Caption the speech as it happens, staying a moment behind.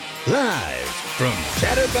Live from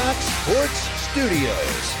Chatterbox Sports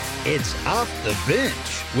Studios, it's Off the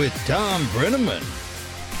Bench with Tom Brenneman.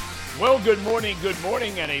 Well, good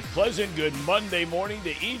morning, and a pleasant good Monday morning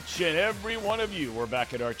to each and every one of you. We're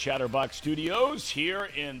back at our Chatterbox Studios here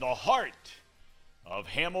in the heart of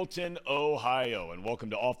Hamilton, Ohio. And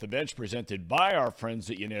welcome to Off the Bench, presented by our friends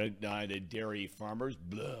at United Dairy Farmers.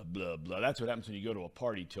 Blah, blah, blah. That's what happens when you go to a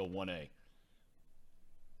party till 1A.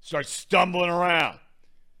 Start stumbling around.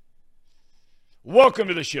 Welcome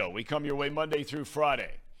to the show. We come your way Monday through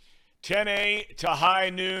Friday, 10A to high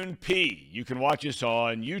noon P. You can watch us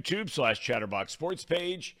on YouTube/Chatterbox Sports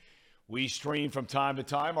page. We stream from time to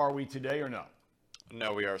time. Are we today or no?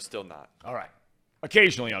 No, we are still not. All right.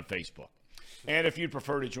 Occasionally on Facebook. And if you'd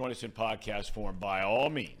prefer to join us in podcast form, by all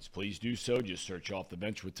means, please do so. Just search Off the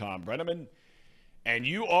Bench with Tom Brenneman. And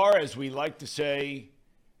you are, as we like to say,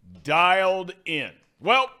 dialed in.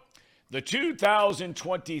 Well, the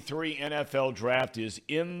 2023 NFL Draft is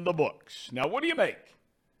in the books. Now, what do you make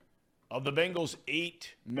of the Bengals'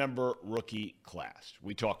 8-member rookie class?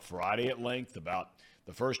 We talked Friday at length about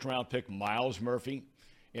the first-round pick, Myles Murphy.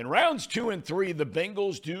 In rounds 2 and 3, the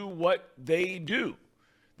Bengals do what they do.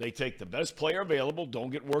 They take the best player available. Don't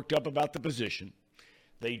get worked up about the position.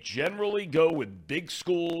 They generally go with big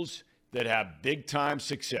schools that have big-time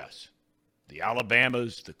success. The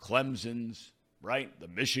Alabamas, the Clemsons, right? The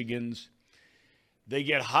Michigans. They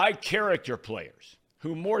get high character players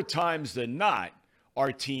who more times than not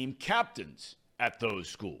are team captains at those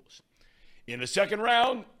schools. In the second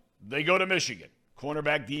round, they go to Michigan.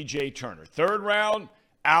 Cornerback DJ Turner. Third round,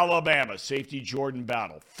 Alabama. Safety Jordan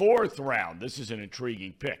Battle. Fourth round, this is an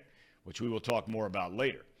intriguing pick, which we will talk more about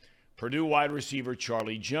later. Purdue wide receiver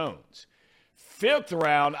Charlie Jones. Fifth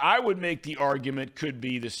round, I would make the argument could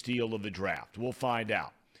be the steal of the draft. We'll find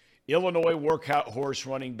out. Illinois workhorse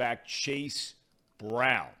running back Chase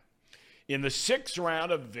Brown. In the sixth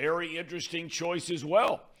round, a very interesting choice as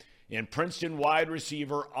well. In Princeton wide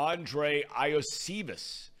receiver Andre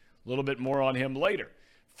Iosivas. A little bit more on him later.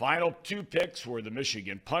 Final two picks were the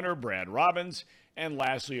Michigan punter Brad Robbins, and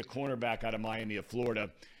lastly a cornerback out of Miami of Florida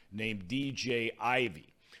named DJ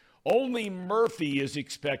Ivey. Only Murphy is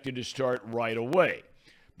expected to start right away.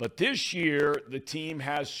 But this year, the team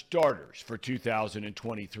has starters for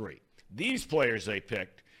 2023. These players they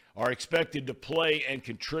picked are expected to play and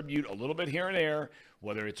contribute a little bit here and there,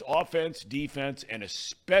 whether it's offense, defense, and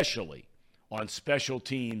especially on special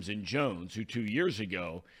teams. And Jones, who 2 years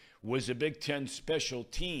ago was a Big Ten Special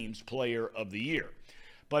Teams Player of the Year.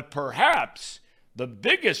 But perhaps the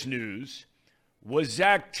biggest news was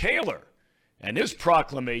Zach Taylor and his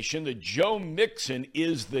proclamation that Joe Mixon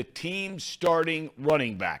is the team's starting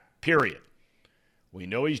running back, period. We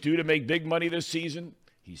know he's due to make big money this season.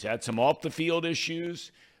 He's had some off-the-field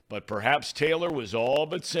issues, but perhaps Taylor was all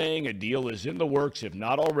but saying a deal is in the works, if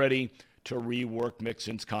not already, to rework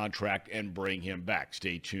Mixon's contract and bring him back.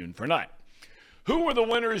 Stay tuned for that. Who were the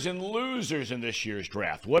winners and losers in this year's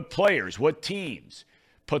draft? What players, what teams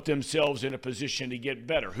put themselves in a position to get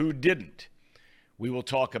better? Who didn't? We will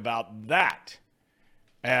talk about that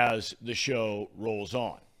as the show rolls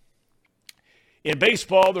on. In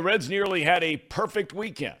baseball, the Reds nearly had a perfect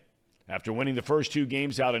weekend. After winning the first two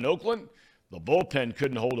games out in Oakland, the bullpen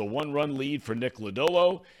couldn't hold a one-run lead for Nick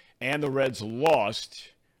Lodolo, and the Reds lost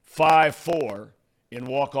 5-4 in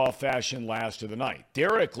walk-off fashion last of the night.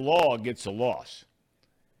 Derek Law gets a loss.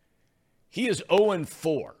 He is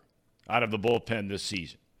 0-4 out of the bullpen this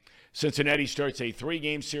season. Cincinnati starts a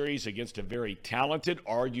 3-game series against a very talented,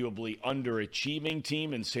 arguably underachieving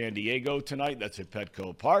team in San Diego tonight. That's at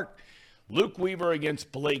Petco Park. Luke Weaver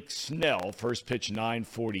against Blake Snell. First pitch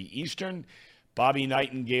 9:40 Eastern. Bobby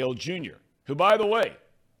Nightengale Jr., who, by the way,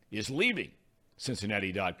 is leaving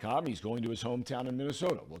Cincinnati.com. He's going to his hometown in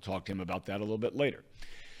Minnesota. We'll talk to him about that a little bit later.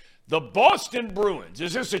 The Boston Bruins.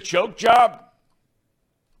 Is this a choke job?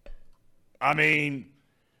 I mean,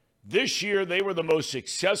 this year, they were the most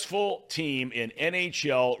successful team in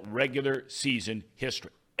NHL regular season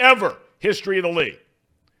history. Ever. History of the league.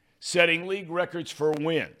 Setting league records for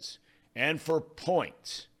wins and for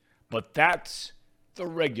points. But that's the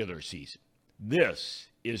regular season. This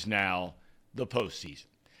is now the postseason.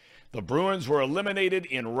 The Bruins were eliminated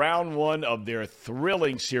in round one of their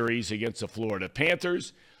thrilling series against the Florida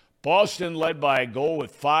Panthers. Boston led by a goal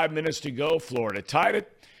with 5 minutes to go. Florida tied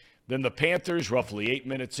it. Then the Panthers, roughly 8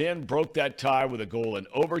 minutes in, broke that tie with a goal in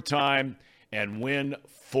overtime and win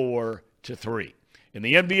 4-3. In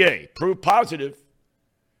the NBA, proof positive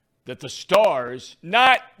that the stars,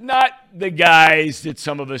 not the guys that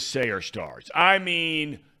some of us say are stars. I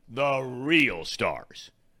mean the real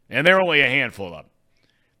stars. And there are only a handful of them.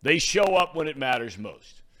 They show up when it matters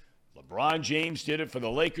most. LeBron James did it for the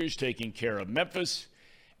Lakers, taking care of Memphis.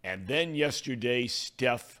 And then yesterday,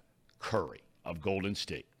 Steph Curry of Golden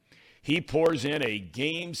State. He pours in a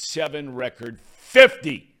Game 7 record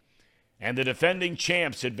 50. And the defending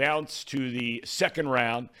champs advance to the second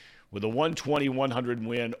round with a 120-100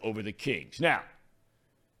 win over the Kings. Now,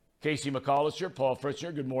 Casey McAllister, Paul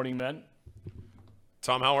Fritzner, good morning, men.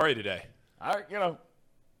 Tom, how are you today?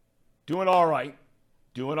 Doing all right.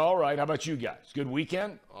 Doing all right. How about you guys? Good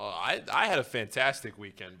weekend? I had a fantastic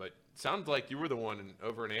weekend, but it sounds like you were the one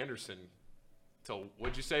over in Anderson till,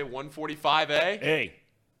 what'd you say, 1:45, eh? Hey.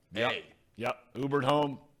 Yep. Ubered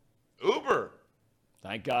home. Uber.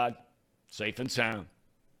 Thank God. Safe and sound.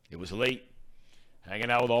 It was late. Hanging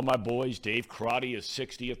out with all my boys. Dave Crotty, his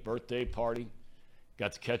 60th birthday party.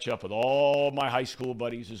 Got to catch up with all my high school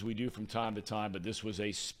buddies as we do from time to time, but this was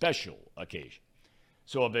a special occasion.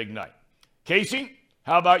 So a big night. Casey,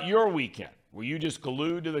 how about your weekend? Were you just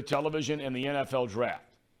glued to the television and the NFL draft?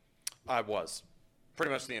 I was.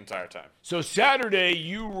 Pretty much the entire time. So Saturday,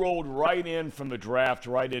 you rolled right in from the draft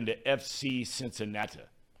right into FC Cincinnati.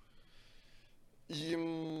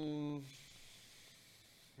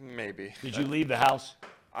 Maybe. Did you leave the house?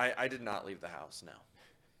 I did not leave the house, no.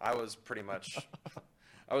 I was pretty much,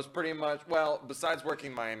 well, besides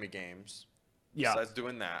working Miami games, besides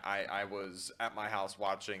doing that, I was at my house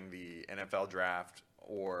watching the NFL draft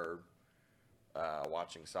or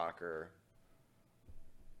watching soccer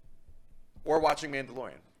or watching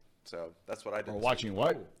Mandalorian. So that's what I did. Or watching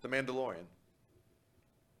what? The Mandalorian.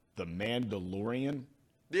 The Mandalorian?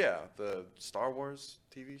 Yeah, the Star Wars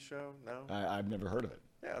TV show. No? I've never heard of it.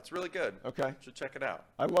 Yeah, it's really good. Okay. You should check it out.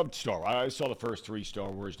 I loved Star Wars. I saw the first 3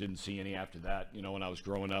 Star Wars, didn't see any after that. When I was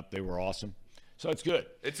growing up, they were awesome. So it's good.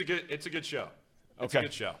 It's a good show. It's okay. a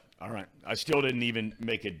good show. All right. I still didn't even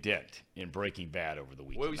make a dent in Breaking Bad over the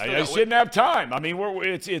weekend. Well, I just didn't have time. I mean,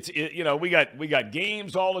 we got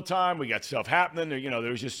games all the time. We got stuff happening.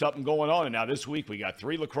 There's just something going on. And now this week we got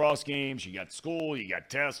 3 lacrosse games. You got school. You got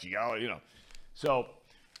tests. So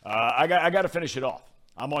I got to finish it off.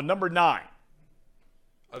 I'm on number 9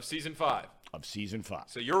 of season 5.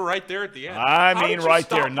 So you're right there at the end. I mean, right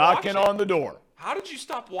there, knocking on the door. How did you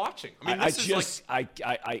stop watching? I mean,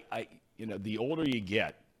 the older you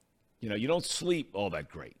get, you don't sleep all that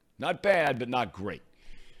great. Not bad, but not great.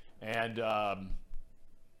 And,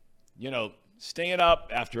 staying up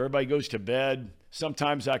after everybody goes to bed,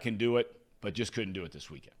 sometimes I can do it, but just couldn't do it this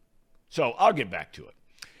weekend. So I'll get back to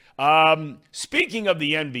it. Speaking of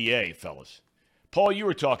the NBA, fellas, Paul, you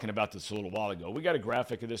were talking about this a little while ago. We got a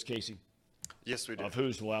graphic of this, Casey? Yes, we do. Of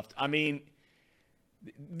who's left. I mean,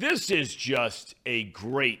 this is just a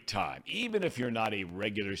great time, even if you're not a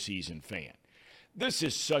regular season fan. This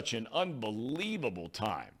is such an unbelievable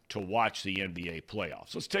time to watch the NBA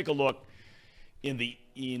playoffs. Let's take a look in the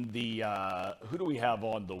who do we have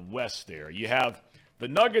on the West there? You have the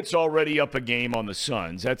Nuggets already up a game on the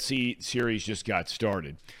Suns. That series just got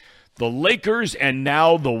started. The Lakers and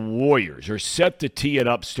now the Warriors are set to tee it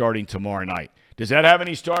up starting tomorrow night. Does that have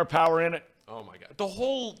any star power in it? Oh my God! The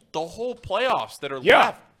whole playoffs that are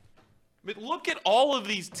left. I mean, look at all of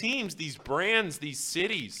these teams, these brands, these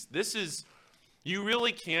cities. You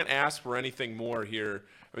really can't ask for anything more here.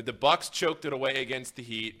 I mean, the Bucks choked it away against the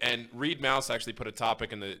Heat, and Reed Mouse actually put a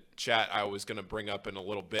topic in the chat I was going to bring up in a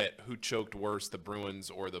little bit. Who choked worse, the Bruins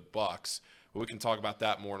or the Bucks? We can talk about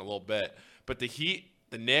that more in a little bit. But the Heat,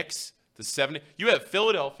 the Knicks, the 70. You have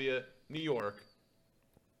Philadelphia, New York,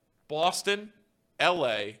 Boston,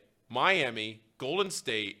 L.A., Miami, Golden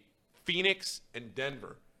State, Phoenix, and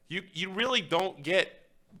Denver. You really don't get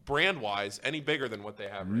brand-wise any bigger than what they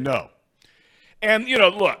have right now. No. And,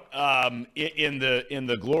 look, in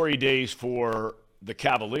the glory days for the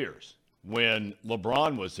Cavaliers when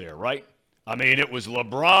LeBron was there, right? I mean, it was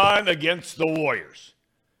LeBron against the Warriors.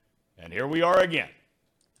 And here we are again.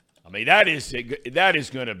 I mean, that is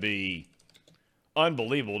going to be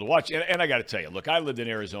unbelievable to watch. And I got to tell you, look, I lived in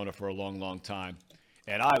Arizona for a long, long time,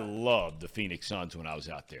 and I loved the Phoenix Suns when I was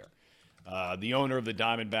out there. The owner of the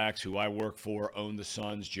Diamondbacks, who I work for, owned the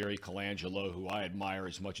Suns, Jerry Colangelo, who I admire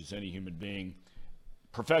as much as any human being,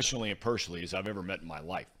 professionally and personally, as I've ever met in my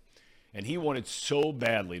life. And he wanted so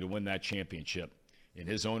badly to win that championship in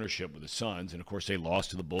his ownership with the Suns. And, of course, they lost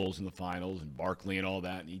to the Bulls in the finals and Barkley and all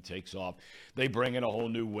that, and he takes off. They bring in a whole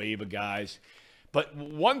new wave of guys. But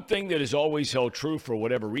one thing that has always held true for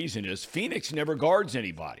whatever reason is Phoenix never guards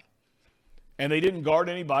anybody. And they didn't guard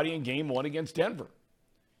anybody in Game 1 against Denver.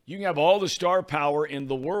 You can have all the star power in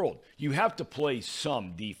the world. You have to play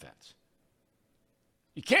some defense.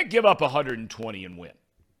 You can't give up 120 and win.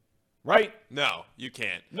 right? No, you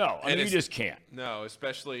can't. No, I mean, you just can't. No,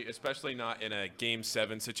 especially not in a Game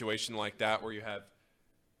 7 situation like that where you have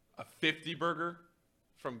a 50 burger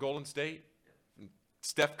from Golden State, from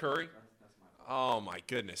Steph Curry. Oh, my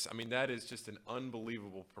goodness. I mean, that is just an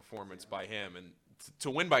unbelievable performance by him. And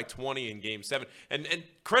to win by 20 in Game 7. And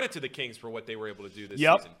credit to the Kings for what they were able to do this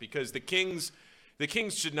season. Because the Kings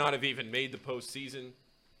should not have even made the postseason.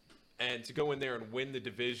 And to go in there and win the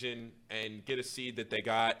division and get a seed that they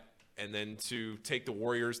got, and then to take the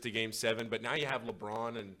Warriors to Game 7. But now you have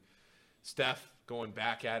LeBron and Steph going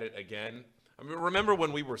back at it again. I mean, remember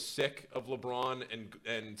when we were sick of LeBron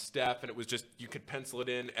and Steph, and it was just you could pencil it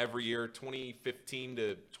in every year, 2015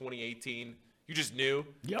 to 2018. You just knew.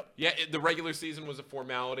 Yep. Yeah, the regular season was a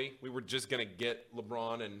formality. We were just going to get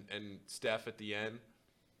LeBron and Steph at the end.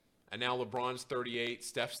 And now LeBron's 38,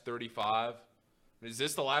 Steph's 35. Is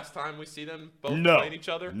this the last time we see them both playing each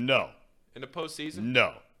other? No. In the postseason?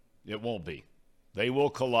 No, it won't be. They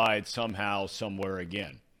will collide somehow, somewhere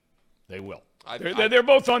again. They will. They're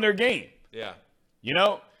both on their game. Yeah. You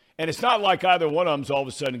know? And it's not like either one of them's all of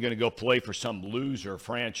a sudden going to go play for some loser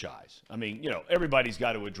franchise. I mean, you know, everybody's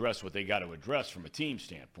got to address what they got to address from a team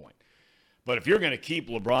standpoint. But if you're going to keep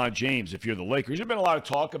LeBron James, if you're the Lakers, there's been a lot of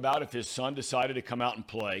talk about if his son decided to come out and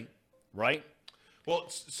play, right? Well,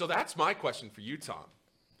 so that's my question for you, Tom.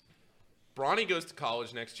 Bronny goes to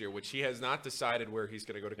college next year, which he has not decided where he's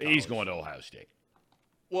going to go to college. He's going to Ohio State.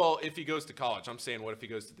 Well, if he goes to college, I'm saying, what if he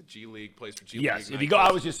goes to the G League, plays for G League? Yes,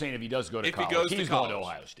 I was just saying if he does go to college, he's going to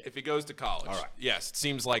Ohio State. If he goes to college, all right. Yes, it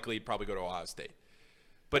seems likely he'd probably go to Ohio State.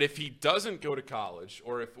 But if he doesn't go to college,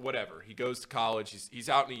 or if whatever, he goes to college, he's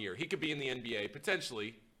out in a year. He could be in the NBA,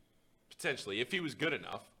 potentially, if he was good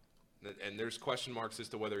enough. And there's question marks as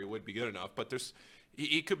to whether he would be good enough, but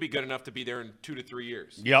he could be good enough to be there in 2 to 3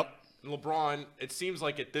 years. Yep. And LeBron, it seems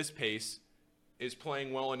like at this pace, is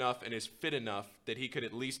playing well enough and is fit enough that he could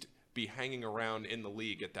at least be hanging around in the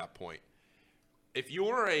league at that point. If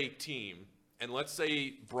you're a team, and let's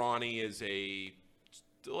say Bronny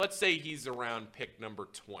let's say he's around pick number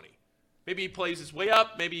 20. Maybe he plays his way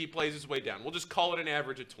up, maybe he plays his way down. We'll just call it an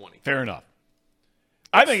average of 20. Fair enough.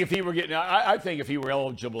 I think if he were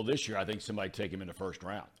eligible this year, I think somebody'd take him in the first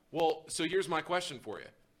round. Well, so here's my question for you.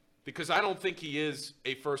 Because I don't think he is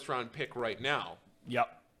a first-round pick right now.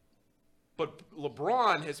 Yep. But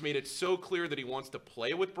LeBron has made it so clear that he wants to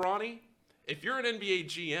play with Bronny. If you're an NBA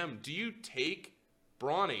GM, do you take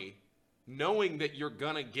Bronny knowing that you're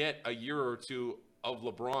going to get a year or two of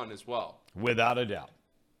LeBron as well? Without a doubt.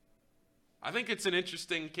 I think it's an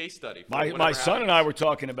interesting case study. My son and I were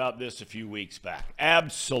talking about this a few weeks back.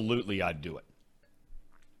 Absolutely, I'd do it.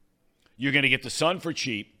 You're going to get the son for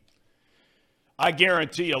cheap. I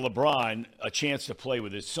guarantee you LeBron, a chance to play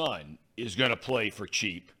with his son, is going to play for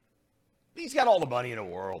cheap. He's got all the money in the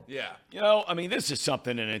world. Yeah. You know, I mean, this is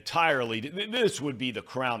something this would be the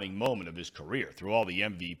crowning moment of his career through all the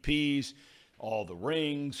MVPs, all the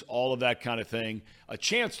rings, all of that kind of thing. A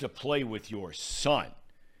chance to play with your son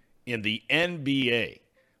in the NBA,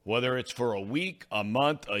 whether it's for a week, a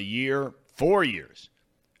month, a year, 4 years.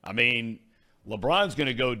 I mean, LeBron's going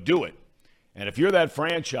to go do it. And if you're that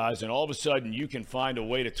franchise and all of a sudden you can find a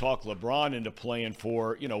way to talk LeBron into playing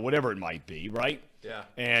for, you know, whatever it might be, right? Yeah.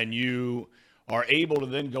 And you are able to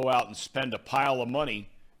then go out and spend a pile of money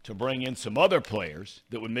to bring in some other players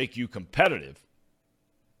that would make you competitive,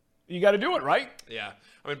 you got to do it, right? Yeah.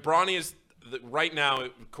 I mean, Bronny is, right now,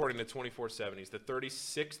 according to 24/7, he's the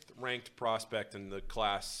 36th ranked prospect in the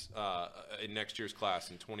class, in next year's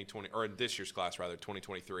class in 2020, or in this year's class, rather,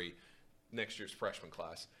 2023, next year's freshman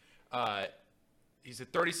class. He's a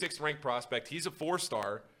 36th ranked prospect. He's a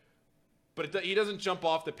 4-star. But he doesn't jump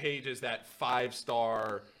off the page as that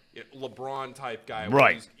 5-star LeBron-type guy.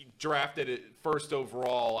 Right. He's drafted at first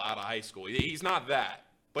overall out of high school. He's not that.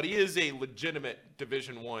 But he is a legitimate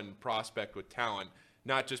Division I prospect with talent,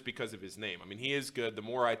 not just because of his name. I mean, he is good. The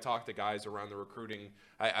more I talk to guys around the recruiting,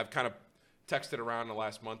 I've kind of texted around the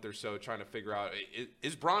last month or so trying to figure out,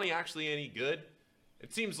 is Bronny actually any good?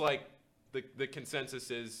 It seems like the consensus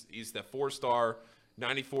is he's the 4-star,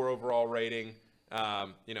 94 overall rating.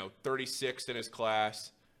 36th in his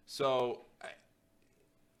class. So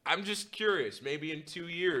I'm just curious, maybe in 2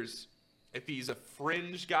 years, if he's a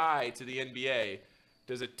fringe guy to the NBA,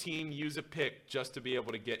 does a team use a pick just to be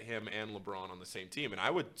able to get him and LeBron on the same team? And I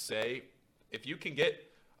would say if you can get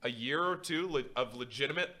a year or two of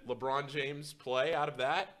legitimate LeBron James play out of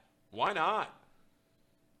that, why not?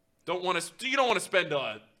 You don't want to spend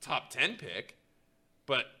a top 10 pick,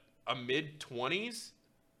 but a mid-20s?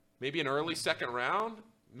 Maybe an early second round,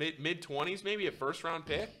 mid-20s, maybe a first-round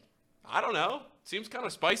pick. I don't know. Seems kind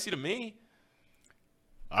of spicy to me.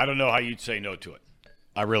 I don't know how you'd say no to it.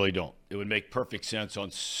 I really don't. It would make perfect sense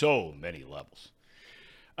on so many levels.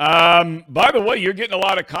 By the way, you're getting a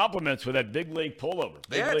lot of compliments with that big league pullover.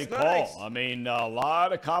 Big league nice. Paul. I mean, a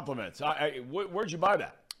lot of compliments. Where'd you buy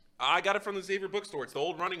that? I got it from the Xavier bookstore. It's the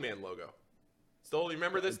old Running Man logo. You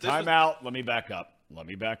remember this? Time out. Let me back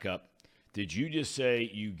up. Did you just say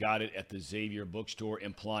you got it at the Xavier bookstore,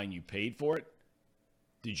 implying you paid for it?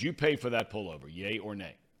 Did you pay for that pullover, yay or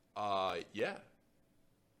nay? Yeah.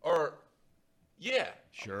 Or, yeah.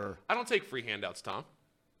 Sure. I don't take free handouts, Tom.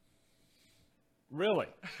 Really?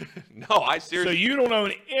 No, I seriously. So you don't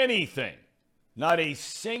own anything, not a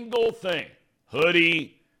single thing.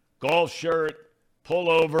 Hoodie, golf shirt,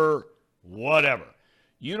 pullover, whatever.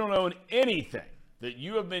 You don't own anything that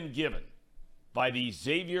you have been given by the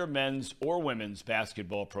Xavier men's or women's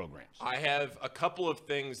basketball programs. I have a couple of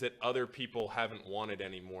things that other people haven't wanted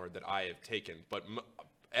anymore that I have taken, but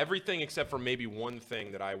everything except for maybe one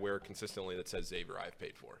thing that I wear consistently that says Xavier I've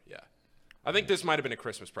paid for. Yeah. I think this might have been a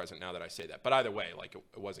Christmas present now that I say that. But either way, like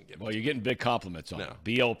it wasn't given. Well, you're getting big compliments on it.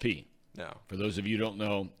 BLP. No. For those of you who don't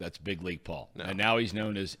know, that's Big League Paul. No. And now he's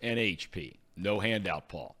known as NHP. No handout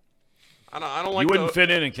Paul. I don't like. You wouldn't fit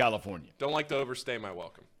in California. Don't like to overstay my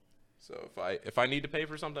welcome. So if I need to pay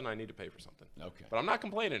for something, I need to pay for something. Okay. But I'm not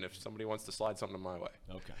complaining if somebody wants to slide something my way.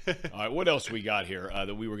 Okay. All right. What else we got here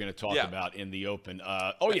that we were going to talk about in the open?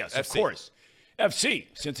 Yes, FC. Of course. FC,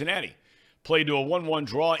 Cincinnati. Played to a 1-1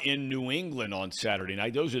 draw in New England on Saturday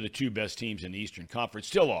night. Those are the two best teams in the Eastern Conference.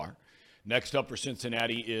 Still are. Next up for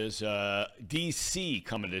Cincinnati is D.C.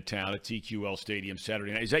 coming to town at TQL Stadium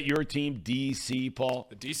Saturday night. Is that your team, D.C., Paul?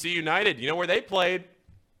 The D.C. United. You know where they played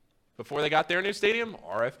before they got their new stadium?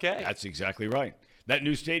 RFK. That's exactly right. That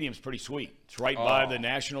new stadium's pretty sweet. It's right by the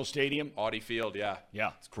National Stadium. Audi Field, yeah.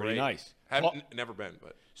 Yeah, it's pretty nice. Never been,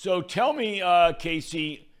 but. So tell me,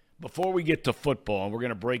 Casey, before we get to football, and we're going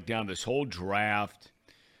to break down this whole draft,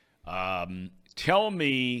 tell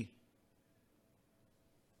me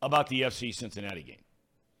about the FC Cincinnati game.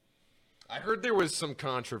 I heard there was some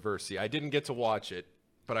controversy. I didn't get to watch it,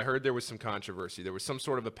 but I heard there was some controversy. There was some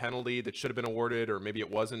sort of a penalty that should have been awarded, or maybe it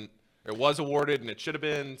wasn't. It was awarded, and it should have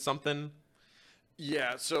been something.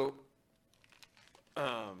 Yeah, so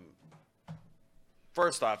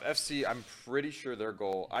first off, FC, I'm pretty sure their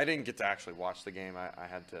goal – I didn't get to actually watch the game. I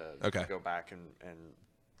had to go back and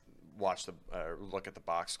watch look at the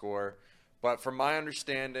box score. But from my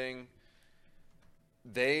understanding –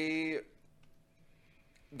 They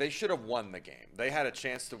should have won the game. They had a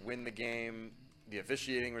chance to win the game. The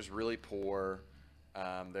officiating was really poor.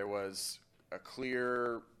 There was a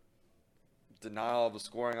clear denial of a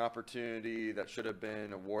scoring opportunity that should have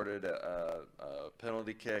been awarded a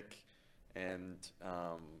penalty kick, and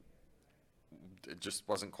it just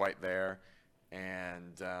wasn't quite there.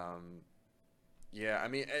 And, I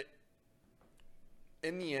mean,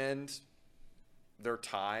 in the end, they're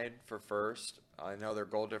tied for first. I know their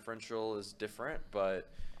goal differential is different, but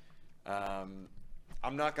I'm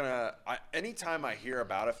not going to – anytime I hear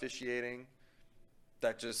about officiating,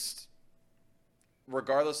 that just –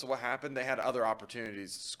 regardless of what happened, they had other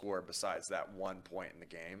opportunities to score besides that 1 point in the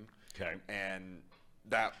game. Okay. And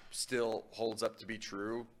that still holds up to be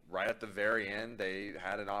true. Right at the very end, they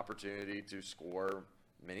had an opportunity to score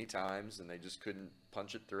many times, and they just couldn't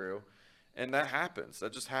punch it through. And that happens.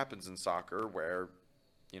 That just happens in soccer where,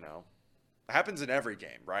 it happens in every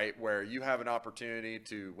game, right? Where you have an opportunity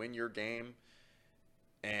to win your game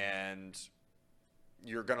and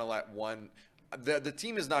you're going to let one – the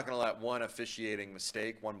team is not going to let one officiating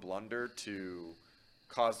mistake, one blunder to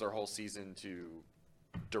cause their whole season to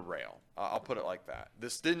derail. I'll put it like that.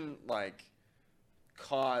 This didn't,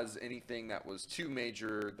 cause anything that was too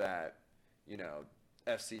major that,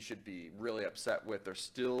 FC should be really upset with. They're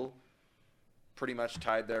still – pretty much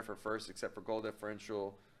tied there for first, except for goal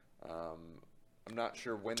differential. I'm not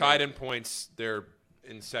sure when tied in points. They're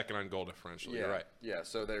in second on goal differential. Yeah, you're right. Yeah,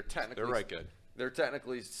 so they're good. They're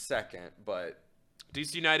technically second, but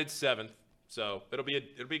DC United 7th. So it'll be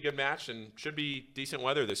a good match and should be decent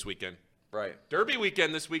weather this weekend. Right. Derby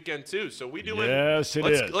weekend this weekend too. So we do Yes, it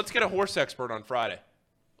is. Let's get a horse expert on Friday.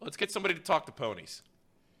 Let's get somebody to talk to ponies.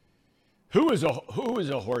 Who is a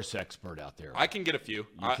horse expert out there? I can get a few.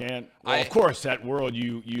 You can? Well, of course, that world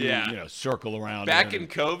you circle around. Back in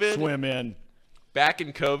COVID, swim in. Back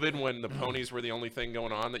in COVID, when the ponies were the only thing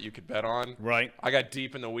going on that you could bet on, right? I got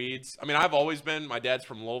deep in the weeds. I mean, I've always been. My dad's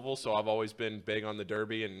from Louisville, so I've always been big on the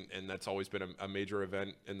Derby, and that's always been a major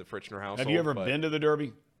event in the Fritzner household. Have you ever been to the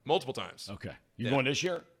Derby? Multiple times. Okay. You going this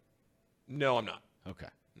year? No, I'm not. Okay.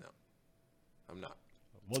 No, I'm not.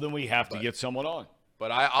 Well, then we have to get someone on.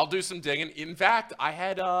 But I'll do some digging. In fact, I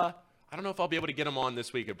I don't know if I'll be able to get him on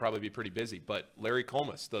this week. It'd probably be pretty busy. But Larry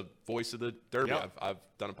Colmus, the voice of the Derby, Yep. I've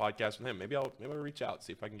done a podcast with him. Maybe I'll reach out,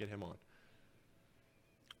 see if I can get him on.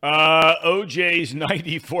 OJ's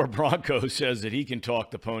 94 Broncos says that he can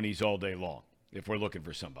talk the ponies all day long if we're looking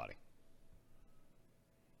for somebody.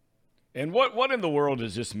 And what in the world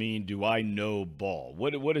does this mean? Do I know ball?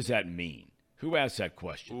 What does that mean? Who asked that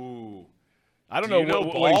question? Ooh. I don't Do you know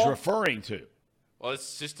know what he's ball? referring to. Well,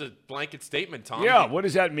 it's just a blanket statement, Tom. Yeah, what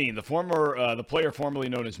does that mean? The player formerly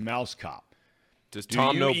known as Mouse Cop. Does Do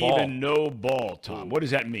Tom you know ball? even know ball, Tom? Ooh. What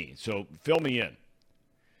does that mean? So fill me in.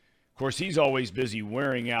 Of course, he's always busy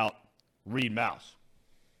wearing out Reed Mouse.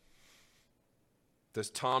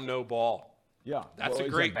 Does Tom know ball? Yeah. That's a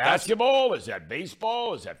is great- that basketball? Is that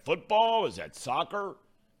baseball? Is that football? Is that soccer?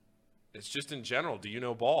 It's just in general. Do you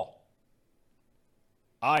know ball?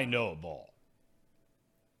 I know ball.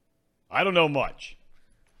 I don't know much.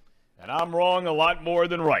 And I'm wrong a lot more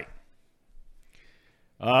than right.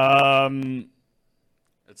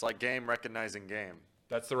 It's like game recognizing game.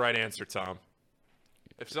 That's the right answer, Tom.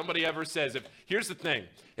 If somebody ever says, here's the thing.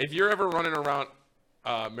 If you're ever running around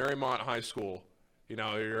Marymount High School, you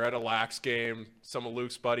know, you're at a lax game, some of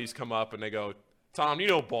Luke's buddies come up and they go, Tom, you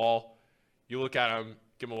know ball. You look at him,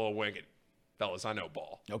 give him a little wink. Fellas, I know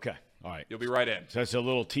ball. Okay. All right. You'll be right in. So that's a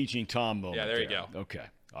little teaching Tom moment. Yeah, there you go. Okay.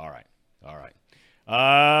 All right.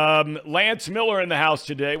 Lance Miller in the house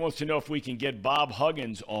today wants to know if we can get Bob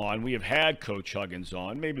Huggins on. We have had Coach Huggins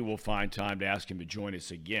on. Maybe we'll find time to ask him to join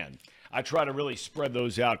us again. I try to really spread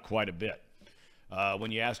those out quite a bit.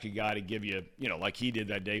 When you ask a guy to give you, like he did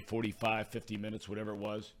that day, 45, 50 minutes, whatever it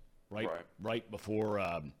was, right before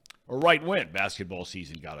or right when basketball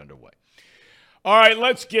season got underway. All right,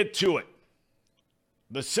 let's get to it.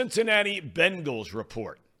 The Cincinnati Bengals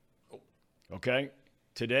report. Okay?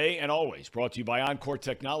 Today and always brought to you by Encore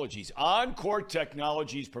Technologies. Encore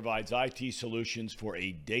Technologies provides IT solutions for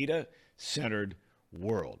a data-centered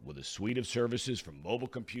world with a suite of services from mobile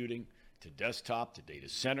computing to desktop to data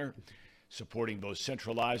center, supporting both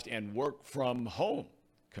centralized and work-from-home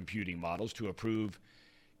computing models to improve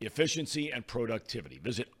efficiency and productivity.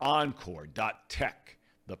 Visit encore.tech.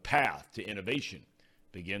 The path to innovation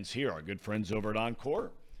begins here. Our good friends over at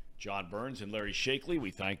Encore, John Burns and Larry Shakely,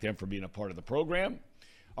 we thank them for being a part of the program.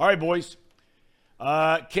 All right, boys.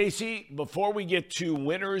 Casey, before we get to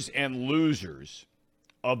winners and losers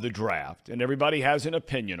of the draft, and everybody has an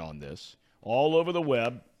opinion on this, all over the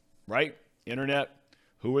web, right? Internet,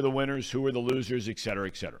 who are the winners, who are the losers, et cetera,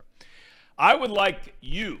 et cetera. I would like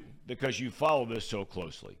you, because you follow this so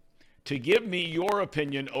closely, to give me your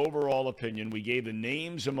opinion, overall opinion. We gave the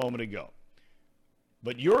names a moment ago.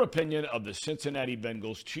 But your opinion of the Cincinnati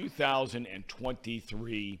Bengals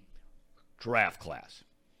 2023 draft class.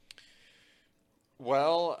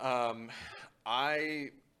 Well,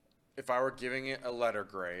 if I were giving it a letter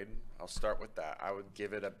grade, I'll start with that. I would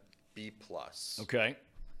give it a B+. Okay.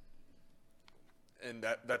 And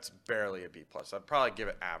that's barely a B+. I'd probably give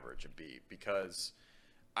it average a B because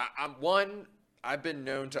I've been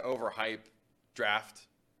known to overhype draft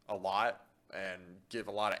a lot and give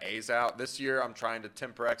a lot of A's out. This year, I'm trying to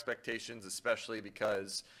temper expectations, especially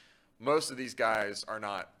because most of these guys are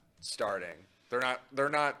not starting. They're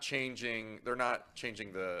not changing the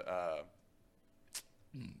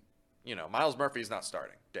Miles Murphy's not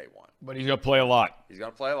starting day one. But he's going to play a lot. He's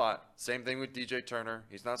going to play a lot. Same thing with DJ Turner.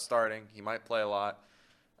 He's not starting. He might play a lot.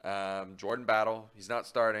 Jordan Battle, he's not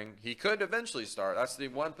starting. He could eventually start. That's the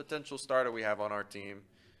one potential starter we have on our team.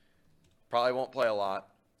 Probably won't play a lot.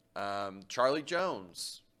 Charlie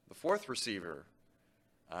Jones, the fourth receiver.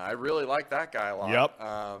 I really like that guy a lot. Yep.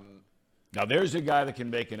 Now, there's a guy that can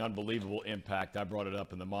make an unbelievable impact. I brought it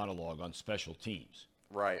up in the monologue on special teams.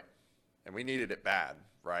 Right. And we needed it bad,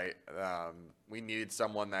 right? We needed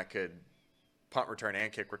someone that could punt return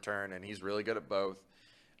and kick return, and he's really good at both.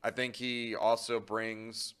 I think he also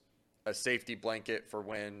brings a safety blanket for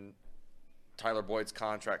when Tyler Boyd's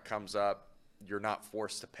contract comes up. You're not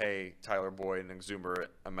forced to pay Tyler Boyd an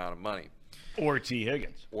exuberant amount of money. Or T.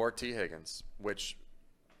 Higgins. Which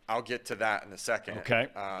I'll get to that in a second. Okay.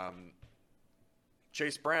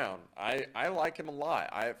 Chase Brown, I like him a lot.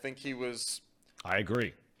 I think he was – I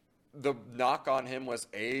agree. The knock on him was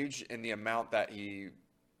age and the amount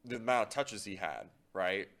of touches he had,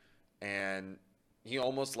 right? And he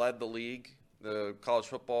almost led the league, the college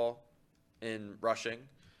football, in rushing.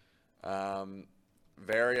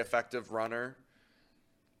 Very effective runner.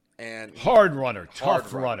 And hard runner,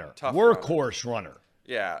 tough runner, workhorse runner.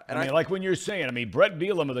 Yeah. And I mean, like when you're saying, Brett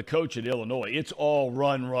Bielema, the coach at Illinois, it's all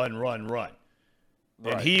run. Right.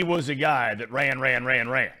 And he was a guy that ran.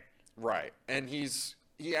 Right. And he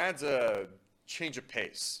adds a change of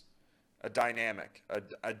pace. a dynamic,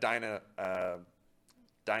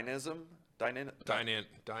 dynamism.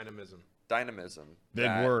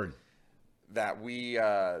 Big word. That we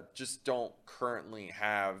just don't currently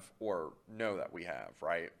have or know that we have,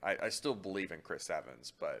 right? I still believe in Chris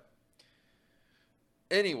Evans, but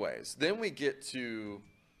anyways, then we get to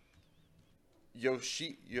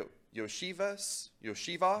Yoshivas?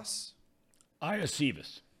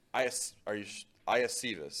 Iacivas.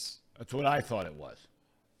 Iacivas. That's what I thought it was.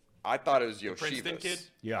 I thought it was The Princeton Yoshivas. kid?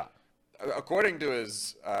 Yeah. According to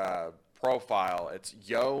his profile, it's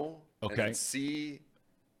Yo. Okay. And then C.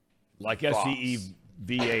 Like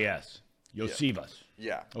Seevas. Yosivas.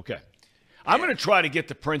 Yeah. Okay. I'm going to try to get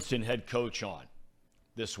the Princeton head coach on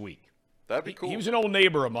this week. That'd be cool. He was an old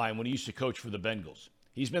neighbor of mine when he used to coach for the Bengals.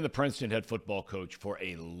 He's been the Princeton head football coach for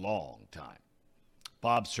a long time.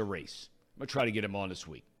 Bob Cerise. I'm going to try to get him on this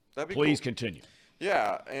week. That'd be Please cool. Continue.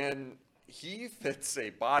 Yeah, and he fits a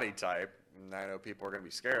body type, and I know people are going to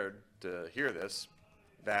be scared to hear this,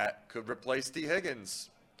 that could replace T. Higgins.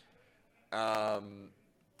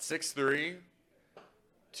 6'3",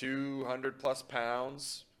 200-plus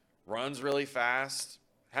pounds, runs really fast,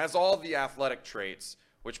 has all the athletic traits,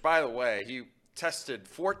 which, by the way, he tested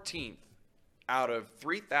 14th out of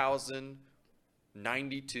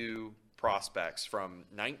 3,092 prospects from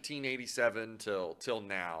 1987 till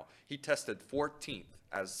now. He tested 14th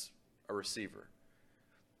as a receiver.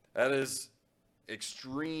 That is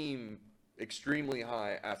extremely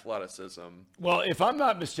high athleticism. Well, if I'm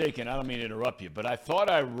not mistaken, I don't mean to interrupt you, but I thought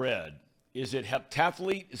I read, is it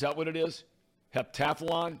heptathlete? Is that what it is?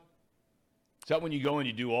 Heptathlon? Is that when you go and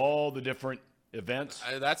you do all the different events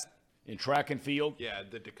That's in track and field? yeah.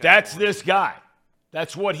 That's this guy.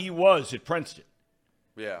 That's what he was at Princeton.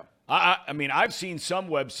 Yeah. I mean, I've seen some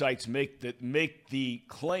websites make the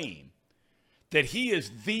claim that he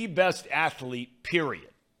is the best athlete, period.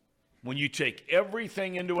 When you take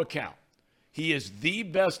everything into account, he is the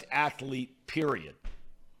best athlete, period,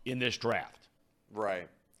 in this draft. Right.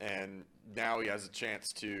 And now he has a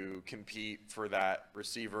chance to compete for that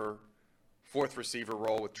fourth receiver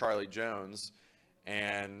role with Charlie Jones.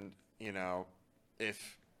 And,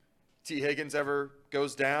 if T. Higgins ever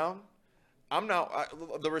goes down,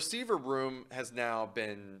 the receiver room has now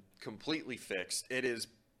been completely fixed. It is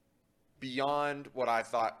beyond what I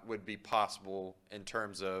thought would be possible in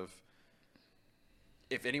terms of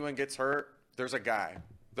if anyone gets hurt, there's a guy.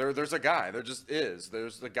 There's a guy. There just is.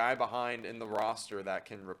 There's the guy behind in the roster that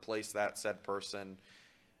can replace that said person.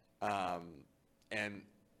 And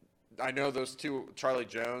I know those two, Charlie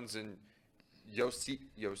Jones and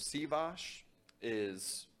Yosivas,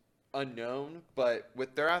 is unknown, but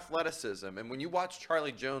with their athleticism, and when you watch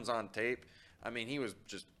Charlie Jones on tape, I mean, he was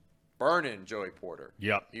just burning Joey Porter.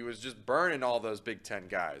 Yep. He was just burning all those Big Ten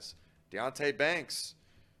guys. Deonte Banks,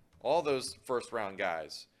 all those first-round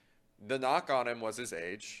guys. The knock on him was his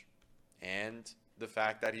age and the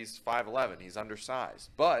fact that he's 5'11". He's undersized.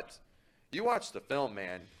 But you watch the film,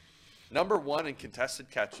 man. Number one in contested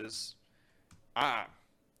catches.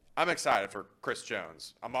 I'm excited for Chris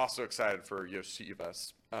Jones. I'm also excited for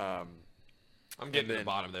Yosivas. I'm getting to the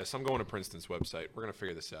bottom of this. I'm going to Princeton's website. We're going to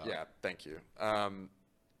figure this out. Yeah, thank you.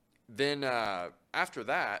 Then after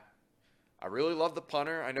that, I really love the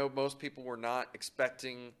punter. I know most people were not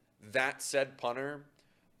expecting that said punter,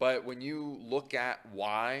 but when you look at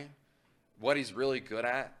what he's really good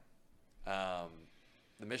at,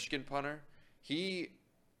 the Michigan punter, he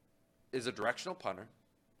is a directional punter.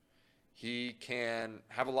 He can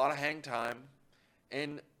have a lot of hang time,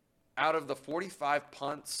 and out of the 45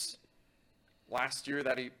 punts last year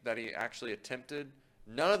that he actually attempted,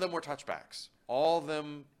 none of them were touchbacks. All of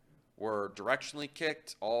them were directionally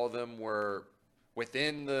kicked. All of them were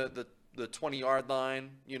within the 20-yard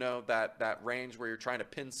line, that range where you're trying to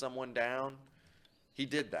pin someone down. He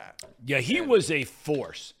did that. Yeah, he was a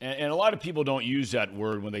force. And a lot of people don't use that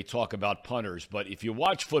word when they talk about punters. But if you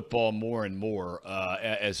watch football more and more,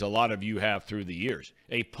 as a lot of you have through the years,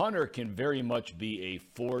 a punter can very much be a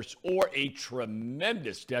force or a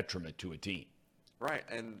tremendous detriment to a team. Right,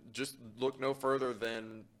 and just look no further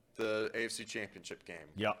than the AFC Championship game.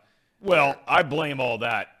 Yeah. Well, I blame all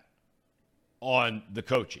that on the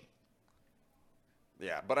coaching.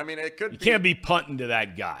 Yeah, but I mean, it could You can't be punting to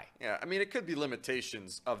that guy. Yeah, I mean, it could be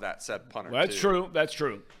limitations of that said punter. Well, that's true. That's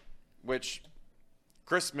true. Which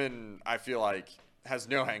Chrisman, I feel like, has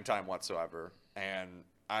no hang time whatsoever, and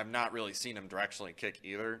I've not really seen him directionally kick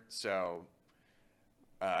either. So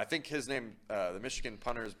I think his name, the Michigan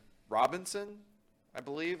punter, is Robinson, I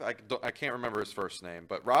believe. I can't remember his first name,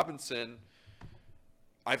 but Robinson,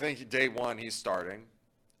 I think day one he's starting.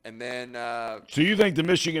 And then So you think the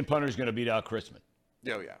Michigan punter is going to beat out Chrisman?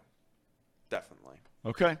 Oh, yeah. definitely.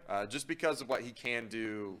 Okay. Just because of what he can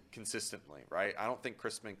do consistently, right? I don't think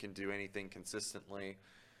Chrisman can do anything consistently.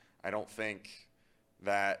 I don't think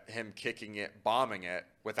that him kicking it, bombing it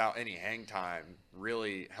without any hang time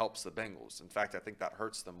really helps the Bengals. In fact, I think that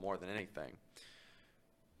hurts them more than anything.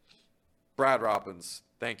 Brad Robbins,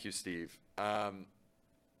 thank you, Steve.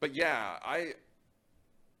 But yeah,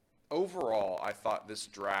 overall, I thought this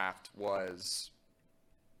draft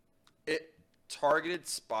it targeted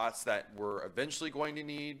spots that were eventually going to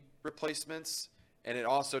need replacements, and it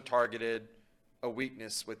also targeted a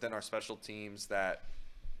weakness within our special teams that,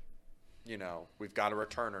 we've got a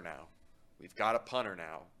returner now. We've got a punter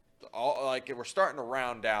now. We're starting to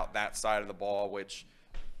round out that side of the ball, which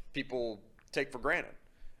people take for granted.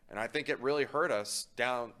 And I think it really hurt us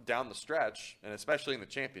down the stretch, and especially in the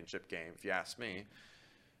championship game, if you ask me.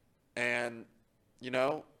 And,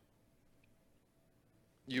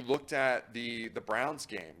 you looked at the Browns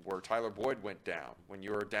game where Tyler Boyd went down, when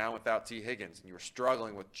you were down without T. Higgins and you were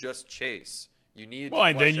struggling with just Chase. You needed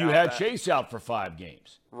and then you had Chase out for 5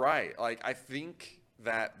 games. Right. I think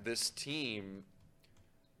that this team,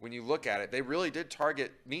 when you look at it, they really did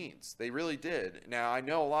target needs. They really did. Now, I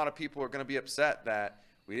know a lot of people are going to be upset that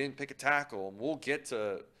we didn't pick a tackle, and we'll get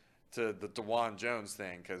to the DeJuan Jones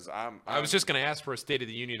thing because I was just going to ask for a State of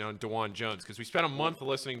the Union on DeJuan Jones because we spent a month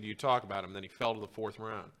listening to you talk about him, and then he fell to the 4th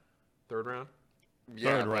round. 3rd round?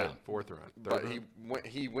 Yeah, 3rd round. 4th round. But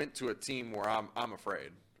he went to a team where I'm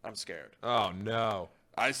afraid. I'm scared. Oh, no.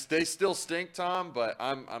 They still stink, Tom, but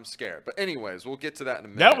I'm scared. But anyways, we'll get to that in a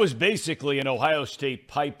minute. That was basically an Ohio State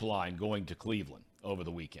pipeline going to Cleveland over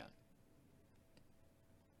the weekend.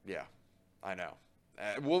 Yeah, I know.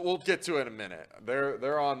 We'll get to it in a minute.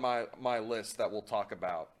 They're on my list that we'll talk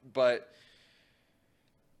about. But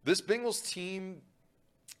this Bengals team,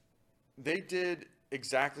 they did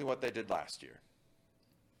exactly what they did last year.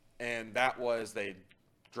 And that was they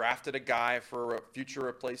drafted a guy for a future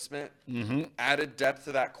replacement, added depth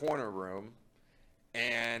to that corner room,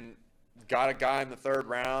 and got a guy in the 3rd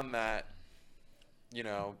round that,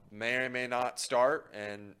 may or may not start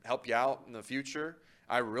and help you out in the future.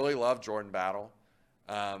 I really love Jordan Battle.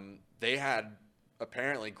 They had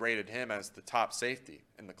apparently graded him as the top safety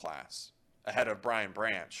in the class, ahead of Brian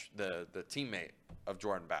Branch, the teammate of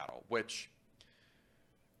Jordan Battle, which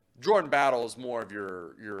Jordan Battle is more of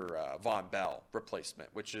your Von Bell replacement,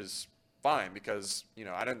 which is fine because,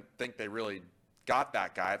 I didn't think they really got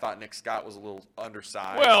that guy. I thought Nick Scott was a little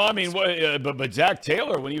undersized. Well, I mean, but Zach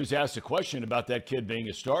Taylor, when he was asked a question about that kid being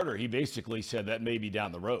a starter, he basically said that may be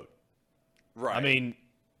down the road. Right. I mean,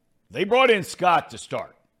 they brought in Scott to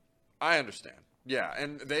start. I understand. Yeah,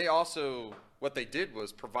 and they also, what they did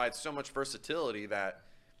was provide so much versatility that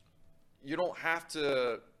you don't have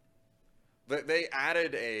to – they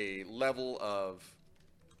added a level of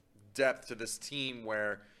depth to this team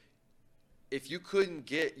where if you couldn't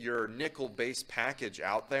get your nickel-based package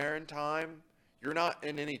out there in time, you're not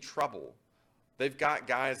in any trouble. They've got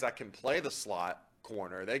guys that can play the slot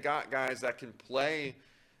corner. They got guys that can play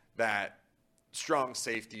that strong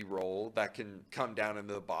safety role that can come down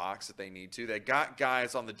into the box if they need to. They got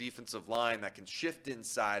guys on the defensive line that can shift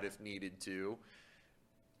inside if needed to.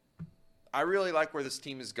 I really like where this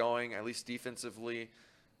team is going, at least defensively.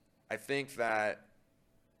 I think that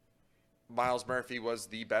Myles Murphy was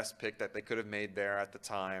the best pick that they could have made there at the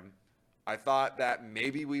time. I thought that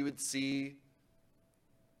maybe we would see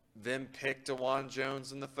them pick DeJuan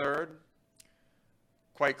Jones in the 3rd.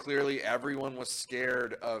 Quite clearly, everyone was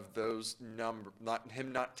scared of those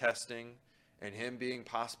him not testing and him being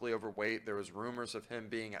possibly overweight. There was rumors of him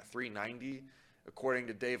being at 390, according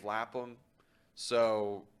to Dave Lapham.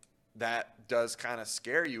 So that does kind of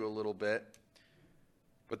scare you a little bit.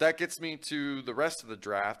 But that gets me to the rest of the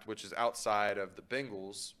draft, which is outside of the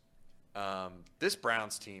Bengals. This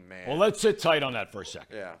Browns team, man. Well, let's sit tight on that for a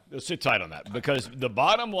second. Yeah. Let's sit tight on that because the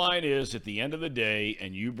bottom line is at the end of the day,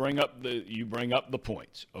 and you bring up the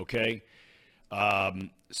points, okay?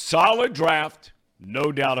 Solid draft,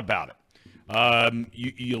 no doubt about it.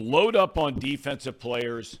 You load up on defensive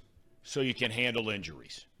players so you can handle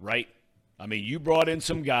injuries, right? I mean, you brought in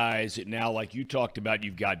some guys that now, like you talked about,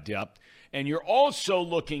 you've got depth. And you're also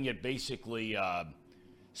looking at basically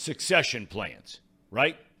succession plans,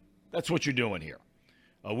 right? That's what you're doing here.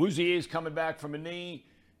 Awuzie's coming back from a knee.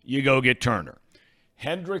 You go get Turner.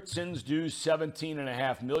 Hendrickson's due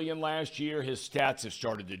 $17.5 million last year. His stats have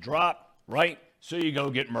started to drop, right? So you go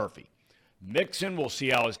get Murphy. Mixon, we'll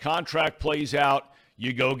see how his contract plays out.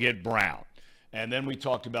 You go get Brown. And then we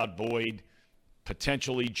talked about Boyd.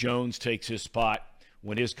 Potentially Jones takes his spot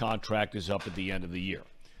when his contract is up at the end of the year.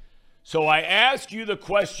 So I ask you the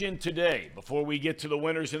question today, before we get to the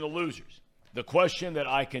winners and the losers. the question that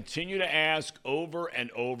I continue to ask over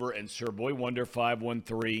and over, and Sir Boy Wonder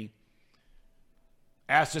 513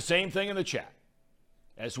 asked the same thing in the chat.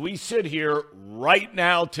 As we sit here right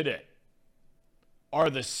now today, are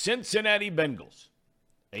the Cincinnati Bengals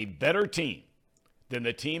a better team than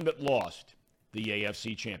the team that lost the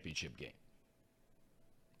AFC Championship game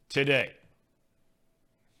today?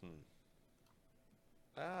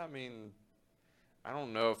 I mean, I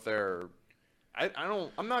don't know if they're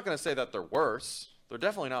I'm not going to say that they're worse. They're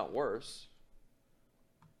definitely not worse.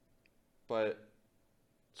 But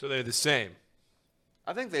So they're the same.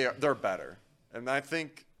 I think they're better. And I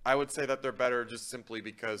think I would say that they're better just simply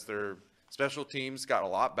because their special teams got a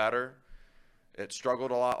lot better. It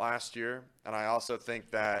struggled a lot last year. And I also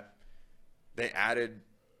think that they added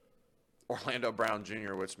Orlando Brown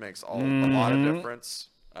Jr., which makes a lot of difference.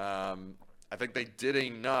 I think they did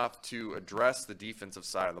enough to address the defensive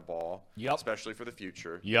side of the ball, especially for the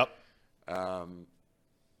future. Yep.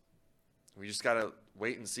 We just got to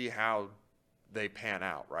wait and see how they pan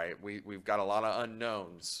out, right? We've got a lot of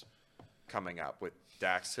unknowns coming up with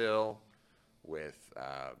Dax Hill, with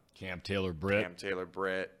Cam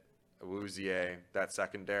Taylor-Britt, Awuzie, that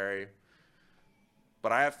secondary.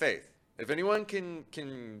 But I have faith. If anyone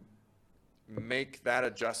can make that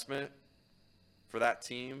adjustment for that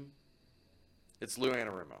team, it's Lou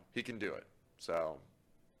Anarumo. He can do it. So,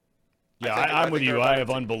 yeah, I'm with you. I have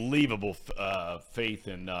unbelievable faith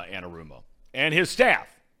in Anarumo and his staff.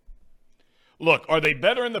 Look, are they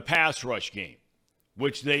better in the pass rush game,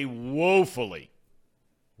 which they woefully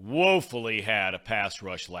had a pass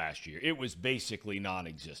rush last year? It was basically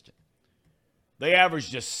non-existent. They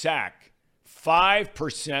averaged a sack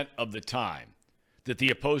 5% of the time that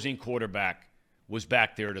the opposing quarterback was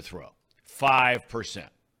back there to throw. 5%.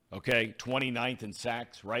 Okay, 29th in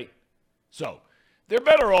sacks, right? So they're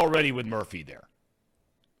better already with Murphy there.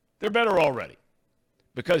 They're better already.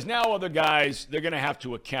 Because now other guys, they're going to have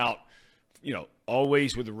to account,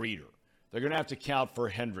 always with Reeder. They're going to have to account for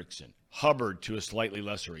Hendrickson, Hubbard to a slightly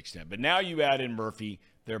lesser extent. But now you add in Murphy,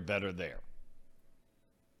 they're better there.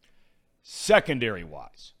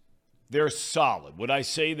 Secondary-wise, they're solid. Would I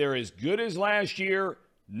say they're as good as last year?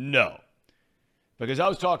 No. Because I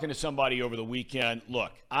was talking to somebody over the weekend.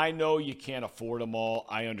 Look, I know you can't afford them all.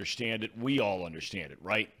 I understand it. We all understand it,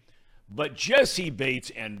 right? But Jesse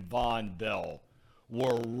Bates and Von Bell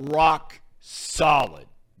were rock-solid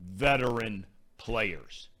veteran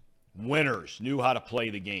players. Winners, knew how to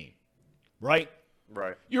play the game, right?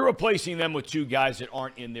 Right. You're replacing them with two guys that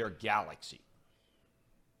aren't in their galaxy.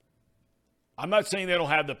 I'm not saying they don't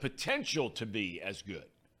have the potential to be as good.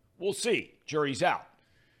 We'll see. Jury's out.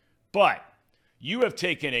 But you have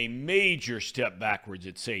taken a major step backwards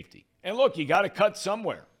at safety. And look, you got to cut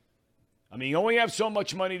somewhere. I mean, you only have so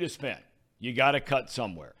much money to spend. You got to cut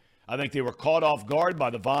somewhere. I think they were caught off guard by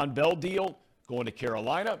the Von Bell deal going to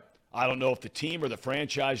Carolina. I don't know if the team or the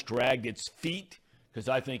franchise dragged its feet, because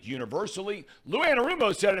I think universally, Lou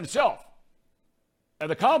Anarumo said it himself at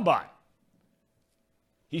the Combine.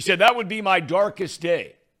 He said, that would be my darkest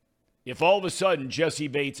day if all of a sudden Jesse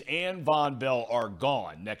Bates and Von Bell are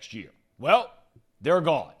gone next year. Well, they're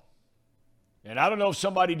gone. And I don't know if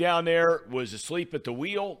somebody down there was asleep at the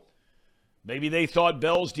wheel. Maybe they thought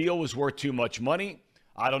Bell's deal was worth too much money.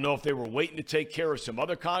 I don't know if they were waiting to take care of some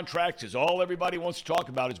other contracts, because all everybody wants to talk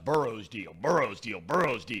about is Burrow's deal.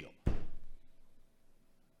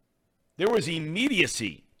 There was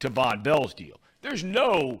immediacy to Von Bell's deal. There's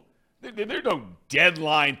no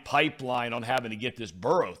deadline pipeline on having to get this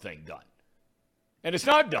Burrow thing done. And it's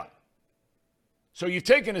not done. So you've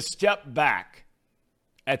taken a step back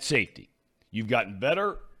at safety. You've gotten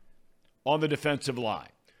better on the defensive line.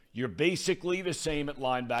 You're basically the same at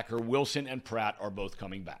linebacker. Wilson and Pratt are both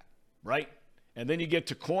coming back, right? And then you get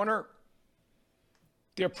to corner.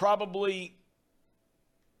 They're probably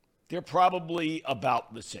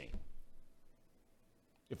about the same.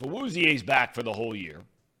 If Awuzie's back for the whole year,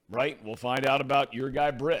 right, we'll find out about your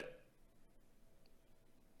guy Britt.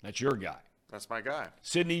 That's your guy. That's my guy.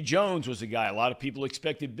 Sidney Jones was a guy a lot of people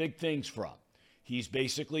expected big things from. He's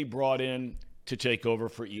basically brought in to take over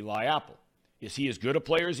for Eli Apple. Is he as good a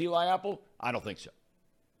player as Eli Apple? I don't think so.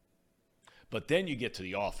 But then you get to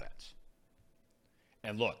the offense.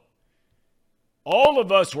 And look, all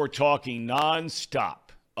of us were talking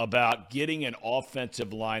nonstop about getting an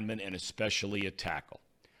offensive lineman and especially a tackle.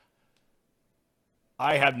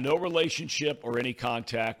 I have no relationship or any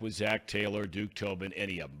contact with Zach Taylor, Duke Tobin,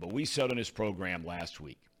 any of them. But we said on his program last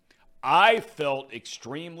week, I felt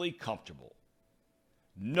extremely comfortable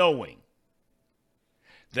knowing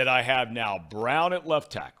that I have now Brown at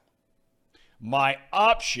left tackle. My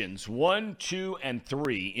options 1, 2, and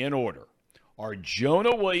 3 in order are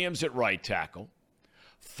Jonah Williams at right tackle,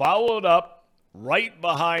 followed up right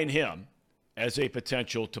behind him as a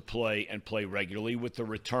potential to play and play regularly with the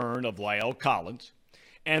return of La'el Collins,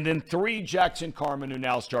 and then 3, Jackson Carman, who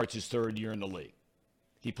now starts his 3rd year in the league.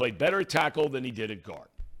 He played better at tackle than he did at guard.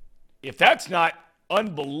 If that's not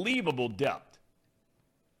unbelievable depth,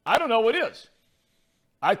 I don't know what is.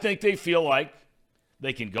 I think they feel like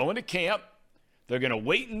they can go into camp. They're going to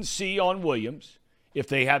wait and see on Williams. If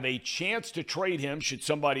they have a chance to trade him, should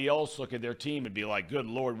somebody else look at their team and be like, good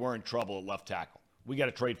Lord, we're in trouble at left tackle. We got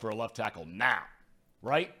to trade for a left tackle now,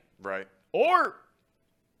 right? Right. Or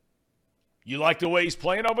you like the way he's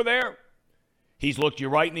playing over there? He's looked you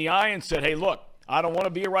right in the eye and said, hey, look, I don't want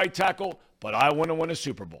to be a right tackle, but I want to win a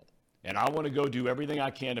Super Bowl. And I want to go do everything I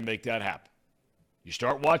can to make that happen. You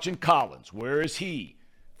start watching Collins. Where is he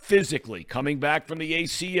physically coming back from the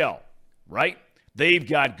ACL, right? They've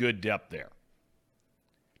got good depth there.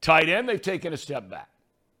 Tight end, they've taken a step back.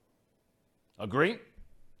 Agree?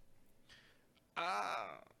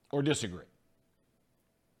 Or disagree?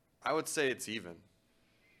 I would say it's even,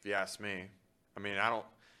 if you ask me. I mean,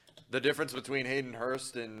 the difference between Hayden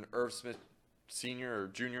Hurst and Irv Smith Sr. or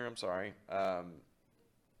Jr., I'm sorry, I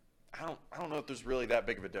don't know if there's really that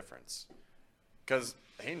big of a difference. Because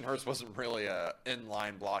Hayden Hurst wasn't really a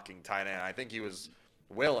inline blocking tight end. I think he was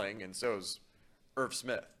willing, and so is Irv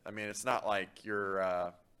Smith. I mean, it's not like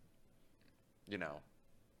you're,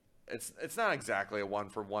 it's not exactly a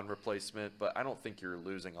one-for-one replacement, but I don't think you're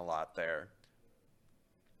losing a lot there.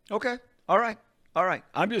 Okay. All right.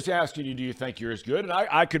 I'm just asking you, do you think you're as good? And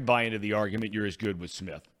I could buy into the argument you're as good with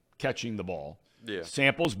Smith, catching the ball. Yeah.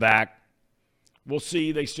 Sample's back. We'll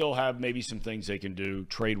see. They still have maybe some things they can do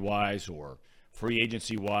trade-wise or free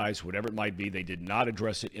agency-wise, whatever it might be. They did not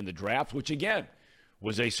address it in the draft, which, again,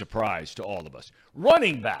 was a surprise to all of us.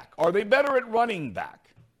 Running back. Are they better at running back?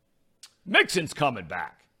 Mixon's coming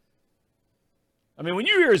back. I mean, when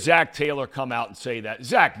you hear Zach Taylor come out and say that,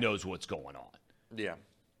 Zach knows what's going on. Yeah.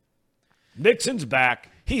 Mixon's back.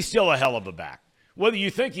 He's still a hell of a back. Whether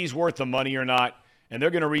you think he's worth the money or not, and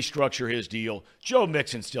they're going to restructure his deal, Joe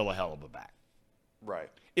Mixon's still a hell of a back. Right.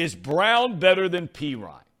 Is Brown better than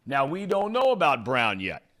Pirine? Now, we don't know about Brown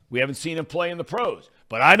yet. We haven't seen him play in the pros.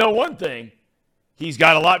 But I know one thing. He's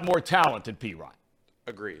got a lot more talent than Pirine.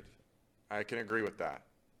 Agreed. I can agree with that.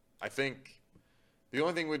 I think the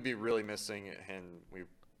only thing we'd be really missing, and we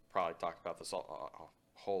probably talked about this a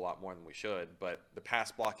whole lot more than we should, but the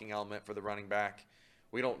pass blocking element for the running back,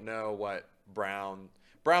 we don't know what Brown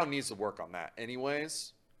needs to work on that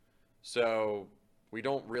anyways. So we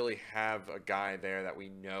don't really have a guy there that we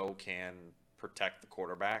know can protect the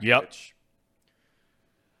quarterback. Yep. Which,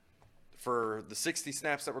 for the 60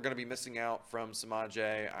 snaps that we're going to be missing out from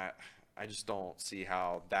Samaje, I just don't see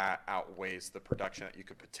how that outweighs the production that you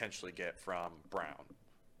could potentially get from Brown,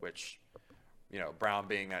 which, Brown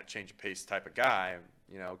being that change of pace type of guy,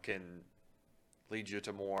 can lead you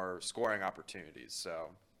to more scoring opportunities. So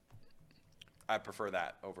I prefer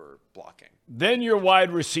that over blocking. Then your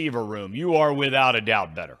wide receiver room, you are without a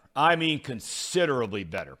doubt better. I mean considerably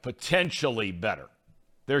better, potentially better.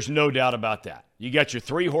 There's no doubt about that. You got your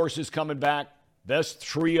 3 horses coming back, best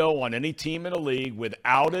trio on any team in the league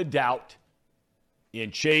without a doubt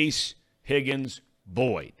in Chase, Higgins,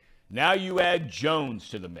 Boyd. Now you add Jones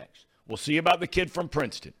to the mix. We'll see about the kid from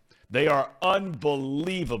Princeton. They are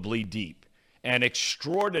unbelievably deep and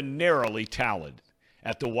extraordinarily talented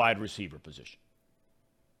at the wide receiver position.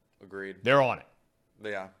 Agreed. They're on it.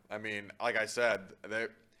 Yeah. I mean, like I said,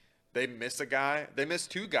 they miss a guy. They miss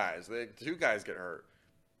 2 guys. 2 guys get hurt.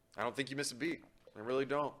 I don't think you miss a beat. I really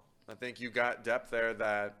don't. I think you got depth there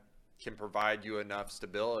that can provide you enough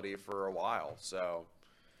stability for a while. So,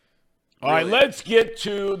 all right, let's get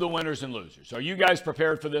to the winners and losers. Are you guys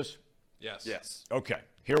prepared for this? Yes. Yes. Okay,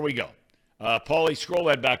 here we go. Paulie, scroll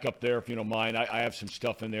that back up there if you don't mind. I have some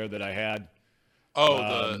stuff in there that I had.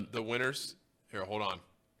 Oh, the winners? Here, hold on.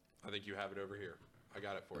 I think you have it over here. I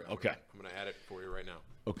got it for you. Okay. I'm going to add it for you right now.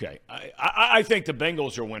 Okay. I think the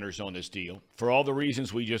Bengals are winners on this deal for all the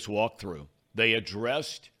reasons we just walked through. They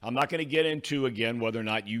addressed – I'm not going to get into, again, whether or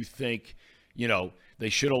not you think, they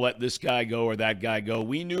should have let this guy go or that guy go.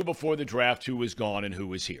 We knew before the draft who was gone and who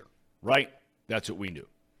was here, right? That's what we knew.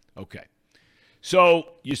 Okay. So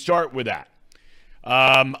you start with that.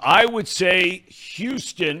 I would say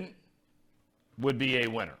Houston would be a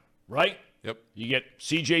winner, right? Yep. You get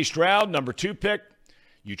C.J. Stroud, number 2 pick.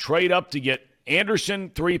 You trade up to get Anderson,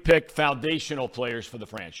 3-pick, foundational players for the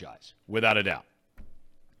franchise, without a doubt.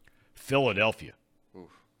 Philadelphia. Oof.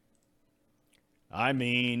 I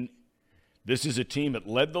mean, this is a team that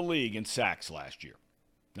led the league in sacks last year.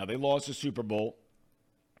 Now, they lost the Super Bowl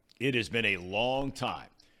It has been a long time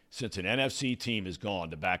since an NFC team has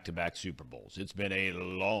gone to back-to-back Super Bowls. It's been a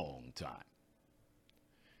long time.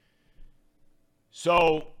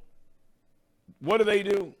 So what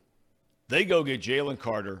do? They go get Jalen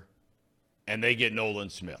Carter, and they get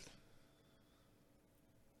Nolan Smith.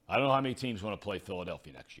 I don't know how many teams want to play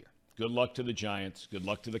Philadelphia next year. Good luck to the Giants. Good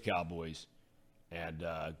luck to the Cowboys. And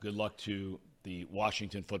good luck to the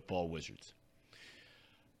Washington Football Wizards.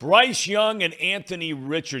 Bryce Young and Anthony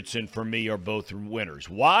Richardson, for me, are both winners.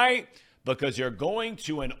 Why? Because they're going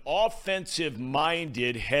to an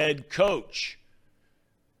offensive-minded head coach.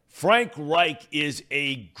 Frank Reich is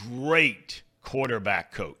a great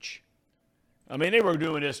quarterback coach. I mean, they were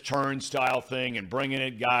doing this turnstile thing and bringing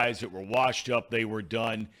in guys that were washed up. They were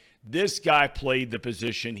done. This guy played the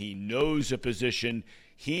position. He knows the position.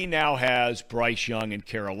 He now has Bryce Young in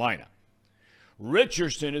Carolina.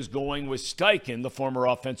 Richardson is going with Steichen, the former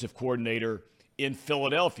offensive coordinator in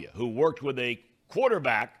Philadelphia, who worked with a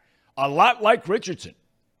quarterback a lot like Richardson.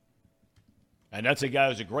 And that's a guy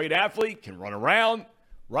who's a great athlete, can run around,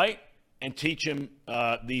 right, and teach him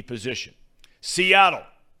the position. Seattle,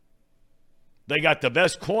 they got the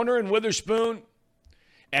best corner in Witherspoon.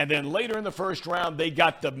 And then later in the first round, they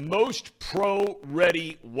got the most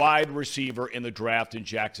pro-ready wide receiver in the draft in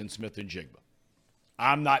Jackson Smith-Njigba.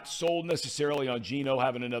 I'm not sold necessarily on Geno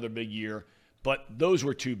having another big year, but those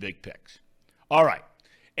were two big picks. All right.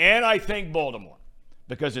 And I think Baltimore,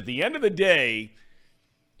 because at the end of the day,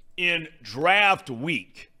 in draft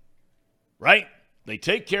week, right, they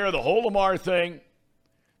take care of the whole Lamar thing.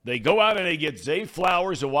 They go out and they get Zay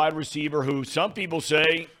Flowers, a wide receiver who some people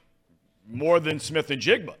say, more than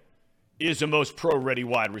Smith-Njigba, is the most pro-ready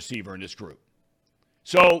wide receiver in this group.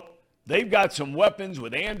 So they've got some weapons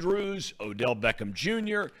with Andrews, Odell Beckham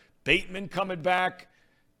Jr., Bateman coming back,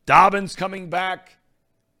 Dobbins coming back.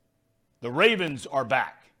 The Ravens are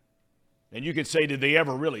back. And you could say, did they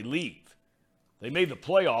ever really leave? They made the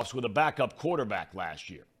playoffs with a backup quarterback last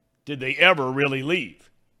year. Did they ever really leave?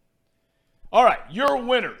 All right, your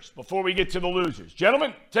winners before we get to the losers.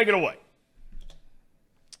 Gentlemen, take it away.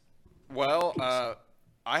 Well,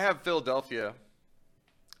 I have Philadelphia,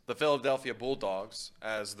 the Philadelphia Bulldogs,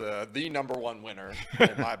 as the number one winner in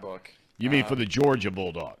my book. You mean for the Georgia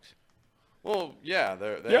Bulldogs? Well, yeah,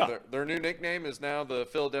 their new nickname is now the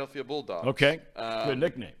Philadelphia Bulldogs. Okay, good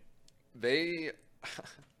nickname. The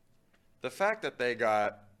fact that they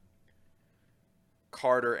got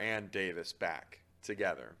Carter and Davis back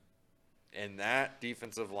together in that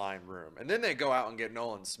defensive line room, and then they go out and get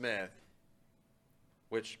Nolan Smith,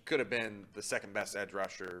 which could have been the second best edge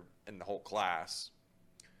rusher in the whole class.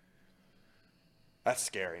 That's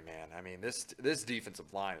scary, man. I mean, this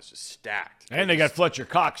defensive line is just stacked. And they got Fletcher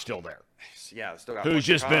Cox still there. Yeah, they still got who's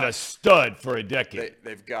Fletcher just Cox. been a stud for a decade.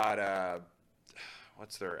 They've got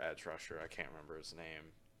what's their edge rusher? I can't remember his name.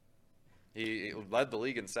 He led the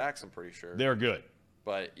league in sacks, I'm pretty sure. They're good.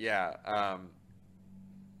 But yeah,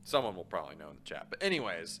 someone will probably know in the chat. But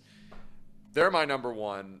anyways, they're my number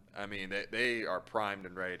one. I mean, they are primed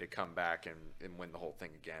and ready to come back and win the whole thing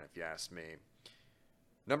again, if you ask me.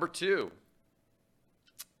 Number two,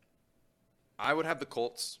 I would have the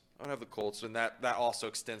Colts. And that also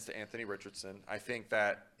extends to Anthony Richardson. I think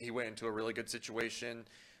that he went into a really good situation.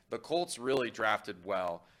 The Colts really drafted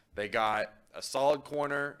well. They got a solid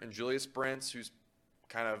corner in Julius Brents, who's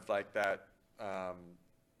kind of like that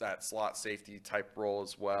slot safety type role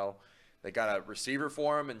as well. They got a receiver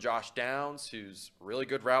for him in Josh Downs, who's a really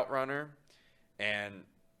good route runner. And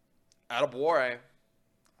Adebawore,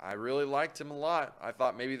 I really liked him a lot. I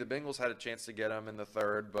thought maybe the Bengals had a chance to get him in the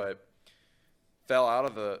third, but fell out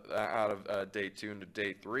of day 2 into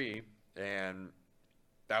day 3, and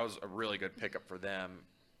that was a really good pickup for them.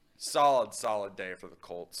 Solid day for the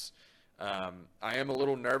Colts. I am a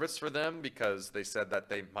little nervous for them because they said that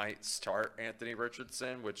they might start Anthony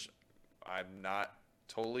Richardson, which I'm not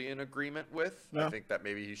totally in agreement with. No. I think that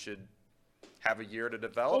maybe he should have a year to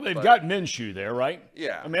develop. Well, they've got Minshew there, right?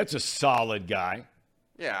 Yeah. I mean, that's a solid guy.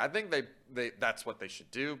 Yeah, I think they that's what they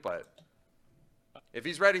should do, but if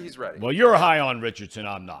he's ready, he's ready. Well, you're high on Richardson.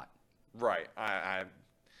 I'm not. Right.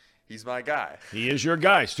 He's my guy. He is your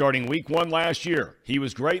guy. Starting week 1 last year, he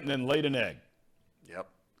was great and then laid an egg. Yep.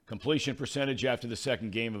 Completion percentage after the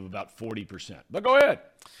second game of about 40%. But go ahead.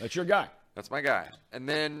 That's your guy. That's my guy. And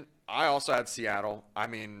then I also had Seattle. I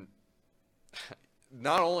mean,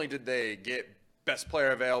 not only did they get best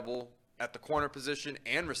player available at the corner position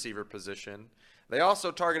and receiver position, they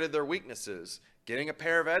also targeted their weaknesses, getting a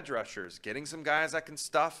pair of edge rushers, getting some guys that can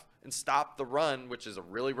stuff and stop the run, which is a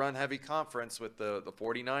really run-heavy conference with the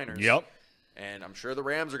 49ers. Yep. And I'm sure the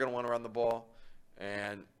Rams are going to want to run the ball.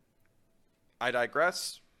 And I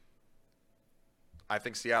digress. I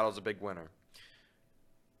think Seattle's a big winner.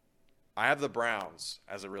 I have the Browns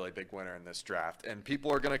as a really big winner in this draft, and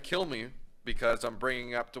people are going to kill me because I'm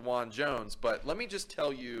bringing up DeJuan Jones, but let me just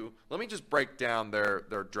break down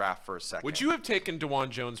their draft for a second. Would you have taken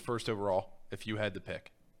DeJuan Jones first overall if you had the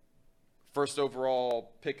pick? First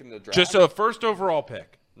overall pick in the draft? Just a first overall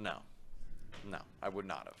pick. No, I would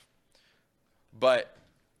not have. But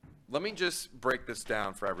let me just break this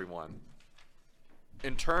down for everyone.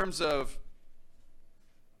 In terms of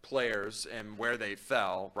players and where they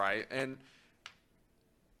fell, right? And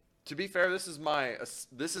to be fair, this is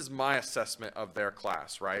my assessment of their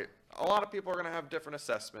class, right? A lot of people are going to have different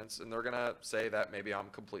assessments, and they're going to say that maybe I'm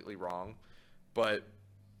completely wrong. But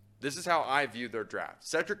this is how I view their draft.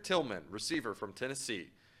 Cedric Tillman, receiver from Tennessee,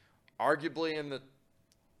 arguably in the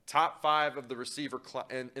top 5 of the receiver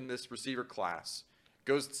in this receiver class,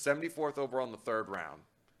 goes 74th overall in the 3rd round.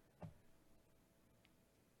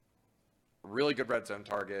 Really good red zone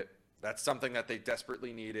target. That's something that they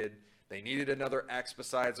desperately needed. They needed another X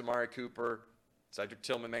besides Amari Cooper. Cedric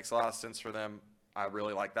Tillman makes a lot of sense for them. I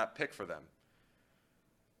really like that pick for them.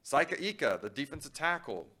 Saika Ika, the defensive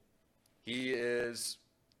tackle. He is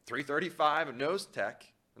 335, a nose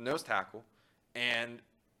tackle, and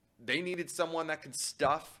they needed someone that could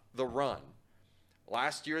stuff the run.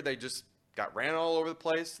 Last year, they just got ran all over the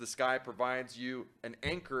place. This guy provides you an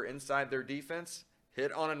anchor inside their defense.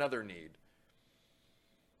 Hit on another need.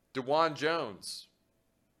 DeJuan Jones.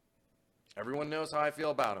 Everyone knows how I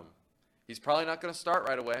feel about him. He's probably not going to start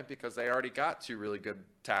right away because they already got 2 really good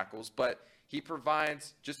tackles, but he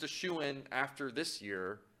provides just a shoe-in after this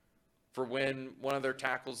year for when one of their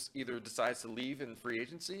tackles either decides to leave in free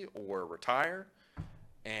agency or retire.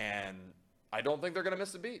 And I don't think they're going to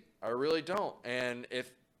miss a beat. I really don't. And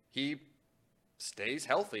if he stays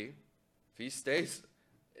healthy, if he stays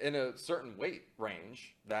in a certain weight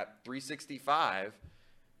range, that 365,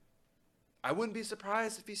 I wouldn't be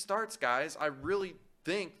surprised if he starts, guys. I really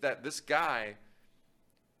think that this guy,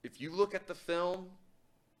 if you look at the film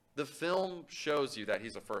shows you that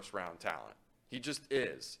he's a first-round talent. He just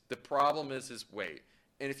is. The problem is his weight.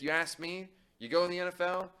 And if you ask me, you go in the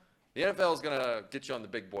NFL is going to get you on the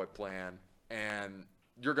big boy plan, and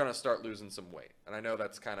you're going to start losing some weight. And I know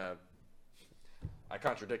that's kind of – I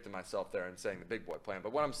contradicted myself there in saying the big boy plan.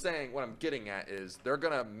 But what I'm getting at is they're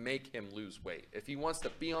going to make him lose weight. If he wants to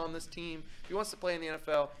be on this team, if he wants to play in the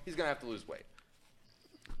NFL, he's going to have to lose weight.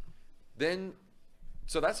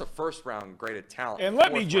 So that's a first-round graded talent. And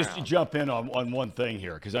let me just jump in on one thing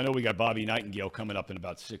here, because I know we got Bobby Nightengale coming up in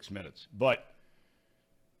about 6 minutes. But,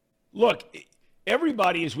 look,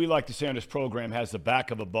 everybody, as we like to say on this program, has the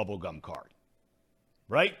back of a bubblegum card,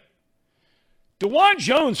 right? DeJuan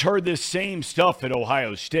Jones heard this same stuff at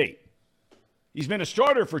Ohio State. He's been a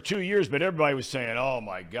starter for 2 years, but everybody was saying, oh,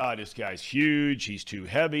 my God, this guy's huge. He's too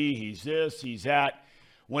heavy. He's this, he's that.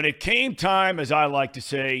 When it came time, as I like to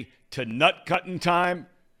say, to nut-cutting time,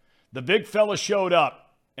 the big fella showed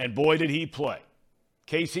up, and boy, did he play.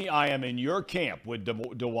 Casey, I am in your camp with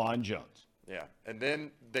DeJuan Jones. Yeah, and then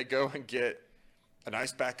they go and get a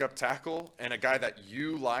nice backup tackle and a guy that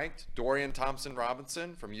you liked, Dorian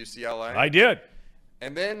Thompson-Robinson from UCLA. I did.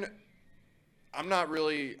 And then I'm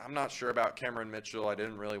not sure about Cameron Mitchell. I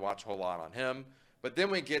didn't really watch a whole lot on him. But then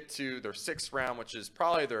we get to their 6th round, which is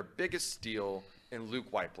probably their biggest steal, in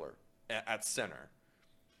Luke Weipler at center.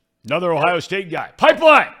 Another Ohio State guy.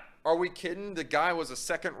 Pipeline! Are we kidding? The guy was a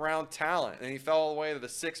 2nd-round talent, and he fell all the way to the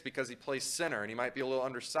 6th because he plays center, and he might be a little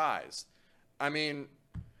undersized. I mean,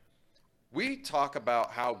 we talk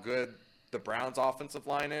about how good the Browns' offensive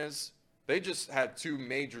line is. They just had 2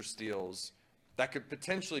 major steals that could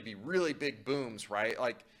potentially be really big booms, right?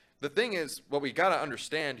 Like, the thing is, what we got to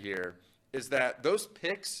understand here is that those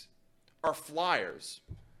picks are flyers.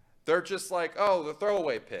 They're just like, oh, the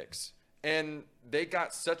throwaway picks. And they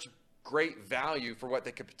got such great value for what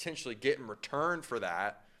they could potentially get in return for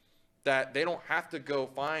that they don't have to go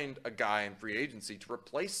find a guy in free agency to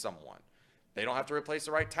replace someone. They don't have to replace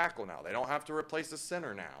the right tackle now. They don't have to replace the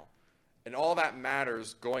center now. And all that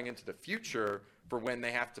matters going into the future for when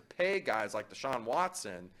they have to pay guys like Deshaun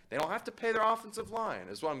Watson. They don't have to pay their offensive line,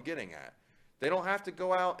 is what I'm getting at. They don't have to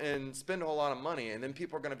go out and spend a whole lot of money, and then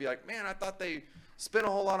people are going to be like, man, I thought they spent a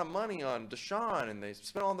whole lot of money on Deshaun, and they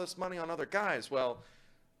spent all this money on other guys. Well,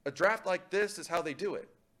 a draft like this is how they do it.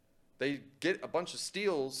 They get a bunch of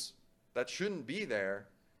steals that shouldn't be there,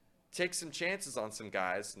 take some chances on some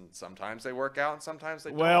guys, and sometimes they work out and sometimes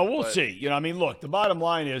they don't. Well, we'll see. You know, I mean, look, the bottom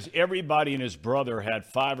line is everybody and his brother had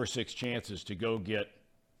 5 or 6 chances to go get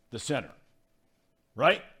the center,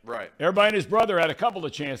 right? Right. Everybody and his brother had a couple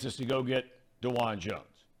of chances to go get DeJuan Jones.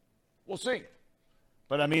 We'll see.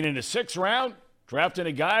 But, I mean, in the 6th round, Drafting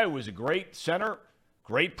a guy who was a great center,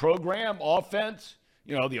 great program, offense.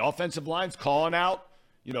 The offensive line's calling out,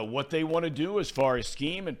 what they want to do as far as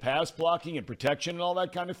scheme and pass blocking and protection and all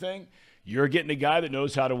that kind of thing. You're getting a guy that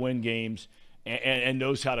knows how to win games and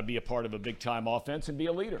knows how to be a part of a big-time offense and be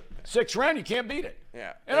a leader. 6th round, you can't beat it.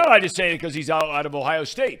 Yeah. And I'm not just saying it because he's out of Ohio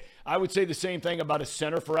State. I would say the same thing about a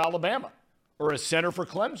center for Alabama or a center for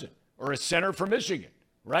Clemson or a center for Michigan,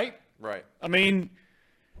 right? Right. I mean,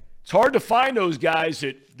 it's hard to find those guys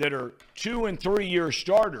that are 2- and 3-year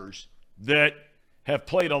starters that have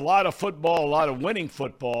played a lot of football, a lot of winning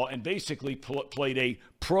football, and basically played a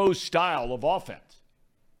pro style of offense.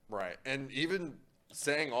 Right. And even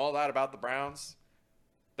saying all that about the Browns,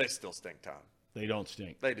 they still stink, Tom. They don't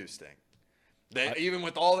stink. They do stink. Even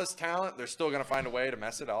with all this talent, they're still going to find a way to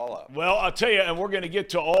mess it all up. Well, I'll tell you, and we're going to get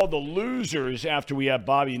to all the losers after we have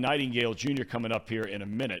Bobby Nightengale Jr. coming up here in a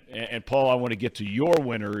minute. And Paul, I want to get to your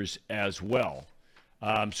winners as well.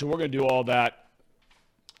 So we're going to do all that.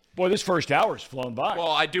 Boy, this first hour's flown by.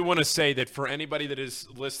 Well, I do want to say that for anybody that is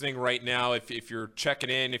listening right now, if you're checking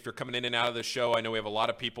in, if you're coming in and out of the show, I know we have a lot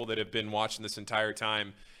of people that have been watching this entire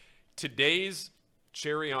time. Today's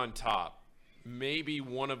cherry on top, maybe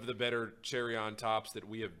one of the better cherry on tops that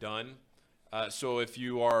we have done. So if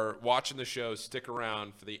you are watching the show, stick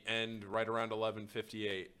around for the end, right around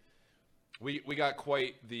 11:58. We got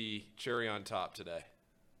quite the cherry on top today,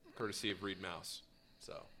 courtesy of Reed Mouse.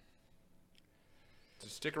 So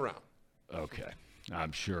stick around. Okay.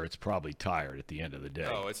 I'm sure it's probably tired at the end of the day.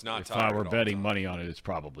 No, it's not if tired. If I were at all, betting Tom. money on it, it's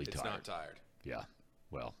probably It's tired. not tired. Yeah.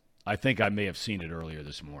 Well, I think I may have seen it earlier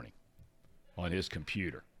this morning on his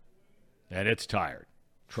computer. And it's tired.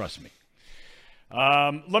 Trust me.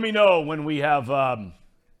 Let me know when we have Bobby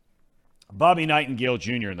Nightengale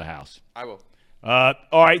Jr. in the house. I will.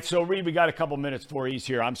 All right, so Reed, we got a couple minutes before he's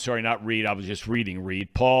here. I'm sorry, not Reed. I was just reading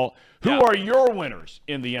Reed. Paul, who are your winners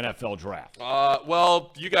in the NFL draft?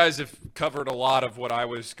 Well, you guys have covered a lot of what I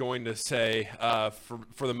was going to say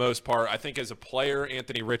for the most part. I think as a player,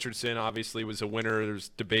 Anthony Richardson obviously was a winner. There's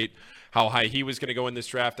debate how high he was going to go in this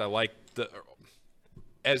draft. I like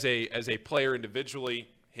as a player individually,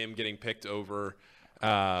 him getting picked over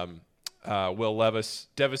Will Levis.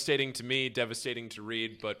 Devastating to me, devastating to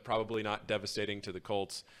Reed, but probably not devastating to the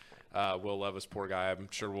Colts. Will Levis, poor guy. I'm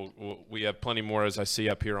sure we have plenty more, as I see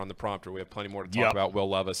up here on the prompter. We have plenty more to talk about Will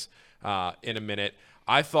Levis in a minute.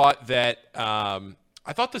 I thought that the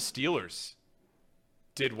Steelers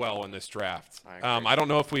did well in this draft. I don't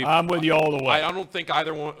know if I'm with you all the way. I don't think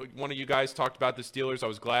either one of you guys talked about the Steelers. I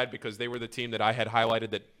was glad because they were the team that I had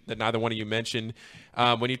highlighted that neither one of you mentioned.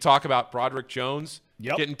 When you talk about Broderick Jones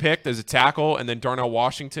getting picked as a tackle and then Darnell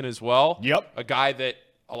Washington as well, a guy that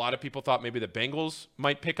a lot of people thought maybe the Bengals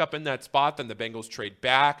might pick up in that spot. Then the Bengals trade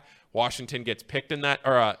back. Washington gets picked in that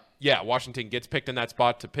Washington gets picked in that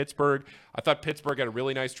spot to Pittsburgh. I thought Pittsburgh had a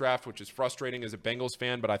really nice draft, which is frustrating as a Bengals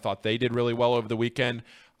fan, but I thought they did really well over the weekend.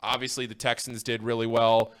 Obviously, the Texans did really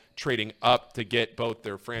well, trading up to get both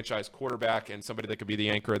their franchise quarterback and somebody that could be the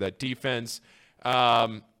anchor of that defense.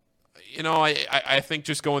 I think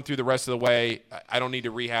just going through the rest of the way, I don't need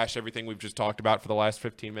to rehash everything we've just talked about for the last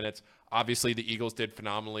 15 minutes. Obviously, the Eagles did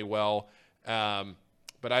phenomenally well,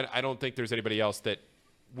 but I don't think there's anybody else that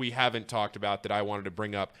we haven't talked about that I wanted to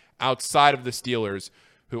bring up outside of the Steelers,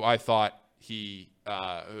 who I thought had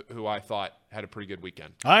a pretty good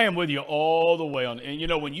weekend. I am with you all the way on.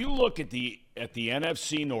 And when you look at the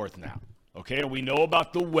NFC North now, okay, and we know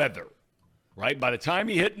about the weather, right? By the time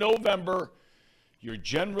you hit November, you're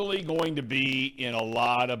generally going to be in a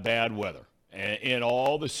lot of bad weather in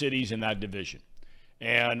all the cities in that division.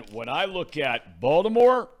 And when I look at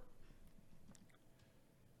Baltimore,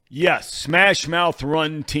 yes, smash mouth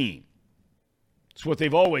run team. It's what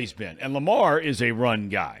they've always been. And Lamar is a run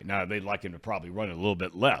guy. Now, they'd like him to probably run it a little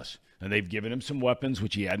bit less. And they've given him some weapons,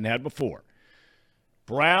 which he hadn't had before.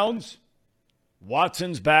 Browns,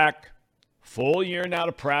 Watson's back. Full year now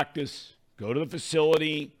to practice. Go to the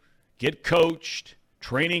facility. Get coached.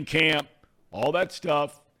 Training camp. All that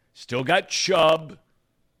stuff. Still got Chubb.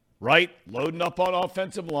 Right? Loading up on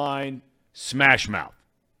offensive line. Smash mouth.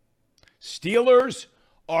 Steelers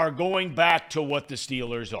are going back to what the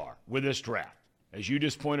Steelers are with this draft. As you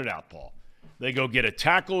just pointed out, Paul. They go get a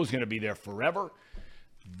tackle who's going to be there forever.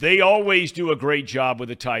 They always do a great job with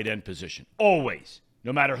the tight end position. Always.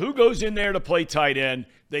 No matter who goes in there to play tight end,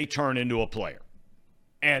 they turn into a player.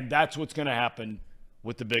 And that's what's going to happen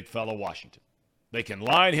with the big fella Washington. They can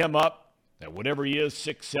line him up at whatever he is,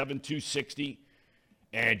 6'7", 260,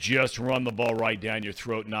 and just run the ball right down your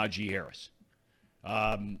throat, Najee Harris.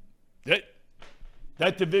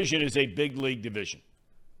 That division is a big league division.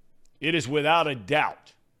 It is without a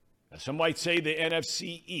doubt Now, some might say the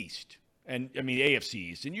NFC East, and I mean AFC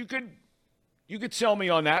East, and you could sell me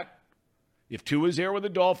on that. If Tua's there with the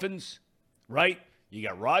Dolphins, right? You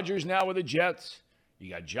got Rodgers now with the Jets. You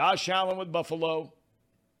got Josh Allen with Buffalo.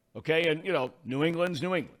 Okay, and, New England's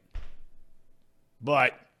New England.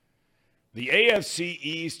 But the AFC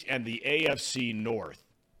East and the AFC North,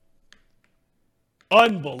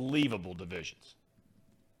 unbelievable divisions.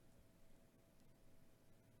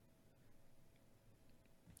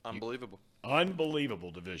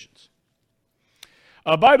 Unbelievable divisions.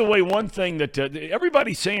 By the way, one thing that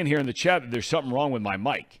everybody's saying here in the chat that there's something wrong with my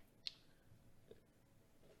mic.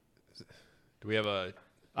 Do we have a?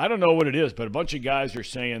 I don't know what it is, but a bunch of guys are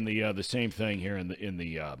saying the same thing here in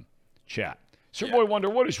the chat. Sir Boy Wonder,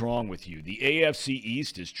 what is wrong with you? The AFC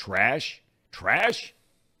East is trash. Trash?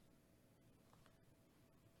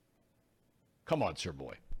 Come on, Sir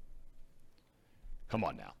Boy. Come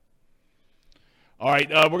on now. All right,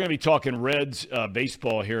 we're going to be talking Reds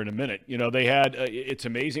baseball here in a minute. They had it's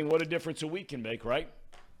amazing what a difference a week can make, right?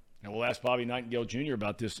 And we'll ask Bobby Nightengale Jr.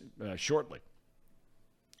 about this shortly.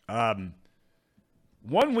 1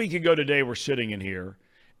 week ago today, we're sitting in here,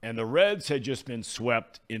 and the Reds had just been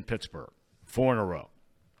swept in Pittsburgh, 4 in a row.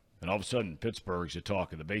 And all of a sudden, Pittsburgh's the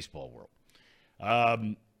talk of the baseball world.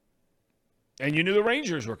 And you knew the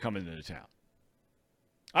Rangers were coming into town.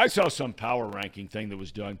 I saw some power ranking thing that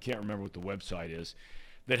was done, can't remember what the website is,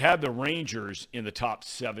 that had the Rangers in the top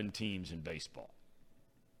 7 teams in baseball.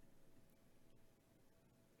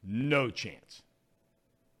 No chance.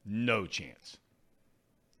 No chance.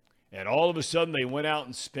 And all of a sudden, they went out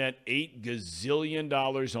and spent $8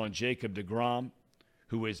 gazillion on Jacob deGrom,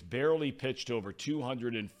 who has barely pitched over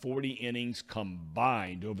 240 innings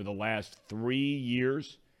combined over the last 3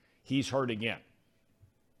 years. He's hurt again.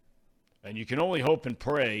 And you can only hope and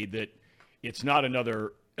pray that it's not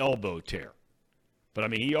another elbow tear. But, I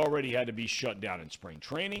mean, he already had to be shut down in spring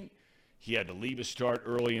training. He had to leave a start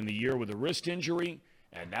early in the year with a wrist injury.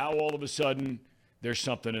 And now, all of a sudden, there's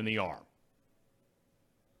something in the arm.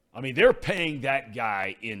 I mean, they're paying that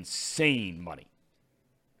guy insane money.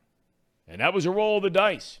 And that was a roll of the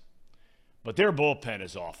dice. But their bullpen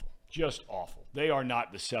is awful, just awful. They are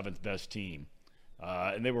not the 7th best team.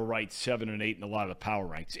 And they were right 7 and 8 in a lot of the power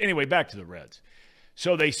ranks. Anyway, back to the Reds.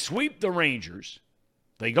 So they sweep the Rangers.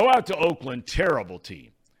 They go out to Oakland, terrible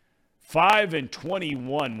team.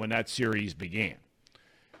 5-21 when that series began.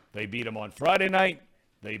 They beat them on Friday night.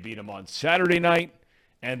 They beat them on Saturday night.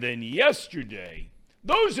 And then yesterday,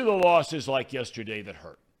 those are the losses like yesterday that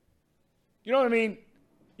hurt. You know what I mean?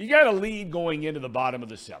 You got a lead going into the bottom of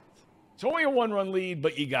the 7th. It's only a 1-run lead,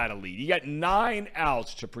 but you got a lead. You got 9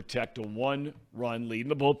 outs to protect a 1-run lead.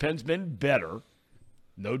 And the bullpen's been better,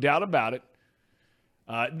 no doubt about it.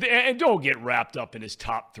 And don't get wrapped up in his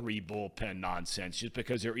top 3 bullpen nonsense just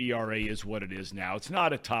because their ERA is what it is now. It's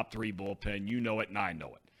not a top 3 bullpen. You know it, and I know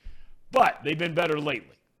it. But they've been better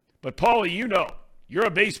lately. But, Paulie, you're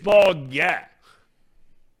a baseball guy.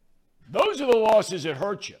 Those are the losses that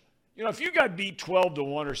hurt you. If you got beat 12-1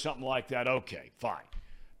 or something like that, okay, fine.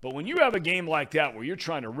 But when you have a game like that where you're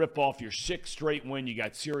trying to rip off your 6th straight win, you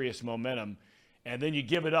got serious momentum, and then you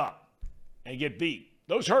give it up and get beat,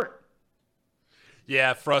 those hurt.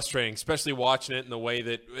 Yeah, frustrating, especially watching it in the way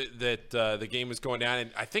that the game was going down. And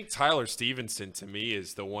I think Tyler Stevenson, to me,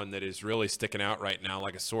 is the one that is really sticking out right now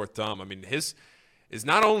like a sore thumb. I mean,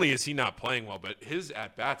 not only is he not playing well, but his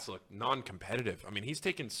at-bats look non-competitive. I mean, he's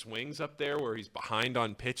taking swings up there where he's behind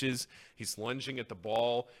on pitches. He's lunging at the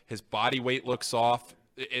ball. His body weight looks off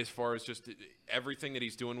as far as just everything that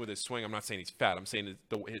he's doing with his swing. I'm not saying he's fat. I'm saying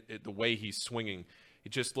the way he's swinging.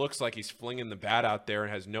 It just looks like he's flinging the bat out there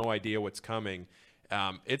and has no idea what's coming.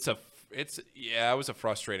 It was a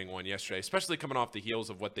frustrating one yesterday, especially coming off the heels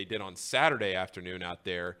of what they did on Saturday afternoon out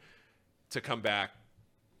there to come back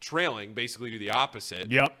trailing, basically do the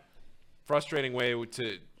opposite. Yep. Frustrating way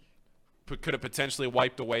could have potentially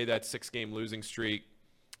wiped away that 6-game losing streak.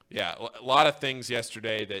 Yeah, a lot of things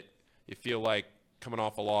yesterday that you feel like coming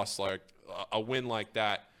off a loss, like a win like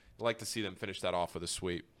that, I'd like to see them finish that off with a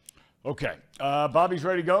sweep. Okay. Bobby's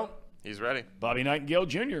ready to go? He's ready. Bobby Nightengale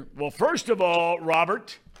Jr. Well, first of all,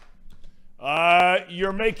 Robert,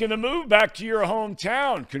 you're making the move back to your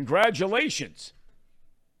hometown. Congratulations.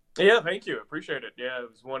 Yeah, thank you. Appreciate it. Yeah, it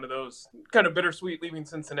was one of those kind of bittersweet leaving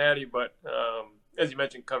Cincinnati, but as you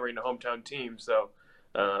mentioned, covering a hometown team. So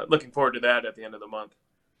looking forward to that at the end of the month.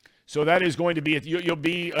 So that is going to be, you'll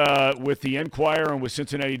be with the Enquirer and with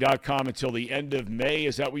Cincinnati.com until the end of May.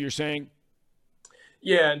 Is that what you're saying?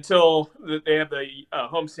 Yeah, until they have the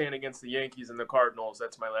homestand against the Yankees and the Cardinals.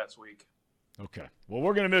 That's my last week. Okay. Well,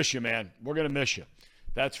 we're going to miss you, man. We're going to miss you.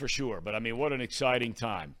 That's for sure. But, I mean, what an exciting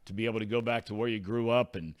time to be able to go back to where you grew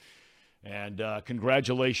up, and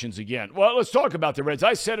congratulations again. Well, let's talk about the Reds.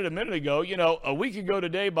 I said it a minute ago. You know, a week ago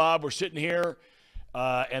today, Bob, we're sitting here,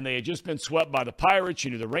 and they had just been swept by the Pirates.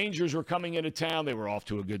 You knew the Rangers were coming into town. They were off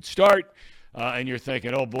to a good start. And you're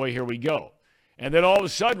thinking, oh, boy, here we go. And then all of a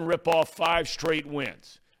sudden, rip off 5 straight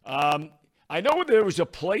wins. I know there was a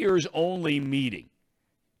players-only meeting.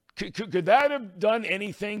 Could that have done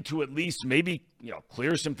anything to at least maybe, you know,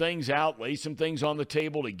 clear some things out, lay some things on the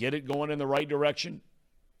table to get it going in the right direction?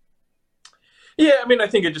 Yeah, I mean, I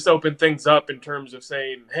think it just opened things up in terms of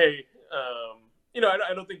saying, hey, you know,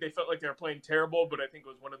 I don't think they felt like they were playing terrible, but I think it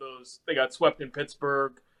was one of those, they got swept in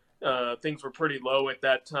Pittsburgh. Things were pretty low at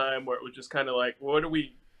that time, where it was just kind of like,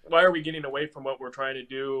 why are we getting away from what we're trying to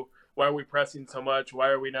do? Why are we pressing so much? Why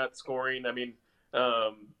are we not scoring? I mean,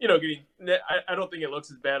 you know, I don't think it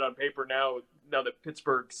looks as bad on paper now that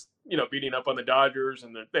Pittsburgh's, you know, beating up on the Dodgers,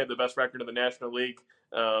 and they have the best record in the National League.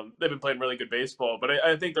 They've been playing really good baseball, but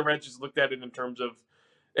I think the Reds just looked at it in terms of,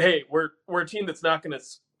 hey, we're a team that's not going to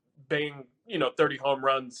bang, you know, 30 home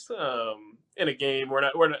runs in a game.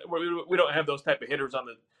 We don't have those type of hitters on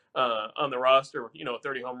the roster, you know,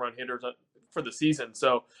 30 home run hitters for the season.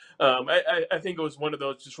 So I think it was one of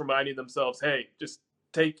those just reminding themselves, hey, just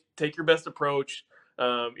take your best approach.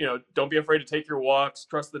 You know, don't be afraid to take your walks.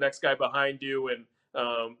 Trust the next guy behind you. And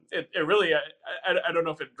it really, I don't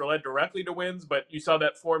know if it led directly to wins, but you saw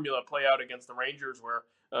that formula play out against the Rangers, where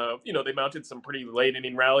you know, they mounted some pretty late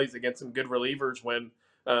inning rallies against some good relievers when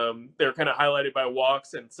they were kind of highlighted by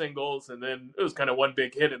walks and singles, and then it was kind of one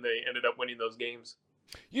big hit, and they ended up winning those games.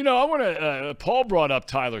 You know, I want to Paul brought up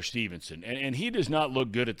Tyler Stevenson, and he does not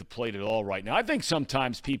look good at the plate at all right now. I think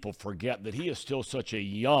sometimes people forget that he is still such a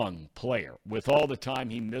young player with all the time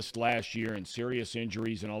he missed last year and serious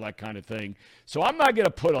injuries and all that kind of thing. So I'm not going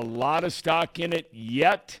to put a lot of stock in it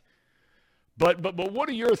yet. But what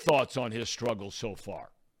are your thoughts on his struggles so far?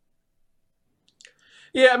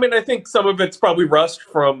 Yeah, I mean, I think some of it's probably rust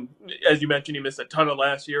from, as you mentioned, he missed a ton of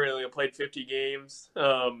last year and only played 50 games.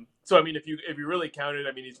 So, I mean, if you really count it,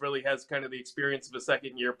 I mean, he really has kind of the experience of a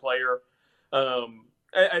second-year player.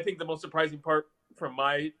 I think the most surprising part from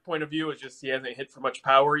my point of view is just he hasn't hit for much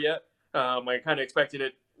power yet. I kind of expected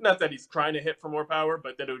it, not that he's trying to hit for more power,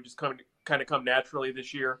 but that it would just come naturally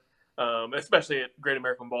this year, especially at Great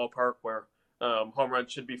American Ballpark, where home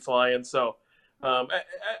runs should be flying. So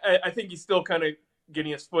I think he's still kind of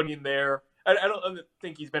getting his footing there. I don't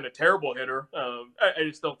think he's been a terrible hitter. I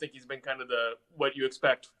just don't think he's been kind of what you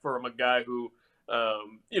expect from a guy who,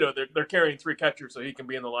 you know, they're carrying 3 catchers so he can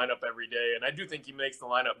be in the lineup every day. And I do think he makes the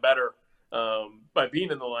lineup better by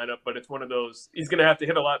being in the lineup, but it's one of those, he's going to have to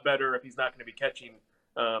hit a lot better if he's not going to be catching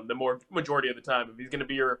the majority of the time. If he's going to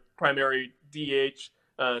be your primary DH,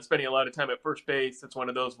 spending a lot of time at first base, it's one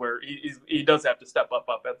of those where he does have to step up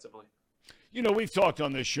offensively. You know, we've talked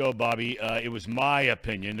on this show, Bobby. It was my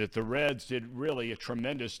opinion that the Reds did really a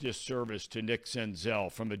tremendous disservice to Nick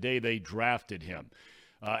Senzel from the day they drafted him,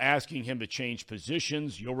 asking him to change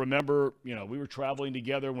positions. You'll remember, you know, we were traveling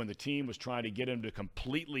together when the team was trying to get him to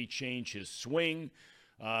completely change his swing.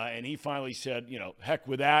 And he finally said, you know, heck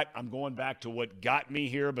with that. I'm going back to what got me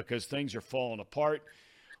here because things are falling apart.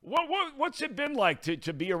 What's it been like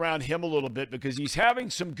to be around him a little bit? Because he's having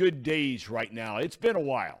some good days right now. It's been a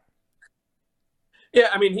while. Yeah,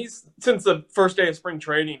 I mean, since the first day of spring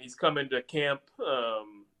training, he's come into camp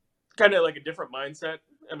kind of like a different mindset.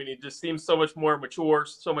 I mean, he just seems so much more mature,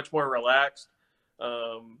 so much more relaxed.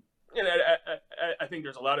 And I think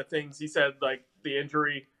there's a lot of things. He said, like the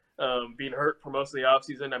injury, being hurt for most of the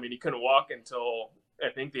offseason. I mean, he couldn't walk until,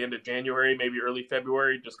 I think, the end of January, maybe early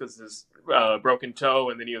February, just because of his broken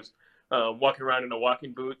toe. And then he was walking around in a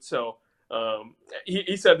walking boot. So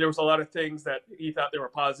he said there was a lot of things that he thought there were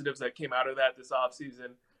positives that came out of that this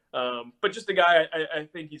offseason. But just a guy, I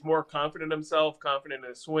think he's more confident in himself, confident in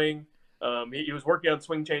his swing. He was working on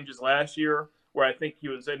swing changes last year, where I think he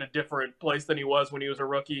was in a different place than he was when he was a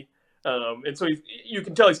rookie. And so you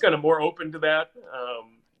can tell he's kind of more open to that,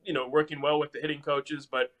 you know, working well with the hitting coaches.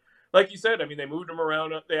 But like you said, I mean, they moved him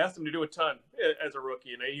around. They asked him to do a ton as a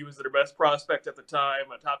rookie. And he was their best prospect at the time,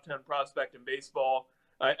 a top 10 prospect in baseball.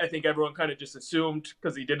 I think everyone kind of just assumed,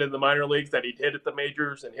 because he did it in the minor leagues, that he'd hit at the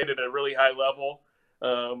majors and hit at a really high level.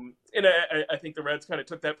 And I think the Reds kind of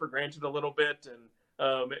took that for granted a little bit,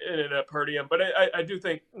 and it ended up hurting him. But I do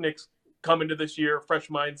think Nick's coming to this year, fresh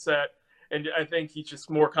mindset, and I think he's just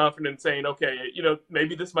more confident saying, okay, you know,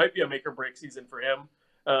 maybe this might be a make or break season for him.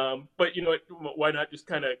 But, you know, why not just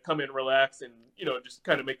kind of come in, relax, and, you know, just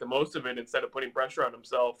kind of make the most of it instead of putting pressure on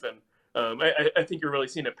himself. And I think you're really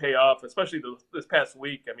seeing it pay off, especially this past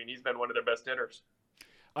week. I mean, he's been one of their best hitters.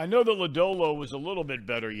 I know that Lodolo was a little bit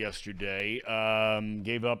better yesterday.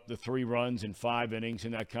 Gave up the 3 runs in 5 innings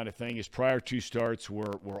and that kind of thing. His prior 2 starts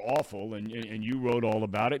were awful, and you wrote all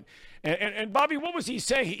about it. And Bobby, what was he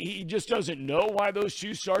saying? He just doesn't know why those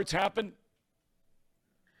 2 starts happened?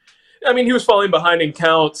 I mean, he was falling behind in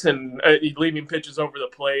counts and leaving pitches over the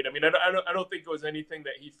plate. I mean, I don't think it was anything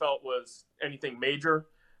that he felt was anything major.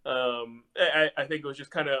 I think it was just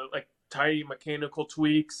kind of like tiny mechanical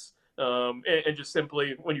tweaks. And just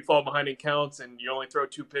simply when you fall behind in counts and you only throw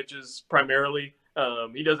 2 pitches primarily,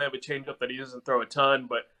 he doesn't have a changeup that he doesn't throw a ton,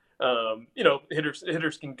 but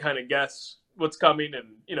hitters can kind of guess what's coming, and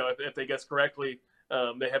if they guess correctly,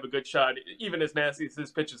 they have a good shot, even as nasty as his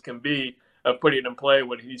pitches can be, of putting it in play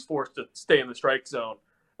when he's forced to stay in the strike zone.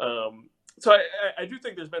 So I do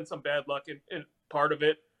think there's been some bad luck in part of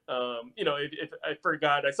it. If I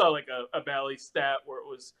forgot, I saw like a Bally stat where it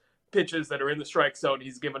was pitches that are in the strike zone,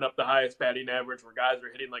 he's given up the highest batting average, where guys are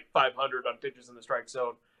hitting like 500 on pitches in the strike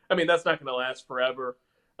zone. I mean, that's not going to last forever.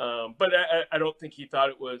 But I don't think he thought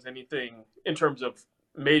it was anything in terms of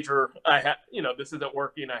major. This isn't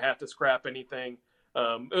working, I have to scrap anything.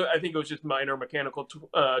 I think it was just minor mechanical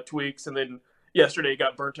tweaks. And then yesterday he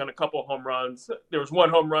got burnt on a couple home runs. There was one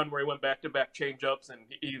home run where he went back-to-back changeups, and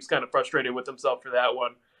he was kind of frustrated with himself for that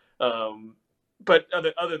one. But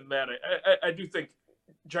other than that, I do think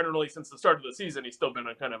generally since the start of the season, he's still been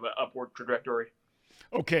on kind of an upward trajectory.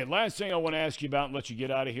 Okay, last thing I want to ask you about and let you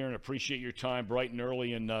get out of here, and appreciate your time bright and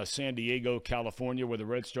early in San Diego, California, where the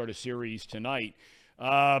Reds start a series tonight.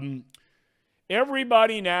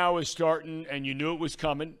 Everybody now is starting, and you knew it was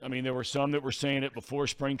coming. I mean, there were some that were saying it before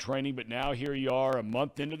spring training, but now here you are a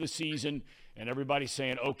month into the season, and everybody's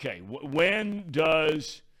saying, okay, when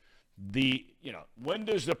does the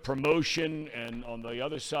promotion and on the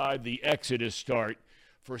other side the exodus start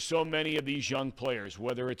for so many of these young players,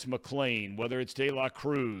 whether it's McLean, whether it's De La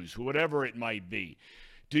Cruz, whatever it might be?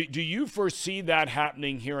 Do you foresee that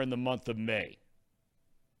happening here in the month of May?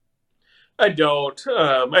 I don't.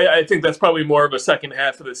 I think that's probably more of a second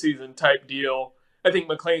half of the season type deal. I think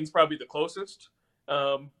McLean's probably the closest,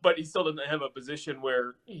 but he still doesn't have a position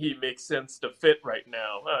where he makes sense to fit right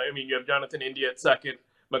now. I mean, you have Jonathan India at second,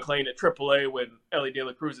 McLean at AAA when Ellie De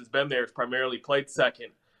La Cruz has been there, has primarily played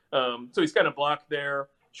second. So he's kind of blocked there.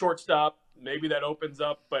 Shortstop, maybe that opens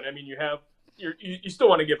up, but I mean, you still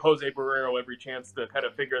want to give Jose Barrero every chance to kind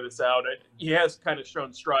of figure this out. He has kind of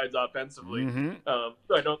shown strides offensively. Mm-hmm.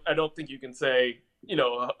 So I don't think you can say,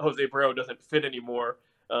 Jose Barrero doesn't fit anymore.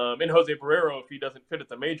 And Jose Barrero, if he doesn't fit at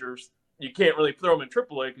the majors, you can't really throw him in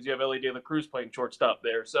AAA because you have Ellie De La Cruz playing shortstop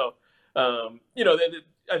there. So, I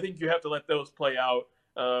think you have to let those play out.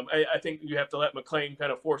 I think you have to let McLean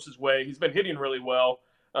kind of force his way. He's been hitting really well.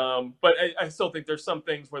 But I still think there's some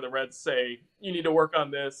things where the Reds say, you need to work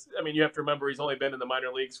on this. I mean, you have to remember he's only been in the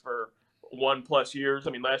minor leagues for 1+ years.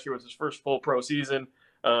 I mean, last year was his first full pro season.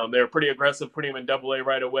 They were pretty aggressive, putting him in AA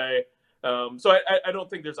right away. So I don't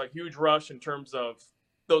think there's a huge rush in terms of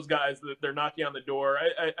those guys that they're knocking on the door.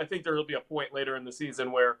 I think there will be a point later in the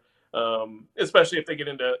season where, especially if they get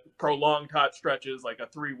into prolonged hot stretches, like a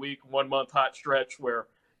 3-week, 1-month hot stretch where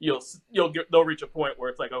they'll reach a point where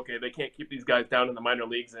it's like, okay, they can't keep these guys down in the minor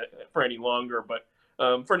leagues for any longer. But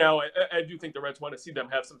for now, I do think the Reds want to see them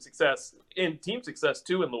have some success, in team success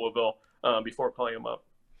too, in Louisville before calling them up.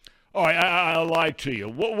 All right, I lied to you.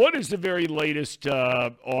 What is the very latest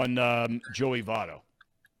on Joey Votto?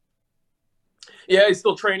 Yeah, he's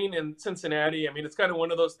still training in Cincinnati. I mean, it's kind of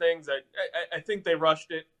one of those things that I think they rushed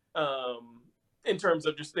it in terms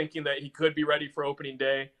of just thinking that he could be ready for opening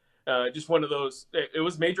day. Just one of those, it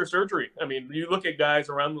was major surgery. I mean, you look at guys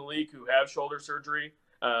around the league who have shoulder surgery.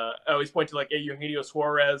 I always point to like Eugenio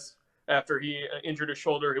Suarez after he injured his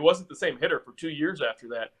shoulder. He wasn't the same hitter for 2 years after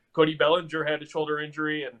that. Cody Bellinger had a shoulder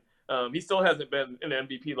injury, and he still hasn't been an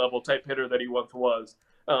MVP level type hitter that he once was.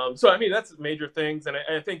 So, I mean, that's major things. And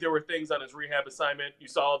I think there were things on his rehab assignment. You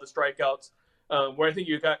saw the strikeouts where I think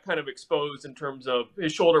you got kind of exposed in terms of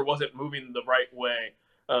his shoulder wasn't moving the right way.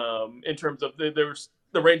 In terms of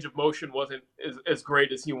the range of motion wasn't as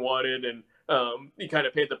great as he wanted, and he kind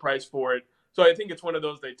of paid the price for it. So I think it's one of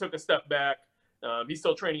those, they took a step back. He's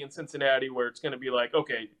still training in Cincinnati where it's going to be like,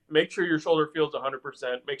 okay, make sure your shoulder feels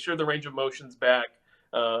 100%, make sure the range of motion's back.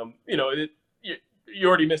 You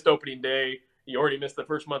already missed opening day. You already missed the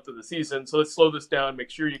first month of the season. So let's slow this down,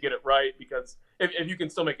 make sure you get it right, because if you can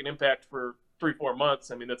still make an impact for 3-4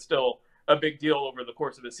 months, I mean, that's still a big deal over the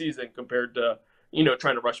course of the season compared to,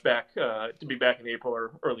 trying to rush back to be back in April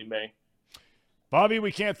or early May. Bobby,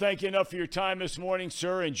 we can't thank you enough for your time this morning,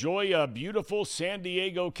 sir. Enjoy beautiful San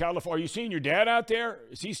Diego, California. Are you seeing your dad out there?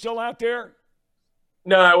 Is he still out there?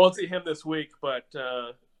 No, I won't see him this week, but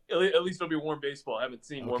at least it'll be warm baseball. I haven't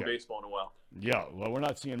seen warm baseball in a while. Yeah, well, we're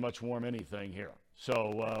not seeing much warm anything here.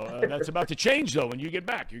 So that's about to change, though, when you get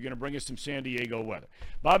back. You're going to bring us some San Diego weather.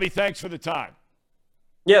 Bobby, thanks for the time.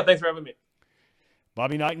 Yeah, thanks for having me.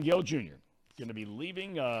 Bobby Nightengale Jr. going to be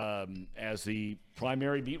leaving as the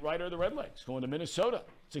primary beat writer of the Redlegs, going to Minnesota.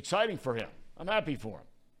 It's exciting for him. I'm happy for him.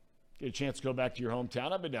 Get a chance to go back to your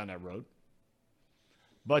hometown. I've been down that road.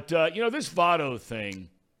 But, this Votto thing,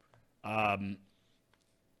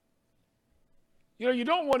 you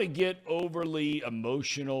don't want to get overly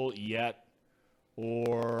emotional yet,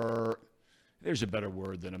 or there's a better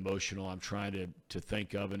word than emotional I'm trying to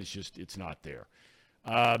think of, and it's not there.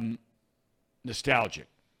 Nostalgic,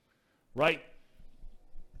 right?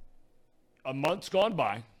 A month's gone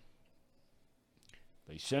by.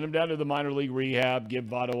 They sent him down to the minor league rehab, give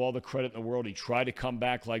Votto all the credit in the world. He tried to come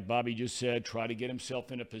back, like Bobby just said, try to get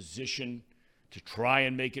himself in a position to try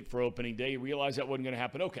and make it for opening day. He realized that wasn't going to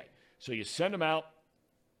happen. Okay, so you send him out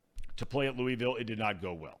to play at Louisville. It did not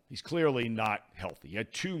go well. He's clearly not healthy. He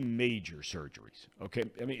had 2 major surgeries, okay?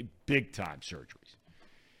 I mean, big-time surgeries.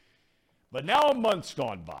 But now a month's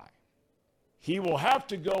gone by. He will have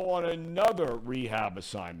to go on another rehab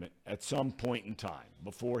assignment at some point in time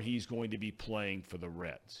before he's going to be playing for the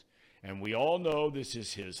Reds. And we all know this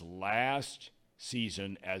is his last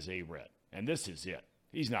season as a Red. And this is it.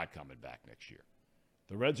 He's not coming back next year.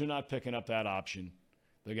 The Reds are not picking up that option.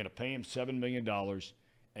 They're going to pay him $7 million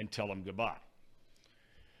and tell him goodbye.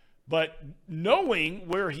 But knowing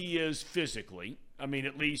where he is physically, I mean,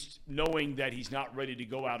 at least knowing that he's not ready to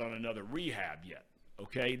go out on another rehab yet,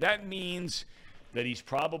 okay, that means that he's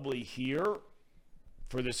probably here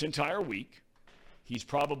for this entire week. He's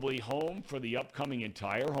probably home for the upcoming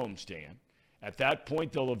entire homestand. At that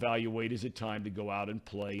point, they'll evaluate, is it time to go out and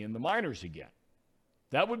play in the minors again?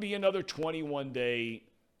 That would be another 21-day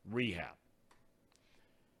rehab.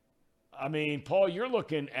 I mean, Paul, you're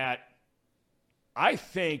looking at, I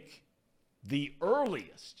think, the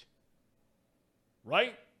earliest,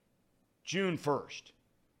 right? June 1st.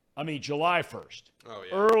 I mean, July 1st. Oh,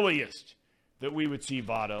 yeah. Earliest that we would see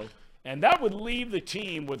Votto. And that would leave the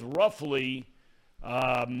team with roughly,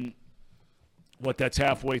 that's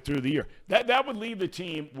halfway through the year. That would leave the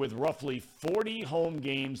team with roughly 40 home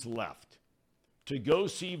games left to go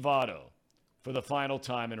see Votto for the final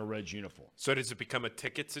time in a Reds uniform. So does it become a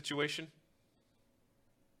ticket situation?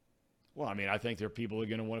 Well, I mean, I think there are people who are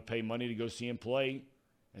going to want to pay money to go see him play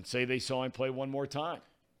and say they saw him play one more time.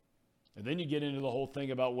 And then you get into the whole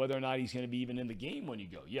thing about whether or not he's going to be even in the game when you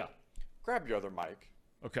go. Yeah. Grab your other mic.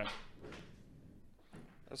 Okay.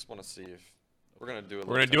 I just want to see if we're going to do it.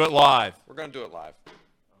 We're going to do it live. We're going to do it live.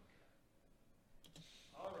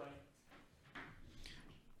 All right.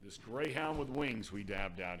 This Greyhound with wings we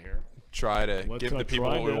have down here. Try to give the people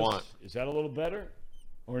what we want. Is that a little better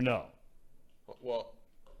or no? Well,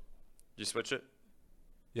 you switch it?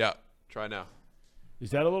 Yeah. Try now.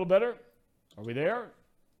 Is that a little better? Are we there?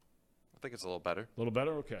 I think it's a little better. A little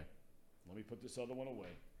better? Okay. Let me put this other one away.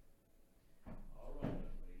 All right, lady.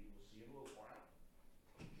 We'll see you in a little while.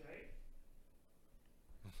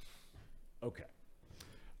 Okay. Okay.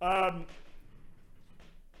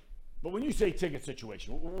 But when you say ticket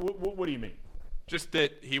situation, what do you mean? Just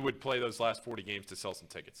that he would play those last 40 games to sell some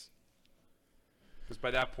tickets. Because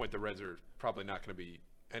by that point, the Reds are probably not going to be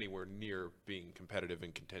anywhere near being competitive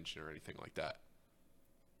in contention or anything like that.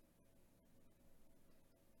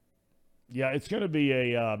 Yeah, it's going to be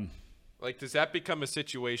a does that become a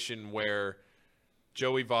situation where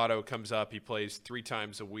Joey Votto comes up, he plays 3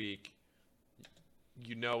 times a week,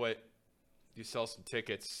 you know it, you sell some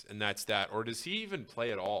tickets, and that's that? Or does he even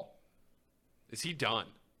play at all? Is he done?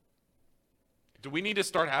 Do we need to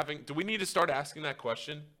start asking that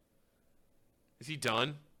question? Is he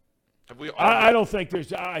done? I don't think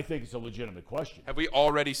I think it's a legitimate question. Have we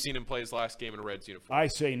already seen him play his last game in a Reds uniform? I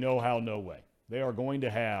say no, how, no way. They are going to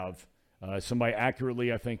have, somebody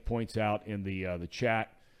accurately, I think, points out in the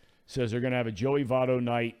chat, says they're going to have a Joey Votto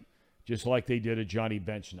night just like they did a Johnny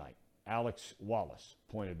Bench night. Alex Wallace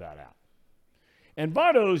pointed that out. And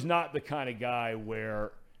Votto's not the kind of guy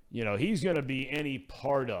where, he's going to be any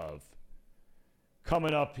part of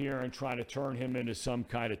coming up here and trying to turn him into some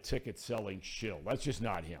kind of ticket-selling shill. That's just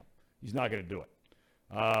not him. He's not going to do it.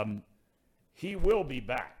 He will be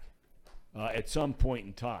back at some point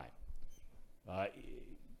in time.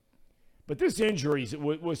 But this injury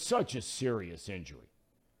was such a serious injury.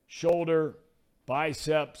 Shoulder,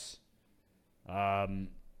 biceps.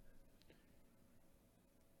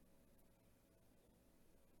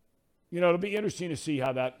 It'll be interesting to see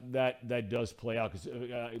how that does play out. Because,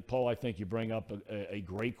 Paul, I think you bring up a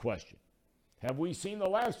great question. Have we seen the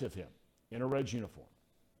last of him in a Reds uniform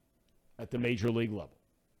at the major league level?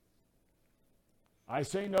 I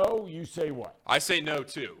say no. You say what? I say no,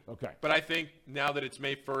 too. Okay. But I think now that it's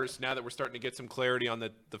May 1st, now that we're starting to get some clarity on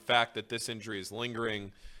the fact that this injury is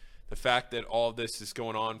lingering, the fact that all of this is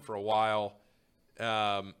going on for a while,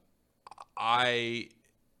 I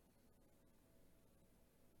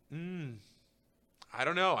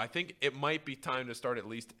don't know. I think it might be time to start at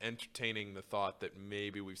least entertaining the thought that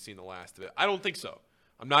maybe we've seen the last of it. I don't think so.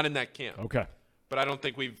 I'm not in that camp. Okay. But I don't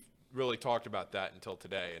think we've really talked about that until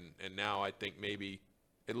today. And now I think maybe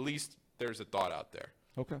at least there's a thought out there.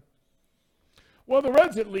 Okay. Well, the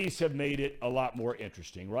Reds at least have made it a lot more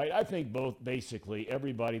interesting, right? I think basically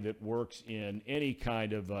everybody that works in any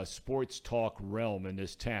kind of sports talk realm in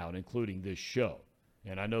this town, including this show,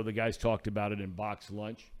 and I know the guys talked about it in Box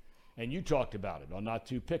Lunch, and you talked about it on Not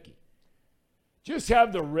Too Picky. Just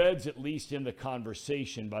have the Reds at least in the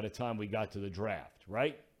conversation by the time we got to the draft,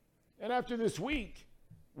 right? And after this week,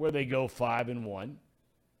 where they go 5-1,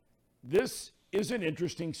 this is an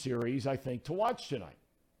interesting series, I think, to watch tonight,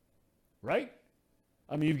 right?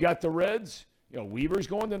 I mean, you've got the Reds. Weaver's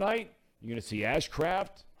going tonight. You're going to see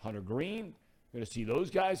Ashcraft, Hunter Green. You're going to see those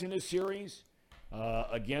guys in this series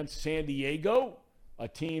against San Diego, a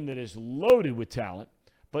team that is loaded with talent,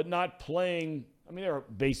 but not playing. I mean, they're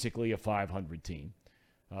basically a 500 team,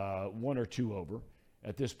 1 or 2 over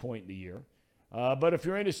at this point in the year. But if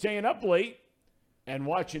you're into staying up late and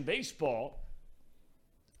watching baseball,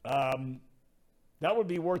 that would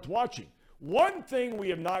be worth watching. One thing we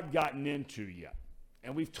have not gotten into yet,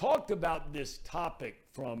 and we've talked about this topic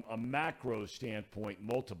from a macro standpoint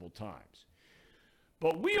multiple times,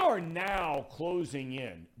 but we are now closing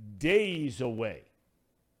in days away,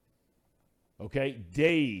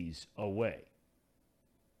 days away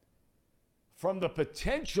from the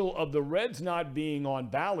potential of the Reds not being on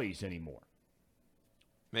Bally's anymore.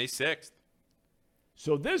 May 6th.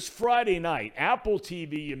 So this Friday night, Apple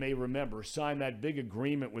TV, you may remember, signed that big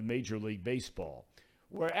agreement with Major League Baseball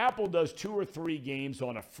where Apple does 2 or 3 games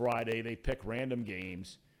on a Friday. They pick random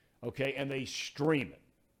games, and they stream it.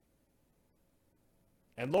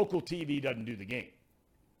 And local TV doesn't do the game.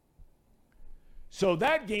 So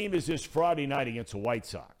that game is this Friday night against the White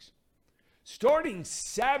Sox. Starting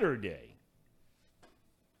Saturday,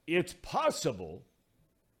 it's possible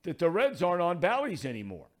that the Reds aren't on Bally's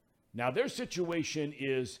anymore. Now, their situation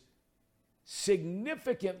is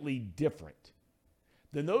significantly different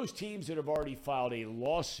than those teams that have already filed a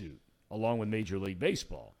lawsuit, along with Major League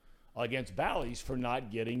Baseball, against Bally's for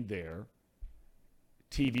not getting their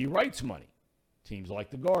TV rights money. Teams like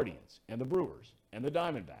the Guardians and the Brewers and the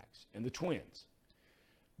Diamondbacks and the Twins.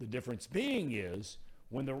 The difference being is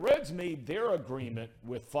when the Reds made their agreement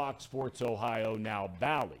with Fox Sports Ohio, now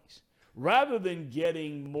Bally's, rather than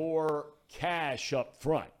getting more cash up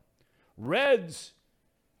front, Reds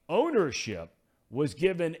ownership was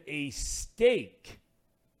given a stake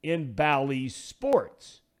in Bally's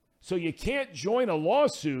Sports. So you can't join a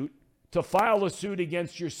lawsuit to file a suit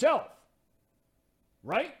against yourself,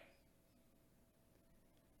 right?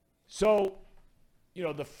 So,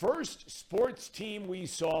 the first sports team we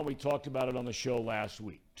saw, we talked about it on the show last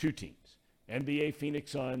week, 2 teams, NBA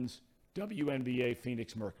Phoenix Suns, WNBA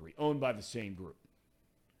Phoenix Mercury, owned by the same group.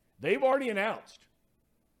 They've already announced.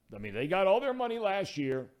 I mean, they got all their money last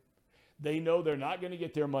year. They know they're not going to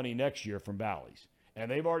get their money next year from Bally's. And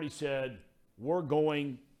they've already said, we're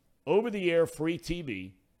going over-the-air free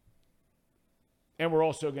TV, and we're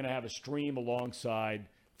also going to have a stream alongside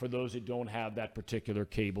for those that don't have that particular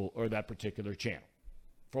cable or that particular channel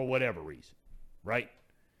for whatever reason, right?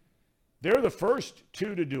 They're the first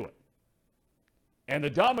 2 to do it. And the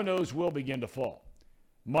dominoes will begin to fall.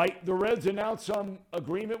 Might the Reds announce some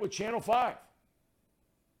agreement with Channel 5?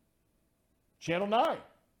 Channel 9?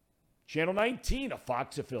 Channel 19, a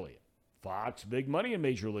Fox affiliate. Fox, big money in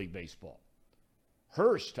Major League Baseball.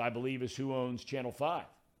 Hearst, I believe, is who owns Channel 5.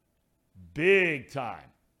 Big time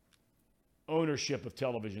ownership of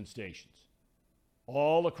television stations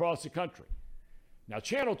all across the country. Now,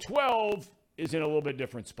 Channel 12 is in a little bit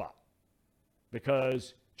different spot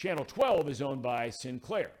because Channel 12 is owned by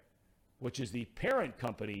Sinclair, which is the parent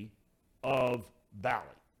company of Bally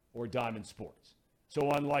or Diamond Sports.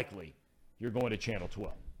 So unlikely you're going to Channel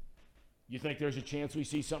 12. You think there's a chance we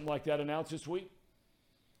see something like that announced this week?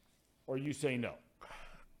 Or you say no?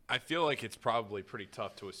 I feel like it's probably pretty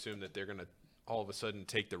tough to assume that they're going to all of a sudden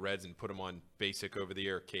take the Reds and put them on basic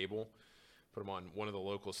over-the-air cable, put them on one of the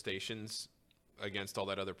local stations against all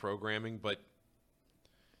that other programming. But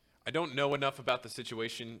I don't know enough about the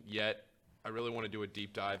situation yet. I really want to do a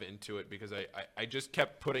deep dive into it because I just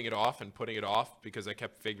kept putting it off because I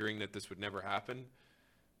kept figuring that this would never happen.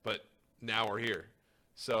 But now we're here.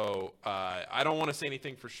 So I don't want to say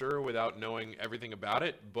anything for sure without knowing everything about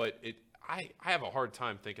it. But I have a hard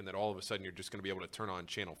time thinking that all of a sudden you're just going to be able to turn on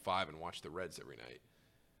Channel 5 and watch the Reds every night.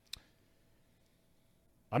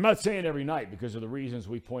 I'm not saying every night because of the reasons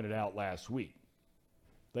we pointed out last week.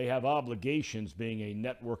 They have obligations being a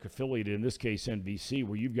network affiliate, in this case NBC,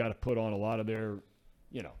 where you've got to put on a lot of their,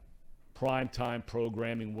 primetime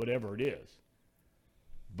programming, whatever it is.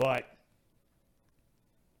 But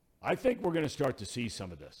I think we're going to start to see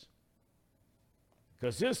some of this.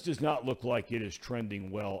 Because this does not look like it is trending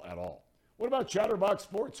well at all. What about Chatterbox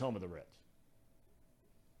Sports, home of the Reds?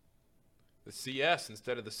 The CS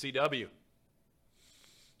instead of the CW.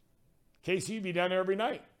 Casey, you'd be down there every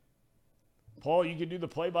night. Paul, you could do the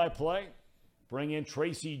play-by-play. Bring in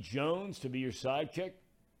Tracy Jones to be your sidekick.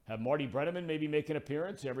 Have Marty Brenneman maybe make an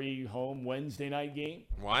appearance every home Wednesday night game.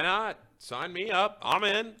 Why not? Sign me up. I'm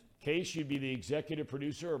in. Case, you'd be the executive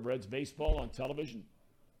producer of Reds baseball on television.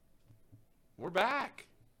 We're back.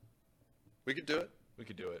 We could do it. We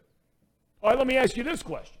could do it. All right, let me ask you this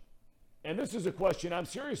question. And this is a question I'm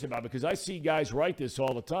serious about because I see guys write this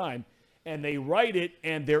all the time, and they write it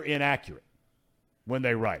and they're inaccurate when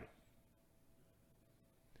they write it.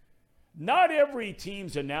 Not every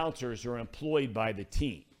team's announcers are employed by the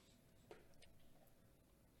team.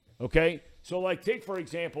 Okay? So, like, take, for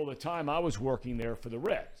example, the time I was working there for the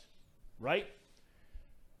Reds, right?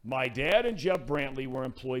 My dad and Jeff Brantley were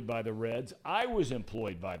employed by the Reds. I was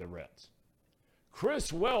employed by the Reds.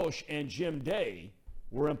 Chris Welsh and Jim Day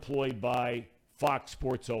were employed by Fox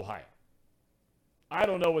Sports Ohio. I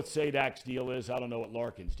don't know what Sadak's deal is. I don't know what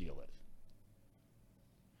Larkin's deal is.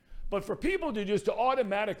 But for people to just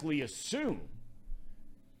automatically assume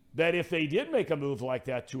that if they did make a move like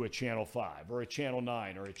that to a Channel 5 or a Channel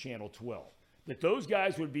 9 or a Channel 12, that those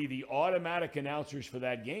guys would be the automatic announcers for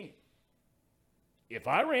that game. If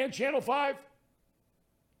I ran Channel 5,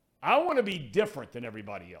 I want to be different than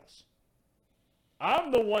everybody else.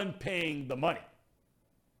 I'm the one paying the money,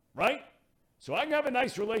 right? So I can have a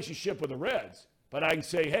nice relationship with the Reds, but I can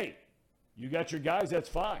say, hey, you got your guys, that's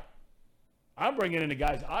fine. I'm bringing in the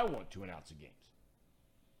guys I want to announce the games.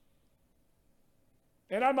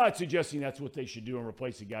 And I'm not suggesting that's what they should do and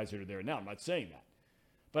replace the guys that are there now. I'm not saying that.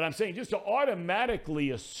 But I'm saying just to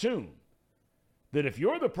automatically assume that if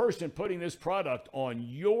you're the person putting this product on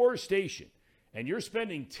your station and you're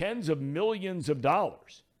spending tens of millions of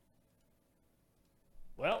dollars,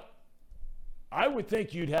 well, I would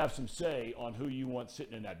think you'd have some say on who you want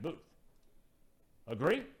sitting in that booth.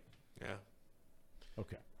 Agree? Yeah.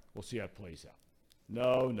 Okay. We'll see how it plays out.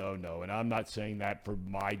 No. And I'm not saying that for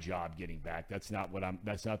my job getting back. That's not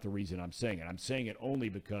the reason I'm saying it. I'm saying it only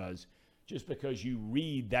because just because you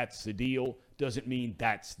read that's the deal doesn't mean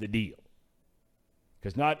that's the deal.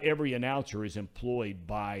 Because not every announcer is employed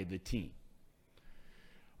by the team.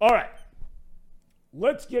 All right.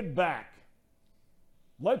 Let's get back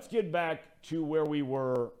to where we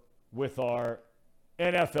were with our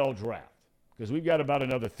NFL draft. Because we've got about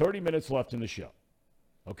another 30 minutes left in the show.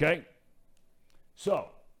 Okay? So,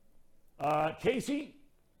 Casey,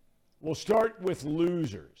 we'll start with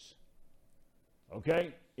losers,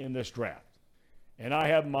 okay, in this draft. And I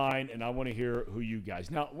have mine, and I want to hear who you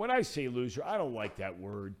guys. Now, when I say loser, I don't like that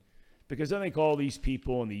word because I think all these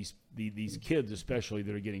people and these kids especially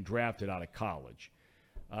that are getting drafted out of college,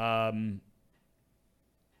 it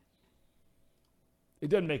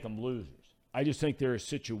doesn't make them losers. I just think there are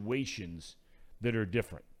situations that are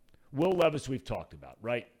different. Will Levis, we've talked about,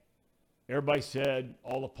 right? Everybody said,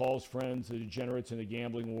 all of Paul's friends, the degenerates in the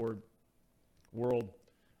gambling world,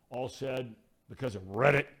 all said, because of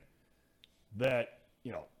Reddit, that,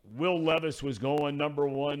 Will Levis was going number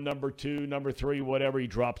 1, number 2, number 3, whatever. He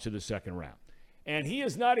drops to the second round. And he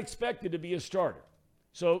is not expected to be a starter.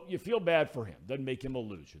 So you feel bad for him. Doesn't make him a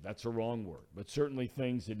loser. That's a wrong word. But certainly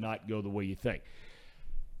things did not go the way you think.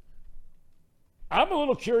 I'm a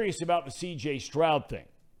little curious about the C.J. Stroud thing.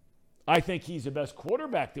 I think he's the best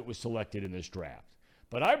quarterback that was selected in this draft.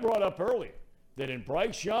 But I brought up earlier that in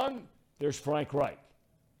Bryce Young, there's Frank Reich,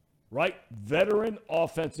 right? Veteran,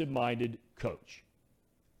 offensive-minded coach.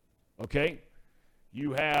 Okay?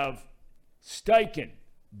 You have Steichen,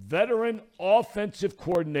 veteran offensive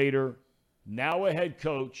coordinator, now a head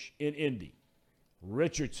coach in Indy.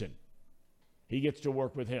 Richardson, he gets to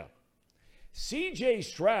work with him. C.J.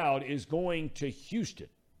 Stroud is going to Houston,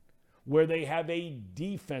 where they have a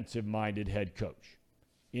defensive-minded head coach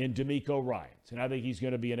in DeMeco Ryans. And I think he's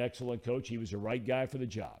going to be an excellent coach. He was the right guy for the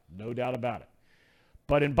job, no doubt about it.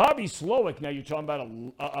 But in Bobby Slowick, now you're talking about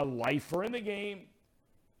a lifer in the game.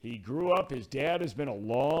 He grew up. His dad has been a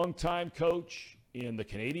long-time coach in the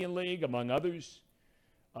Canadian League, among others.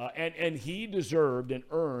 And he deserved and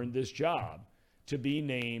earned this job to be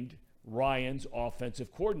named Ryan's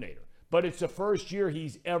offensive coordinator. But it's the first year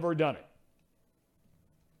he's ever done it.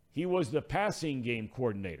 He was the passing game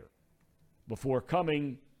coordinator before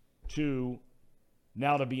coming to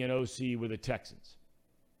now to be an OC with the Texans.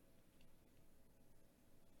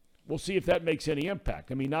 We'll see if that makes any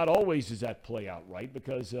impact. I mean, not always does that play out right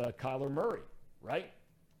because Kyler Murray, right?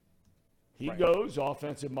 He goes,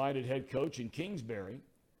 offensive-minded head coach in Kingsbury,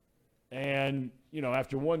 and,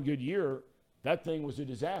 after one good year, that thing was a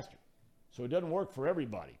disaster. So it doesn't work for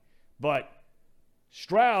everybody. But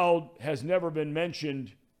Stroud has never been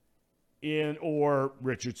mentioned or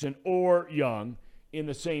Richardson or Young in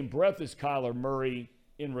the same breath as Kyler Murray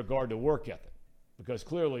in regard to work ethic, because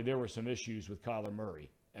clearly there were some issues with Kyler Murray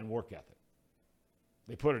and work ethic.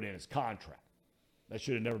 They put it in his contract. That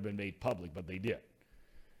should have never been made public, but they did.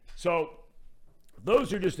 So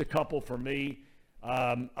those are just a couple for me.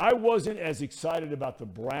 I wasn't as excited about the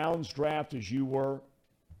Browns draft as you were,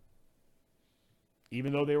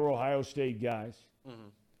 even though they were Ohio State guys.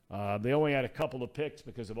 Mm-hmm. They only had a couple of picks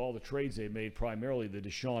because of all the trades they made, primarily the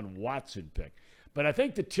Deshaun Watson pick. But I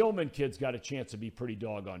think the Tillman kid's got a chance to be pretty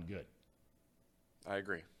doggone good. I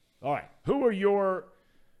agree. All right. Who are your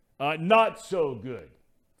not so good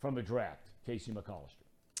from the draft, Casey McCollister?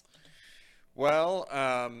 Well,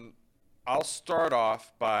 I'll start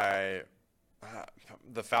off by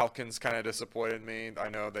the Falcons kind of disappointed me. I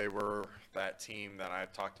know they were that team that I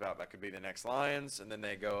talked about that could be the next Lions, and then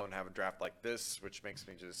they go and have a draft like this, which makes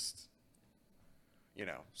me just,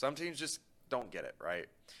 some teams just don't get it, right?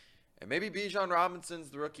 And maybe Bijan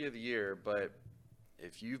Robinson's the rookie of the year, but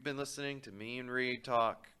if you've been listening to me and Reed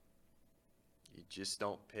talk, you just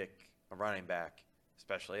don't pick a running back,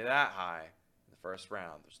 especially that high in the first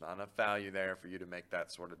round. There's not enough value there for you to make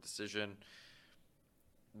that sort of decision.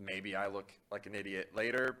 Maybe I look like an idiot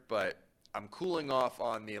later, but I'm cooling off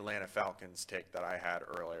on the Atlanta Falcons take that I had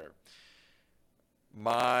earlier.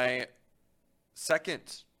 My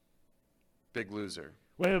second big loser.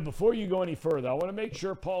 Wait, before you go any further, I want to make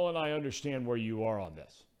sure Paul and I understand where you are on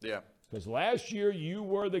this. Yeah. Because last year you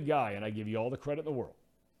were the guy, and I give you all the credit in the world.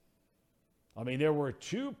 I mean, there were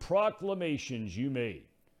 2 proclamations you made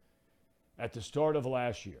at the start of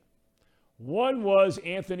last year. One was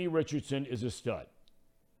Anthony Richardson is a stud.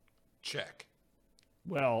 Check.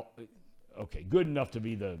 Well, okay, good enough to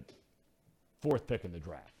be the 4th pick in the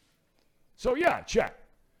draft. So, yeah, check.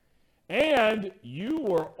 And you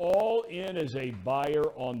were all in as a buyer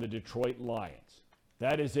on the Detroit Lions.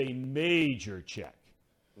 That is a major check.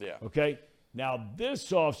 Yeah. Okay? Now,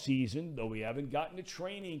 this offseason, though we haven't gotten to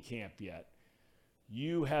training camp yet,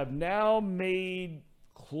 you have now made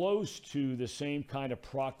close to the same kind of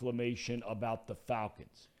proclamation about the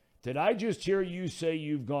Falcons. Did I just hear you say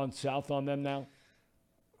you've gone south on them now?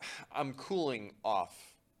 I'm cooling off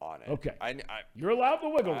on it. Okay. You're allowed to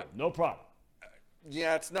wiggle it. No problem.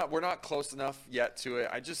 Yeah, we're not close enough yet to it.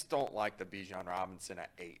 I just don't like the Bijan Robinson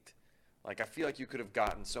at 8. I feel like you could have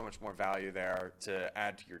gotten so much more value there to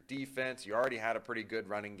add to your defense. You already had a pretty good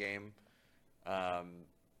running game.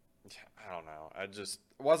 I don't know. I just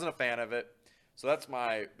wasn't a fan of it. So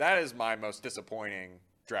that is my most disappointing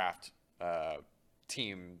draft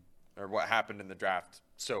team, or what happened in the draft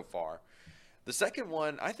so far. The second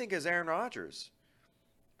one, I think, is Aaron Rodgers.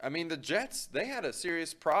 I mean, the Jets, they had a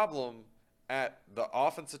serious problem at the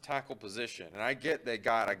offensive tackle position. And I get they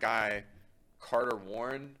got a guy, Carter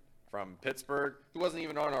Warren from Pittsburgh, who wasn't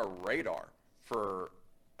even on our radar for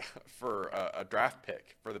a draft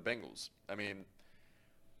pick for the Bengals. I mean,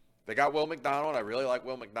 they got Will McDonald. I really like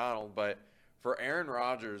Will McDonald. But for Aaron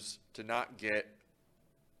Rodgers to not get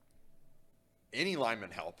any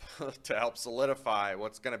lineman help to help solidify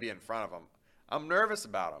what's going to be in front of him, I'm nervous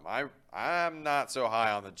about him. I'm not so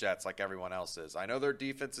high on the Jets like everyone else is. I know their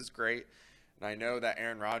defense is great, and I know that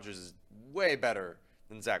Aaron Rodgers is way better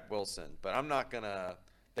than Zach Wilson, but I'm not going to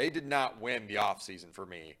 – they did not win the offseason for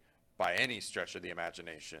me by any stretch of the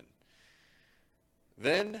imagination.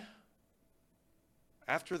 Then,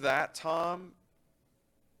 after that, Tom,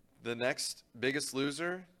 the next biggest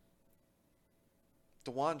loser,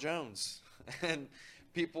 DeJuan Jones. And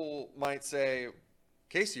people might say,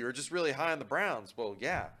 Casey, you're just really high on the Browns. Well,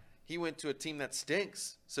 yeah, he went to a team that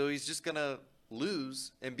stinks, so he's just going to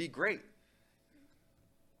lose and be great.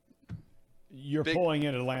 You're pulling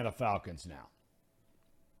in Atlanta Falcons now.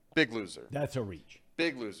 Big loser. That's a reach.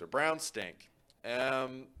 Big loser. Browns stink.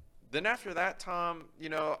 Then after that, Tom,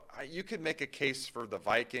 you could make a case for the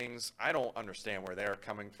Vikings. I don't understand where they're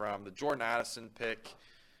coming from. The Jordan Addison pick,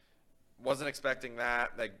 wasn't expecting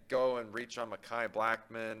that. They go and reach on Mekhi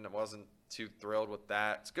Blackman. I wasn't too thrilled with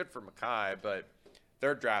that. It's good for Mekhi, but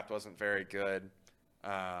their draft wasn't very good.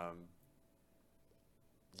 I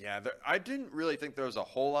didn't really think there was a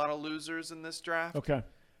whole lot of losers in this draft. Okay.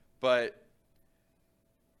 But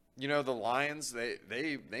the Lions,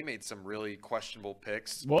 they made some really questionable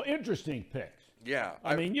picks. Well, interesting picks. Yeah.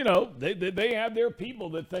 I mean, they have their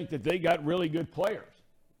people that think that they got really good players.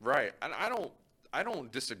 Right. And I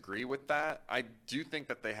don't disagree with that. I do think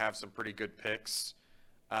that they have some pretty good picks.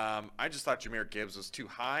 I just thought Jahmyr Gibbs was too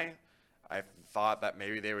high. I thought that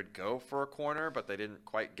maybe they would go for a corner, but they didn't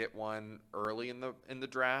quite get one early in the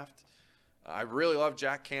draft. I really love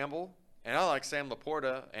Jack Campbell. And I like Sam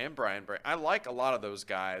Laporta and Brian Bray. I like a lot of those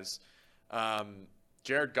guys.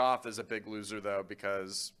 Jared Goff is a big loser, though,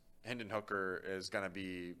 because Hendon Hooker is going to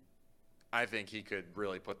be – I think he could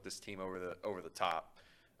really put this team over the top.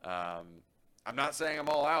 I'm not saying I'm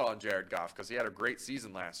all out on Jared Goff because he had a great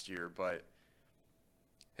season last year, but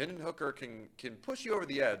Hendon Hooker can push you over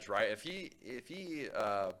the edge, right? If he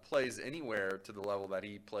plays anywhere to the level that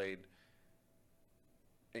he played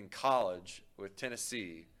in college with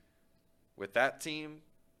Tennessee – with that team,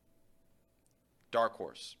 dark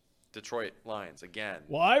horse, Detroit Lions again.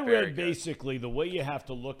 Well, I read basically the way you have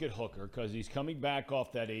to look at Hooker because he's coming back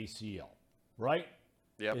off that ACL, right?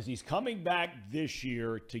 Yep. Is he's coming back this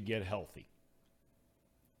year to get healthy.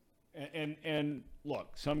 And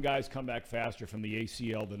look, some guys come back faster from the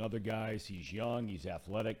ACL than other guys. He's young, he's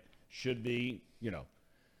athletic, should be,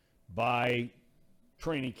 by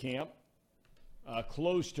training camp,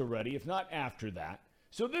 close to ready, if not after that.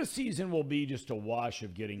 So this season will be just a wash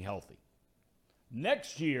of getting healthy.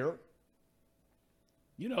 Next year,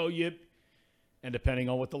 and depending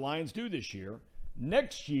on what the Lions do this year,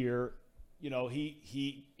 next year,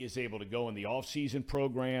 he is able to go in the off-season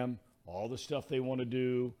program, all the stuff they want to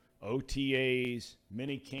do, OTAs,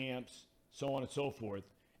 mini camps, so on and so forth,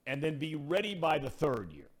 and then be ready by the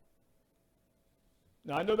third year.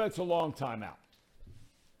 Now, I know that's a long time out.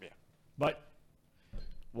 Yeah. But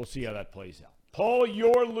we'll see how that plays out. Pull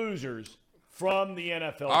your losers from the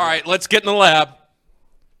NFL. All right, let's get in the lab.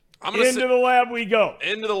 Into the lab we go.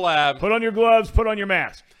 Into the lab. Put on your gloves. Put on your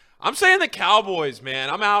mask. I'm saying the Cowboys, man.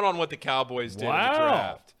 I'm out on what the Cowboys did in the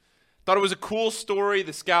draft. Thought it was a cool story.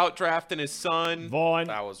 The scout drafting his son. Vaughn.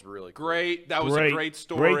 That was really cool. Great. That was a great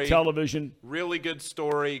story. Great television. Really good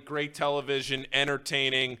story. Great television.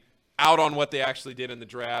 Entertaining. Out on what they actually did in the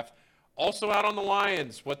draft. Also out on the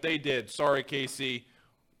Lions, what they did. Sorry, Casey.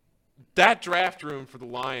 That draft room for the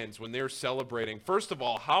Lions when they're celebrating, first of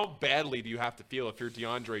all, how badly do you have to feel if you're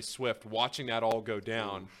DeAndre Swift watching that all go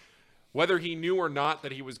down? Whether he knew or not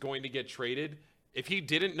that he was going to get traded, if he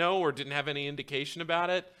didn't know or didn't have any indication about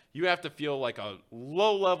it, you have to feel like a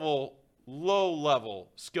low-level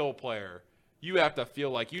skill player. You have to feel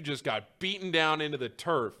like you just got beaten down into the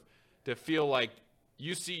turf to feel like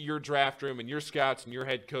you see your draft room and your scouts and your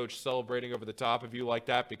head coach celebrating over the top of you like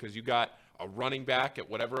that because you got a running back at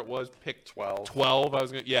whatever it was, pick 12. 12.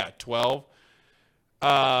 12.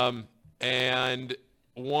 And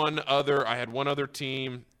I had one other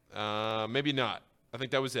team. Maybe not. I think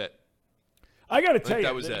that was it. I got to tell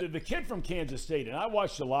you, the kid from Kansas State, and I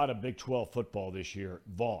watched a lot of Big 12 football this year,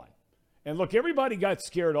 Vaughn. And look, everybody got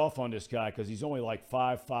scared off on this guy because he's only like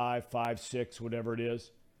 5'5", 5'6", whatever it is.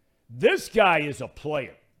 This guy is a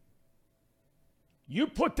player. You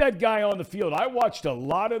put that guy on the field. I watched a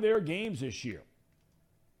lot of their games this year.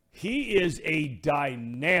 He is a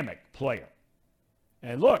dynamic player.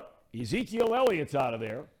 And look, Ezekiel Elliott's out of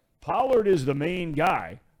there. Pollard is the main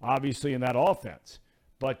guy, obviously, in that offense.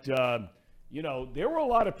 But, there were a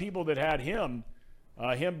lot of people that had him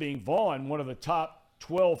being Vaughn, one of the top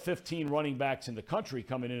 12, 15 running backs in the country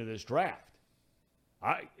coming into this draft.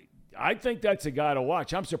 I think that's a guy to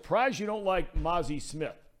watch. I'm surprised you don't like Mozzie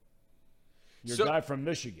Smith. Your guy from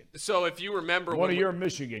Michigan. So if you remember one of your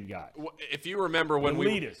Michigan guys. If you remember when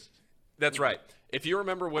elitist. That's right. If you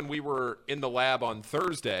remember when we were in the lab on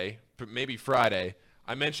Thursday, maybe Friday,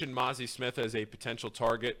 I mentioned Mozzie Smith as a potential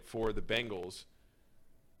target for the Bengals,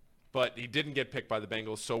 but he didn't get picked by the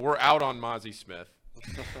Bengals, so we're out on Mozzie Smith.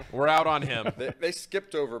 We're out on him. They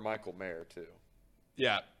skipped over Michael Mayer too.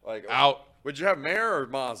 Yeah. Out. Would you have Mayer or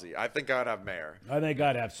Mozzie? I think I'd have Mayer. I think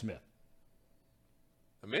I'd have Smith.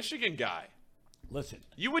 A Michigan guy. Listen,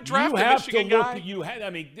 you would draft a Michigan guy?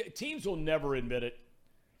 Teams will never admit it.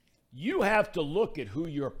 You have to look at who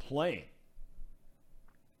you're playing.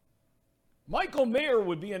 Michael Mayer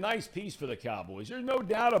would be a nice piece for the Cowboys. There's no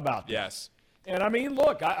doubt about that. Yes. And I mean,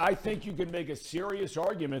 look, I think you can make a serious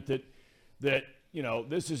argument that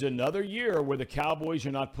this is another year where the Cowboys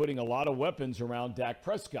are not putting a lot of weapons around Dak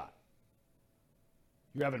Prescott.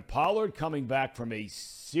 You're having Pollard coming back from a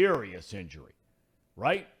serious injury,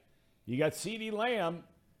 right? You got CeeDee Lamb,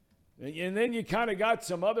 and then you kind of got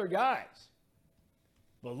some other guys.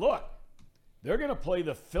 But look, they're going to play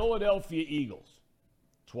the Philadelphia Eagles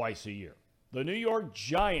twice a year, the New York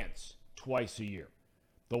Giants twice a year,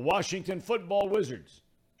 the Washington Football Wizards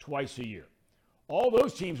twice a year. All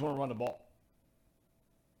those teams want to run the ball.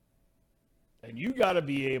 And you got to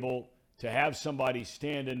be able to have somebody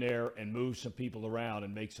stand in there and move some people around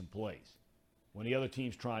and make some plays when the other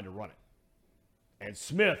team's trying to run it. And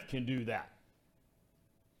Smith can do that.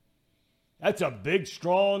 That's a big,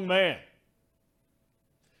 strong man.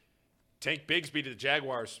 Tank Bigsby to the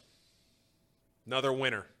Jaguars. Another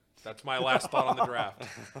winner. That's my last thought on the draft.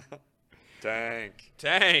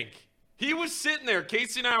 Tank. He was sitting there.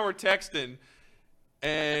 Casey and I were texting,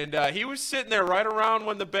 and he was sitting there right around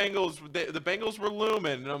when the Bengals were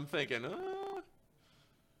looming, and I'm thinking,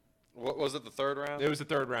 What was it, the third round? It was the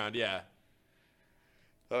third round, yeah.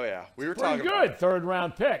 Oh, yeah. We were Pretty talking good about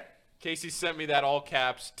third-round pick. Casey sent me that all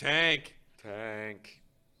caps, Tank.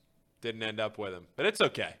 Didn't end up with him, but it's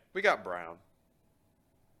okay. We got Brown.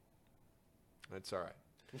 That's all right.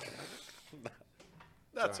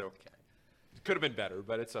 That's Sorry. okay. It could have been better,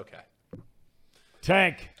 but it's okay.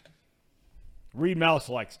 Tank. Reed Mouse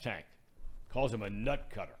likes Tank. Calls him a nut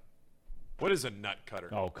cutter. What is a nut cutter?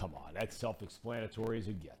 Oh, come on. That's self-explanatory as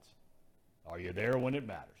it gets. Are you there when it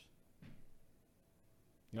matters?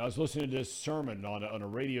 I was listening to this sermon on a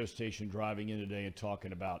radio station driving in today and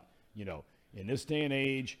talking about, in this day and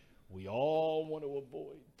age, we all want to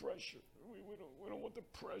avoid pressure. We don't want the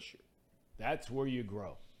pressure. That's where you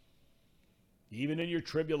grow. Even in your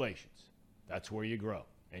tribulations, that's where you grow.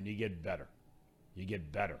 And you get better. You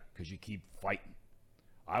get better because you keep fighting.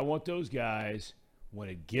 I want those guys, when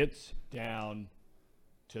it gets down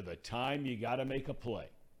to the time you got to make a play,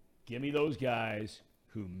 give me those guys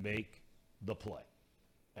who make the play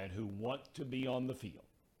and who want to be on the field.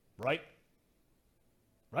 Right?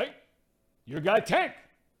 Right? Your guy, Tank.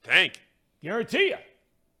 Guarantee you.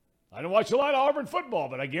 I don't watch a lot of Auburn football,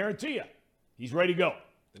 but I guarantee you, he's ready to go.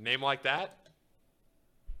 The name like that?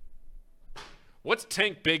 What's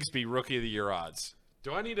Tank Bigsby Rookie of the Year odds?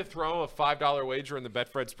 Do I need to throw a $5 wager in the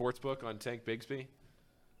Betfred Sportsbook on Tank Bigsby?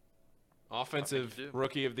 Offensive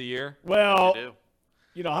Rookie of the Year? Well,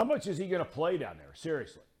 how much is he going to play down there?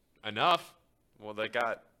 Seriously. Enough. Well, they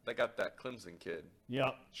got that Clemson kid. Yeah.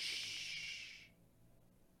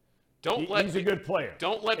 He's a good player.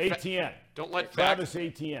 Don't let ATN. Don't let Travis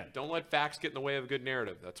ATN. Don't let facts get in the way of a good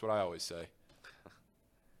narrative. That's what I always say.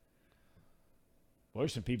 Well,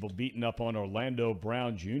 there's some people beating up on Orlando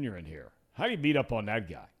Brown Jr. in here. How do you beat up on that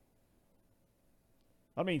guy?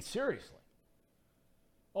 I mean, seriously.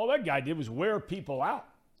 All that guy did was wear people out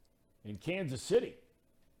in Kansas City.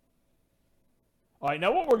 All right,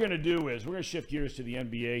 now what we're going to do is we're going to shift gears to the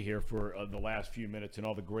NBA here for the last few minutes and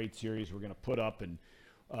all the great series we're going to put up. And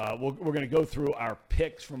we're going to go through our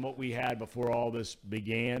picks from what we had before all this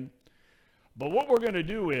began. But what we're going to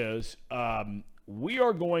do is we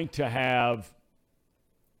are going to have,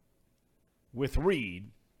 with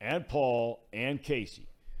Reed and Paul and Casey,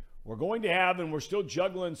 we're going to have, and we're still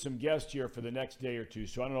juggling some guests here for the next day or two,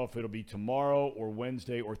 so I don't know if it'll be tomorrow or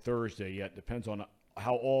Wednesday or Thursday yet. Depends on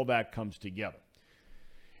how all that comes together.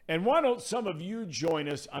 And why don't some of you join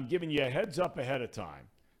us? I'm giving you a heads up ahead of time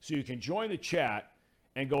so you can join the chat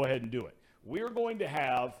and go ahead and do it. We are going to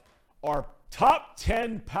have our top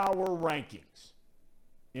 10 power rankings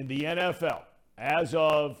in the NFL as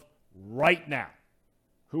of right now.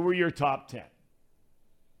 Who are your top 10?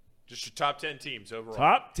 Just your top 10 teams overall.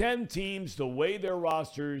 Top 10 teams, the way their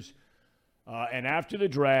rosters and after the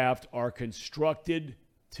draft are constructed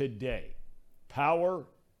today. Power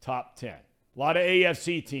top 10. A lot of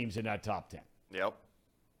AFC teams in that top 10. Yep.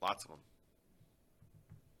 Lots of them.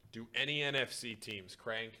 Do any NFC teams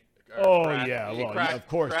crank? Yeah. Well, of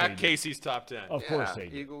course crack they do. Casey's top 10. Of course they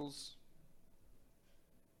do. Eagles.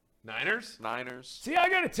 Niners. See, I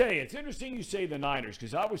got to tell you, it's interesting you say the Niners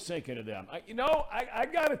because I was thinking of them. I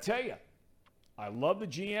got to tell you, I love the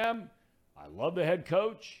GM. I love the head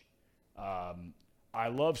coach. I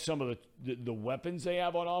love some of the weapons they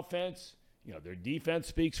have on offense. Their defense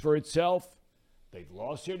speaks for itself. They've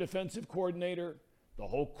lost their defensive coordinator. The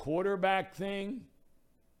whole quarterback thing.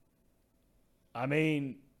 I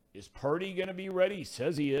mean, is Purdy going to be ready? He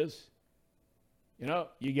says he is.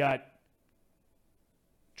 You got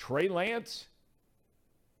Trey Lance,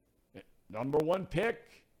 number 1 pick.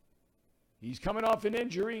 He's coming off an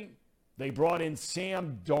injury. They brought in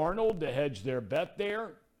Sam Darnold to hedge their bet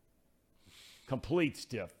there. Complete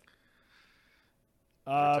stiff.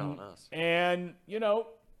 You're telling us. And,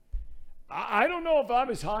 I don't know if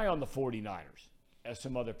I'm as high on the 49ers as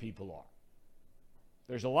some other people are.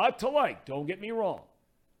 There's a lot to like, don't get me wrong.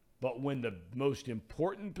 But when the most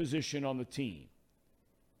important position on the team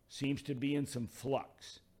seems to be in some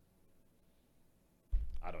flux,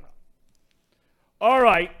 I don't know. All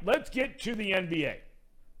right, let's get to the NBA.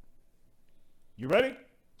 You ready?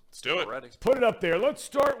 Let's do it. Ready. Put it up there. Let's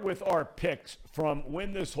start with our picks from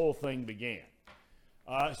when this whole thing began.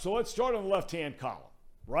 So let's start on the left-hand column,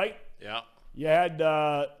 right? Yeah. You had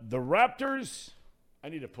the Raptors. I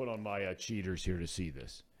need to put on my cheaters here to see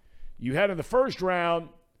this. You had in the first round,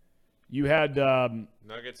 you had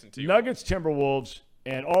Nuggets and Nuggets, Timberwolves,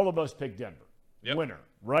 and all of us picked Denver. Yep. Winner,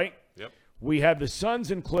 right? Yep. We had the Suns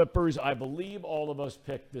and Clippers. I believe all of us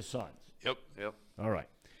picked the Suns. Yep. All right.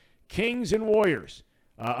 Kings and Warriors.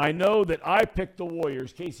 I know that I picked the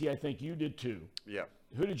Warriors. Casey, I think you did too. Yeah.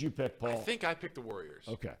 Who did you pick, Paul? I think I picked the Warriors.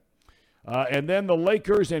 Okay. And then the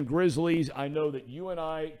Lakers and Grizzlies. I know that you and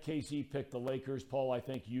I, Casey, picked the Lakers. Paul, I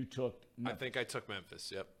think you took Memphis. I think I took Memphis.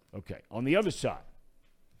 Yep. Okay. On the other side,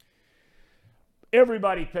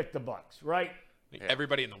 everybody picked the Bucks, right? I think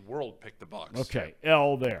everybody in the world picked the Bucks. Okay.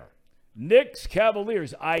 L there. Knicks,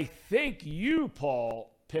 Cavaliers. I think you,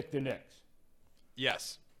 Paul, picked the Knicks.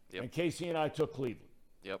 Yes. Yep. And Casey and I took Cleveland,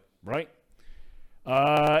 Yep. right?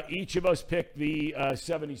 Each of us picked the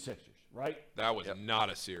 76ers, right? That was not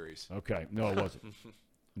a series. Okay. No, it wasn't.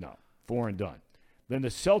 No. 4 and done. Then the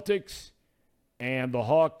Celtics and the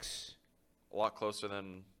Hawks. A lot closer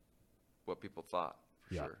than what people thought,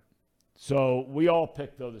 for Yeah. sure. So we all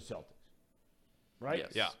picked, though, the Celtics, right?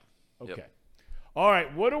 Yes. Yeah. Okay. Yep. All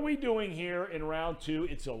right. What are we doing here in round 2?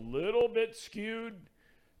 It's a little bit skewed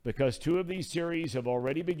because 2 of these series have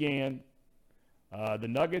already began. The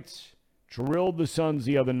Nuggets drilled the Suns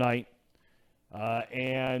the other night,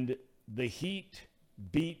 and the Heat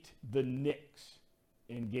beat the Knicks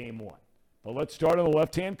in Game 1. But let's start on the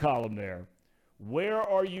left-hand column there. Where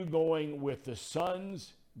are you going with the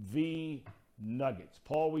Suns v. Nuggets?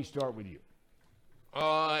 Paul, we start with you.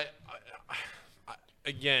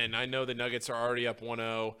 Again, I know the Nuggets are already up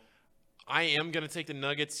 1-0. I am going to take the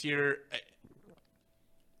Nuggets here.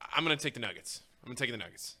 I'm going to take the Nuggets. I'm taking the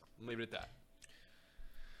Nuggets. I'll leave it at that.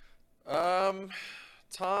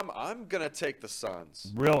 Tom, I'm gonna take the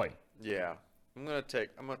Suns. Really? Yeah, I'm gonna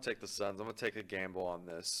take the Suns. I'm gonna take a gamble on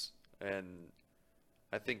this, and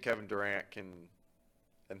I think Kevin Durant and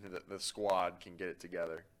the squad can get it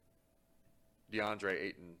together. DeAndre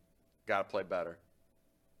Ayton got to play better.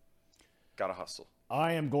 Got to hustle.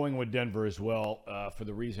 I am going with Denver as well for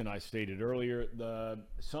the reason I stated earlier. The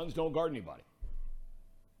Suns don't guard anybody.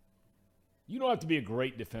 You don't have to be a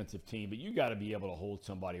great defensive team, but you got to be able to hold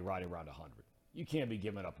somebody right around 100. You can't be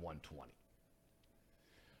giving up 120.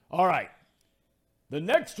 All right. The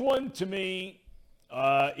next one to me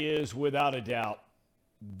is without a doubt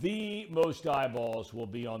the most eyeballs will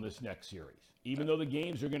be on this next series, even though the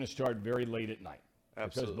games are going to start very late at night.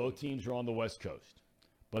 Absolutely. Because both teams are on the West Coast.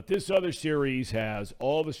 But this other series has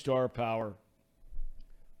all the star power.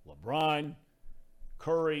 LeBron,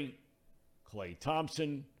 Curry, Klay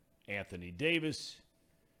Thompson, Anthony Davis.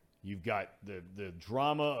 You've got the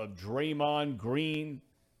drama of Draymond Green,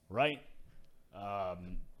 right?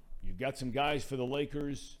 You've got some guys for the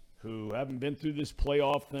Lakers who haven't been through this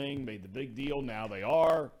playoff thing, made the big deal. Now they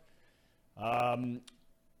are.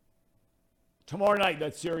 Tomorrow night,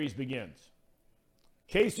 that series begins.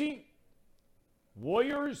 Casey,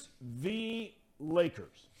 Warriors v.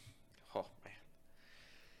 Lakers.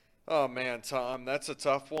 Oh man, Tom, that's a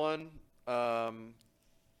tough one. I'm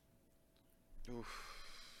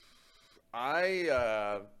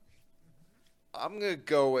gonna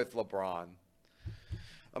go with LeBron.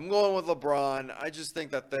 I'm going with LeBron. I just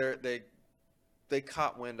think that they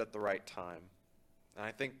caught wind at the right time, and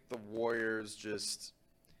I think the Warriors just.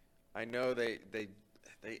 I know they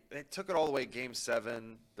took it all the way Game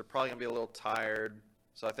 7. They're probably gonna be a little tired,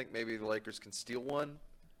 so I think maybe the Lakers can steal one.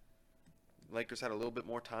 Lakers had a little bit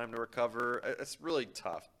more time to recover. It's really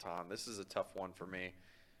tough, Tom. This is a tough one for me.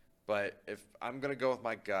 But if I'm going to go with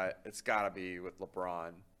my gut, it's got to be with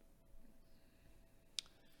LeBron.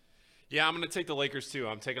 Yeah, I'm going to take the Lakers too.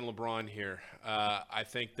 I'm taking LeBron here. I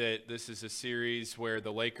think that this is a series where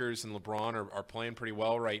the Lakers and LeBron are playing pretty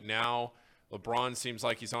well right now. LeBron seems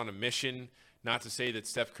like he's on a mission. Not to say that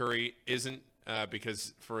Steph Curry isn't,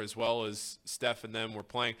 because for as well as Steph and them were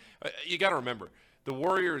playing. You got to remember, the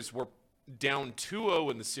Warriors were down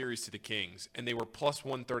 2-0 in the series to the Kings, and they were plus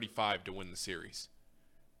 135 to win the series.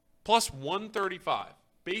 Plus 135.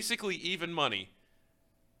 basically even money,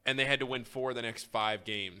 and they had to win 4 of the next 5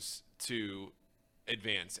 games to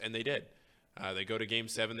advance, and they did. They go to Game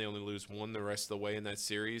 7. They only lose 1 the rest of the way in that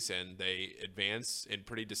series, and they advance in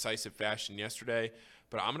pretty decisive fashion yesterday.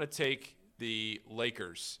 But I'm going to take the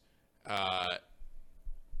Lakers.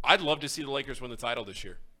 I'd love to see the Lakers win the title this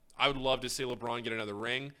year. I would love to see LeBron get another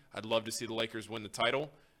ring. I'd love to see the Lakers win the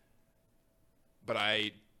title. But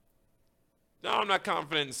I'm not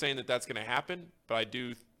confident in saying that that's going to happen, but I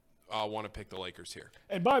do want to pick the Lakers here.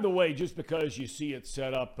 And by the way, just because you see it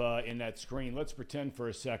set up in that screen, let's pretend for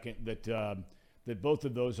a second that both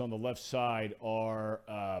of those on the left side are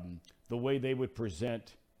the way they would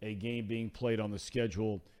present a game being played on the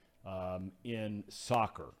schedule in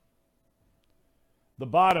soccer. The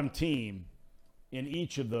bottom team in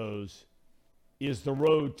each of those is the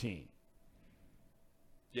road team.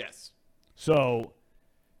 Yes. So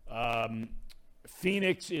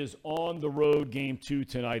Phoenix is on the road, Game 2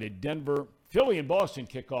 tonight at Denver. Philly and Boston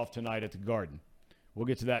kick off tonight at the Garden. We'll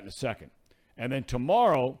get to that in a second. And then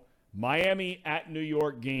tomorrow, Miami at New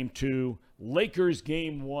York, Game 2. Lakers,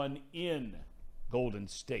 Game 1 in Golden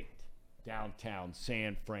State, downtown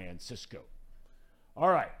San Francisco. All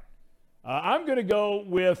right. I'm going to go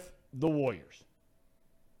with the Warriors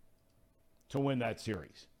to win that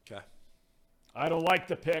series. Okay. I don't like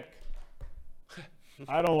the pick.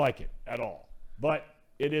 I don't like it at all. But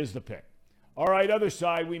it is the pick. All right, other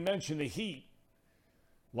side, we mentioned the Heat.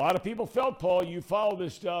 A lot of people felt, Paul, you follow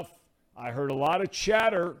this stuff. I heard a lot of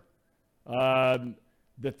chatter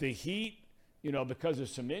that the Heat, because of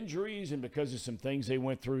some injuries and because of some things they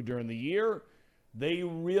went through during the year, they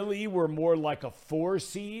really were more like a 4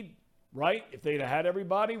 seed, right? If they'd have had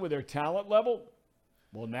everybody with their talent level.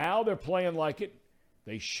 Well, now they're playing like it.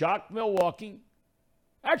 They shocked Milwaukee.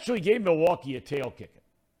 Actually gave Milwaukee a tail kicking,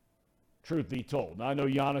 truth be told. Now, I know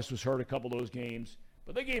Giannis was hurt a couple of those games,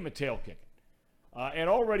 but they gave him a tail kicking. And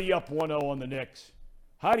already up 1-0 on the Knicks.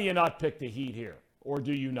 How do you not pick the Heat here? Or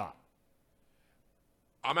do you not?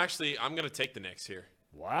 I'm going to take the Knicks here.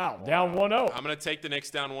 Wow, down 1-0. I'm going to take the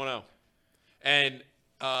Knicks down 1-0. And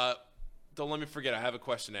don't let me forget, I have a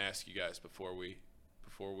question to ask you guys before we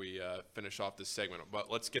finish off this segment.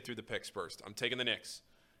 But let's get through the picks first. I'm taking the Knicks.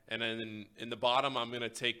 And then in the bottom, I'm going to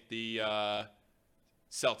take the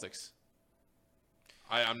Celtics.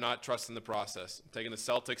 I'm not trusting the process. I'm taking the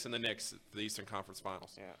Celtics and the Knicks for the Eastern Conference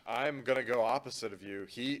Finals. Yeah, I'm going to go opposite of you.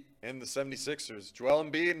 Heat and the 76ers. Joel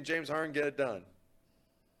Embiid and James Harden get it done.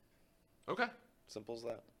 Okay. Simple as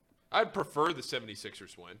that. I'd prefer the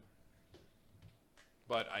 76ers win.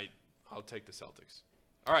 But I'll take the Celtics.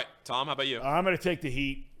 All right, Tom, how about you? I'm going to take the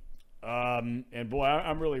Heat. And, boy,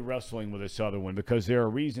 I'm really wrestling with this other one because there are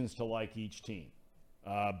reasons to like each team.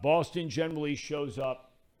 Boston generally shows up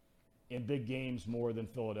in big games more than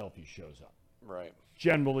Philadelphia shows up. Right.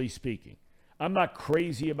 Generally speaking. I'm not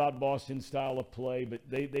crazy about Boston's style of play, but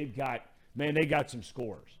they got some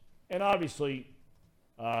scores. And obviously,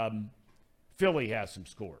 Philly has some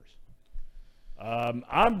scores.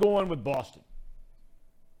 I'm going with Boston.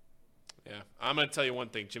 Yeah, I'm going to tell you one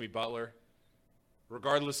thing. Jimmy Butler,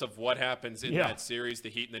 regardless of what happens in that series, the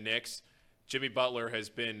Heat and the Knicks, Jimmy Butler has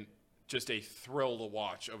been just a thrill to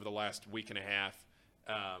watch over the last week and a half.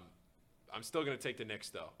 I'm still going to take the Knicks,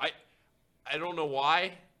 though. I don't know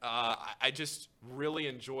why. I just really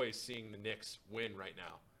enjoy seeing the Knicks win right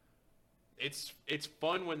now. It's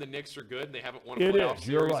fun when the Knicks are good and they haven't won a playoff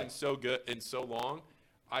series in so long.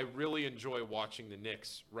 I really enjoy watching the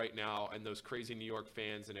Knicks right now and those crazy New York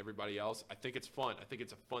fans and everybody else. I think it's fun. I think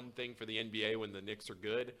it's a fun thing for the NBA when the Knicks are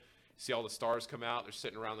good. See all the stars come out. They're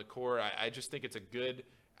sitting around the court. I just think it's a good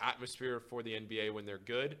atmosphere for the NBA when they're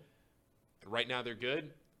good. And right now they're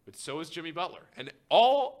good, but so is Jimmy Butler. And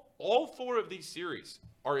all 4 of these series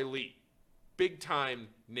are elite, big-time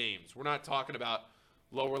names. We're not talking about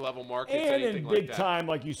lower-level markets, and anything in like that. big-time,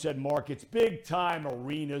 like you said, markets, big-time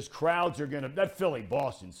arenas, crowds are going to – that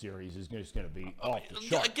Philly-Boston series is just going to be off the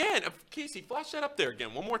chart. Again, Casey, flash that up there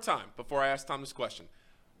again one more time before I ask Tom this question.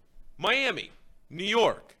 Miami, New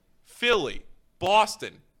York, Philly,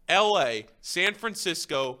 Boston, L.A., San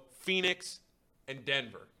Francisco, Phoenix, and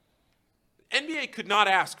Denver. NBA could not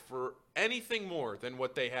ask for anything more than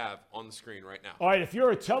what they have on the screen right now. All right, if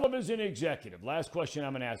you're a television executive, last question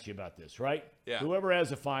I'm going to ask you about this, right? Yeah. Whoever has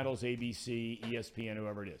the finals, ABC, ESPN,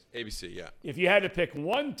 whoever it is. ABC, yeah. If you had to pick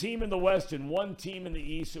one team in the West and one team in the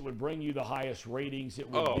East that would bring you the highest ratings, it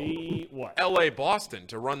would be what? L.A., Boston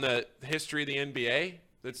to run the history of the NBA.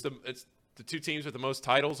 It's the 2 teams with the most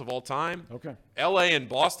titles of all time. Okay. L.A. and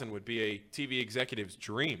Boston would be a TV executive's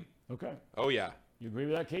dream. Okay. Oh, yeah. You agree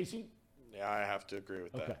with that, Casey? Yeah, I have to agree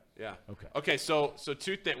with that. Yeah. Okay. Okay. So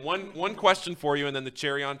two things. One question for you, and then the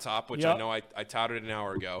cherry on top, which I know I touted an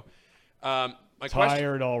hour ago.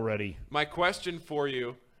 Tired already. My question for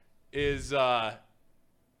you is: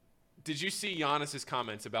 did you see Giannis's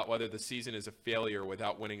comments about whether the season is a failure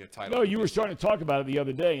without winning a title? No, you were starting to talk about it the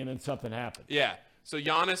other day, and then something happened. Yeah. So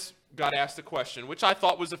Giannis got asked a question, which I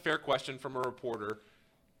thought was a fair question from a reporter.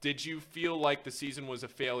 Did you feel like the season was a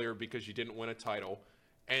failure because you didn't win a title?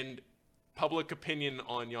 And public opinion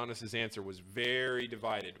on Giannis's answer was very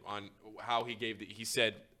divided on how he gave he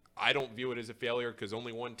said, I don't view it as a failure because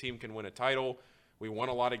only one team can win a title. We won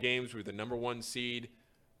a lot of games. We were the number one seed.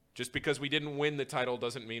 Just because we didn't win the title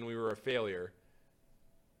doesn't mean we were a failure.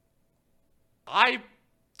 I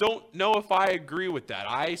don't know if I agree with that.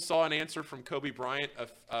 I saw an answer from Kobe Bryant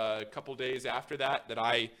a couple days after that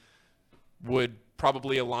I would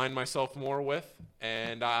probably align myself more with,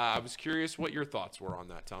 and I was curious what your thoughts were on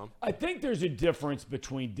that, Tom. I think there's a difference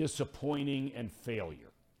between disappointing and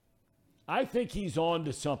failure. I think he's on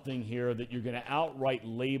to something here that you're going to outright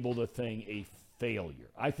label the thing a failure.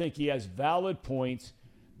 I think he has valid points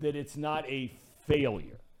that it's not a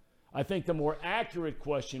failure. I think the more accurate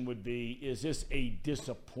question would be, is this a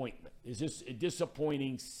disappointment? Is this a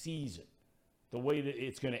disappointing season, the way that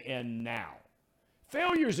it's going to end now?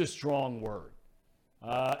 Failure is a strong word,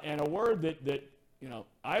 and a word that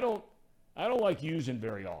I don't like using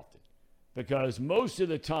very often, because most of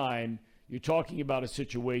the time you're talking about a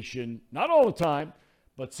situation, not all the time,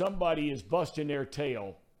 but somebody is busting their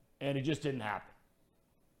tail and it just didn't happen.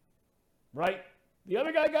 Right? The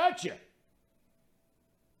other guy got you.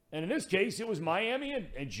 And in this case, it was Miami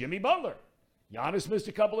and Jimmy Butler. Giannis missed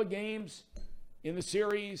a couple of games in the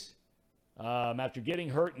series after getting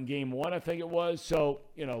hurt in game one, I think it was. So,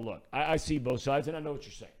 look, I see both sides, and I know what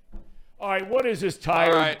you're saying. All right, what is this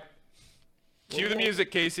tired? All right. Cue the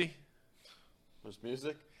music, Casey. There's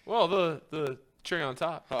music? Well, the cherry on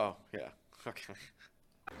top. Oh, yeah. Okay.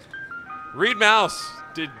 Reed Mouse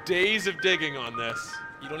did days of digging on this.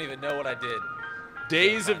 You don't even know what I did.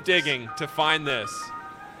 Days of digging to find this.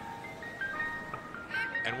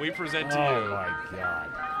 And we present to you. Oh, my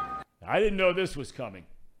God. I didn't know this was coming.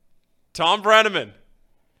 Tom Brenneman.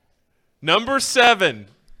 Number 7.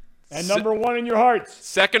 And number 1 in your hearts.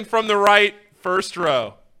 Second from the right, first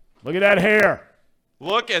row. Look at that hair.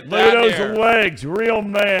 Look at Look that at those hair. legs. Real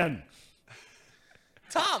man.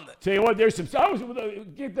 Tom. Tell you what, there's some.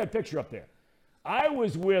 Get that picture up there. I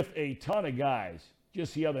was with a ton of guys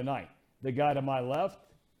just the other night. The guy to my left,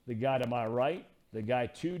 the guy to my right, the guy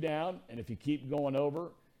 2 down, and if you keep going over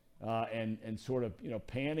and sort of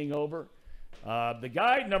panning over, the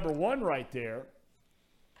guy number 1 right there,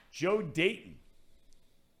 Joe Dayton,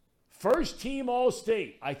 first team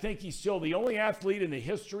All-State. I think he's still the only athlete in the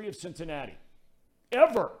history of Cincinnati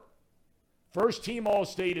ever. First team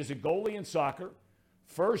All-State as a goalie in soccer.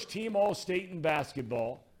 First team All-State in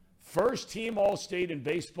basketball. First team All-State in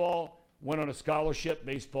baseball. Went on a scholarship,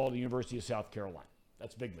 baseball, to the University of South Carolina.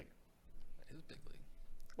 That's big league. It is big league.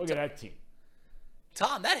 Look at that team.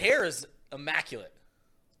 Tom, that hair is immaculate.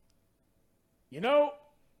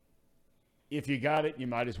 If you got it, you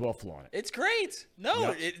might as well flaunt it. It's great. No,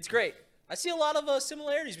 Yep. it's great. I see a lot of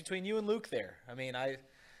similarities between you and Luke there. I mean, I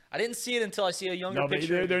didn't see it until I see a younger No, but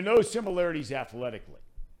picture. there are no similarities athletically.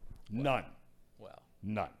 None. Well,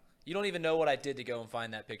 None. you don't even know what I did to go and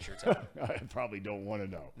find that picture, Tom. I probably don't want to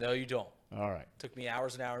know. No, you don't. All right. Took me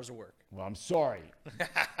hours and hours of work. Well, I'm sorry.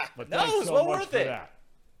 But No, thanks it was so well much worth for it. that.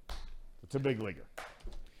 It's a big leaguer.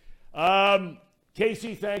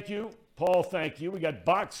 Casey, thank you. Paul, thank you. We got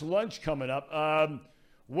box lunch coming up.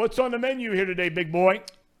 What's on the menu here today, big boy?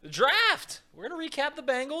 The draft. We're going to recap the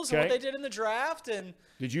Bengals and what they did in the draft. And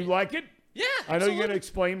Did you like it? yeah, I know you're going to absolutely.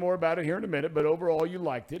 explain more about it here in a minute, but overall you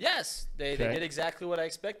liked it. Yes, they did exactly what I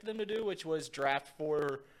expected them to do, which was draft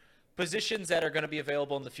for positions that are going to be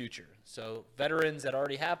available in the future. So veterans that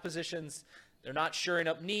already have positions, they're not shoring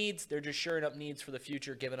up needs. They're just shoring up needs for the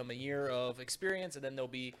future, giving them a year of experience, and then they'll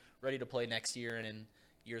be ready to play next year and in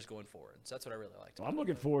years going forward. So that's what I really liked. Well, I'm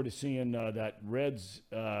looking forward to seeing that Reds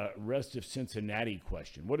rest of Cincinnati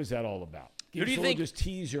question. What is that all about? Give us a little just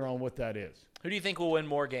teaser on what that is. Who do you think will win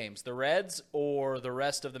more games, the Reds or the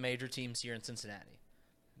rest of the major teams here in Cincinnati?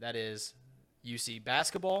 That is UC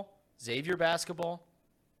basketball, Xavier basketball,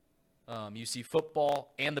 UC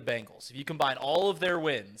football, and the Bengals. If you combine all of their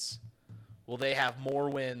wins, will they have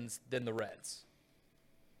more wins than the Reds?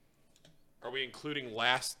 Are we including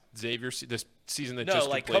last Xavier this season that No, just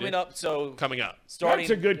like completed? coming up. So Coming up. starting.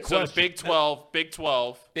 That's a good So question. the Big 12,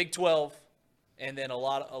 Big 12, and then a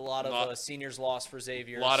lot of seniors lost for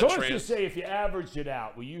Xavier. Lot So of let's just say if you averaged it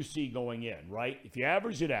out, what you see going in, right? If you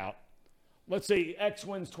average it out, let's say X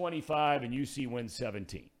wins 25 and UC wins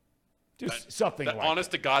 17. Just something like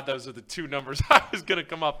honest that. to God, those are the two numbers I was going to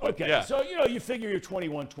come up with. Okay, Yeah. so, you figure you're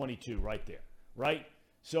 21-22 right there, right?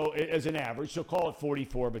 So as an average, so call it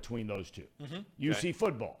 44 between those two. UC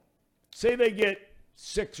football. Say they get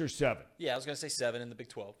 6 or 7. Yeah, I was going to say 7 in the Big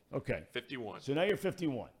 12. Okay. 51. So now you're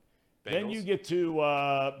 51. Bengals. Then you get to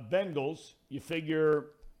Bengals. You figure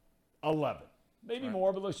 11. Maybe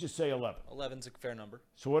more, but let's just say 11. 11's a fair number.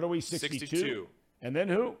 So what are we, 62? And then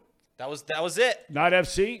who? That was it. Not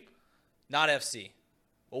FC? Not FC.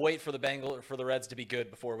 We'll wait for the Bengals or for the Reds to be good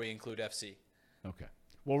before we include FC. Okay.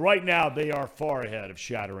 Well, right now they are far ahead of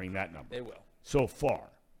shattering that number. They will. So far.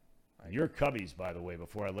 And your Cubbies, by the way,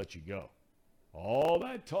 before I let you go. All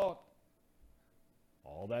that talk.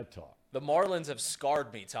 The Marlins have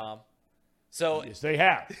scarred me, Tom. So Yes, they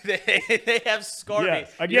have. they have scarred me.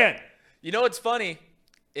 Yes, again. You know what's funny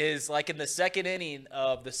is like in the second inning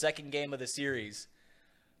of the second game of the series,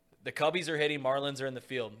 the Cubbies are hitting, Marlins are in the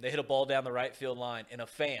field. They hit a ball down the right field line, and a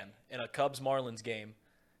fan in a Cubs-Marlins game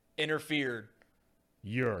interfered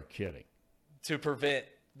You're kidding. to prevent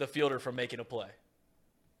the fielder from making a play.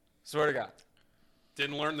 Swear to God.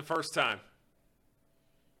 Didn't learn the first time.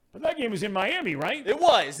 But that game was in Miami, right? It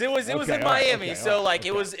was Okay, in all right, Miami. okay, So all like right,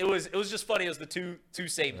 it was just funny. It was the two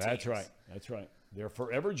same teams. That's right. They're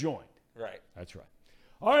forever joined. Right. That's right.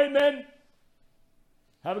 All right, men.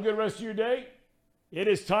 Have a good rest of your day. It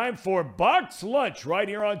is time for Box Lunch right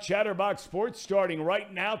here on Chatterbox Sports starting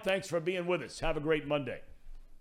right now. Thanks for being with us. Have a great Monday.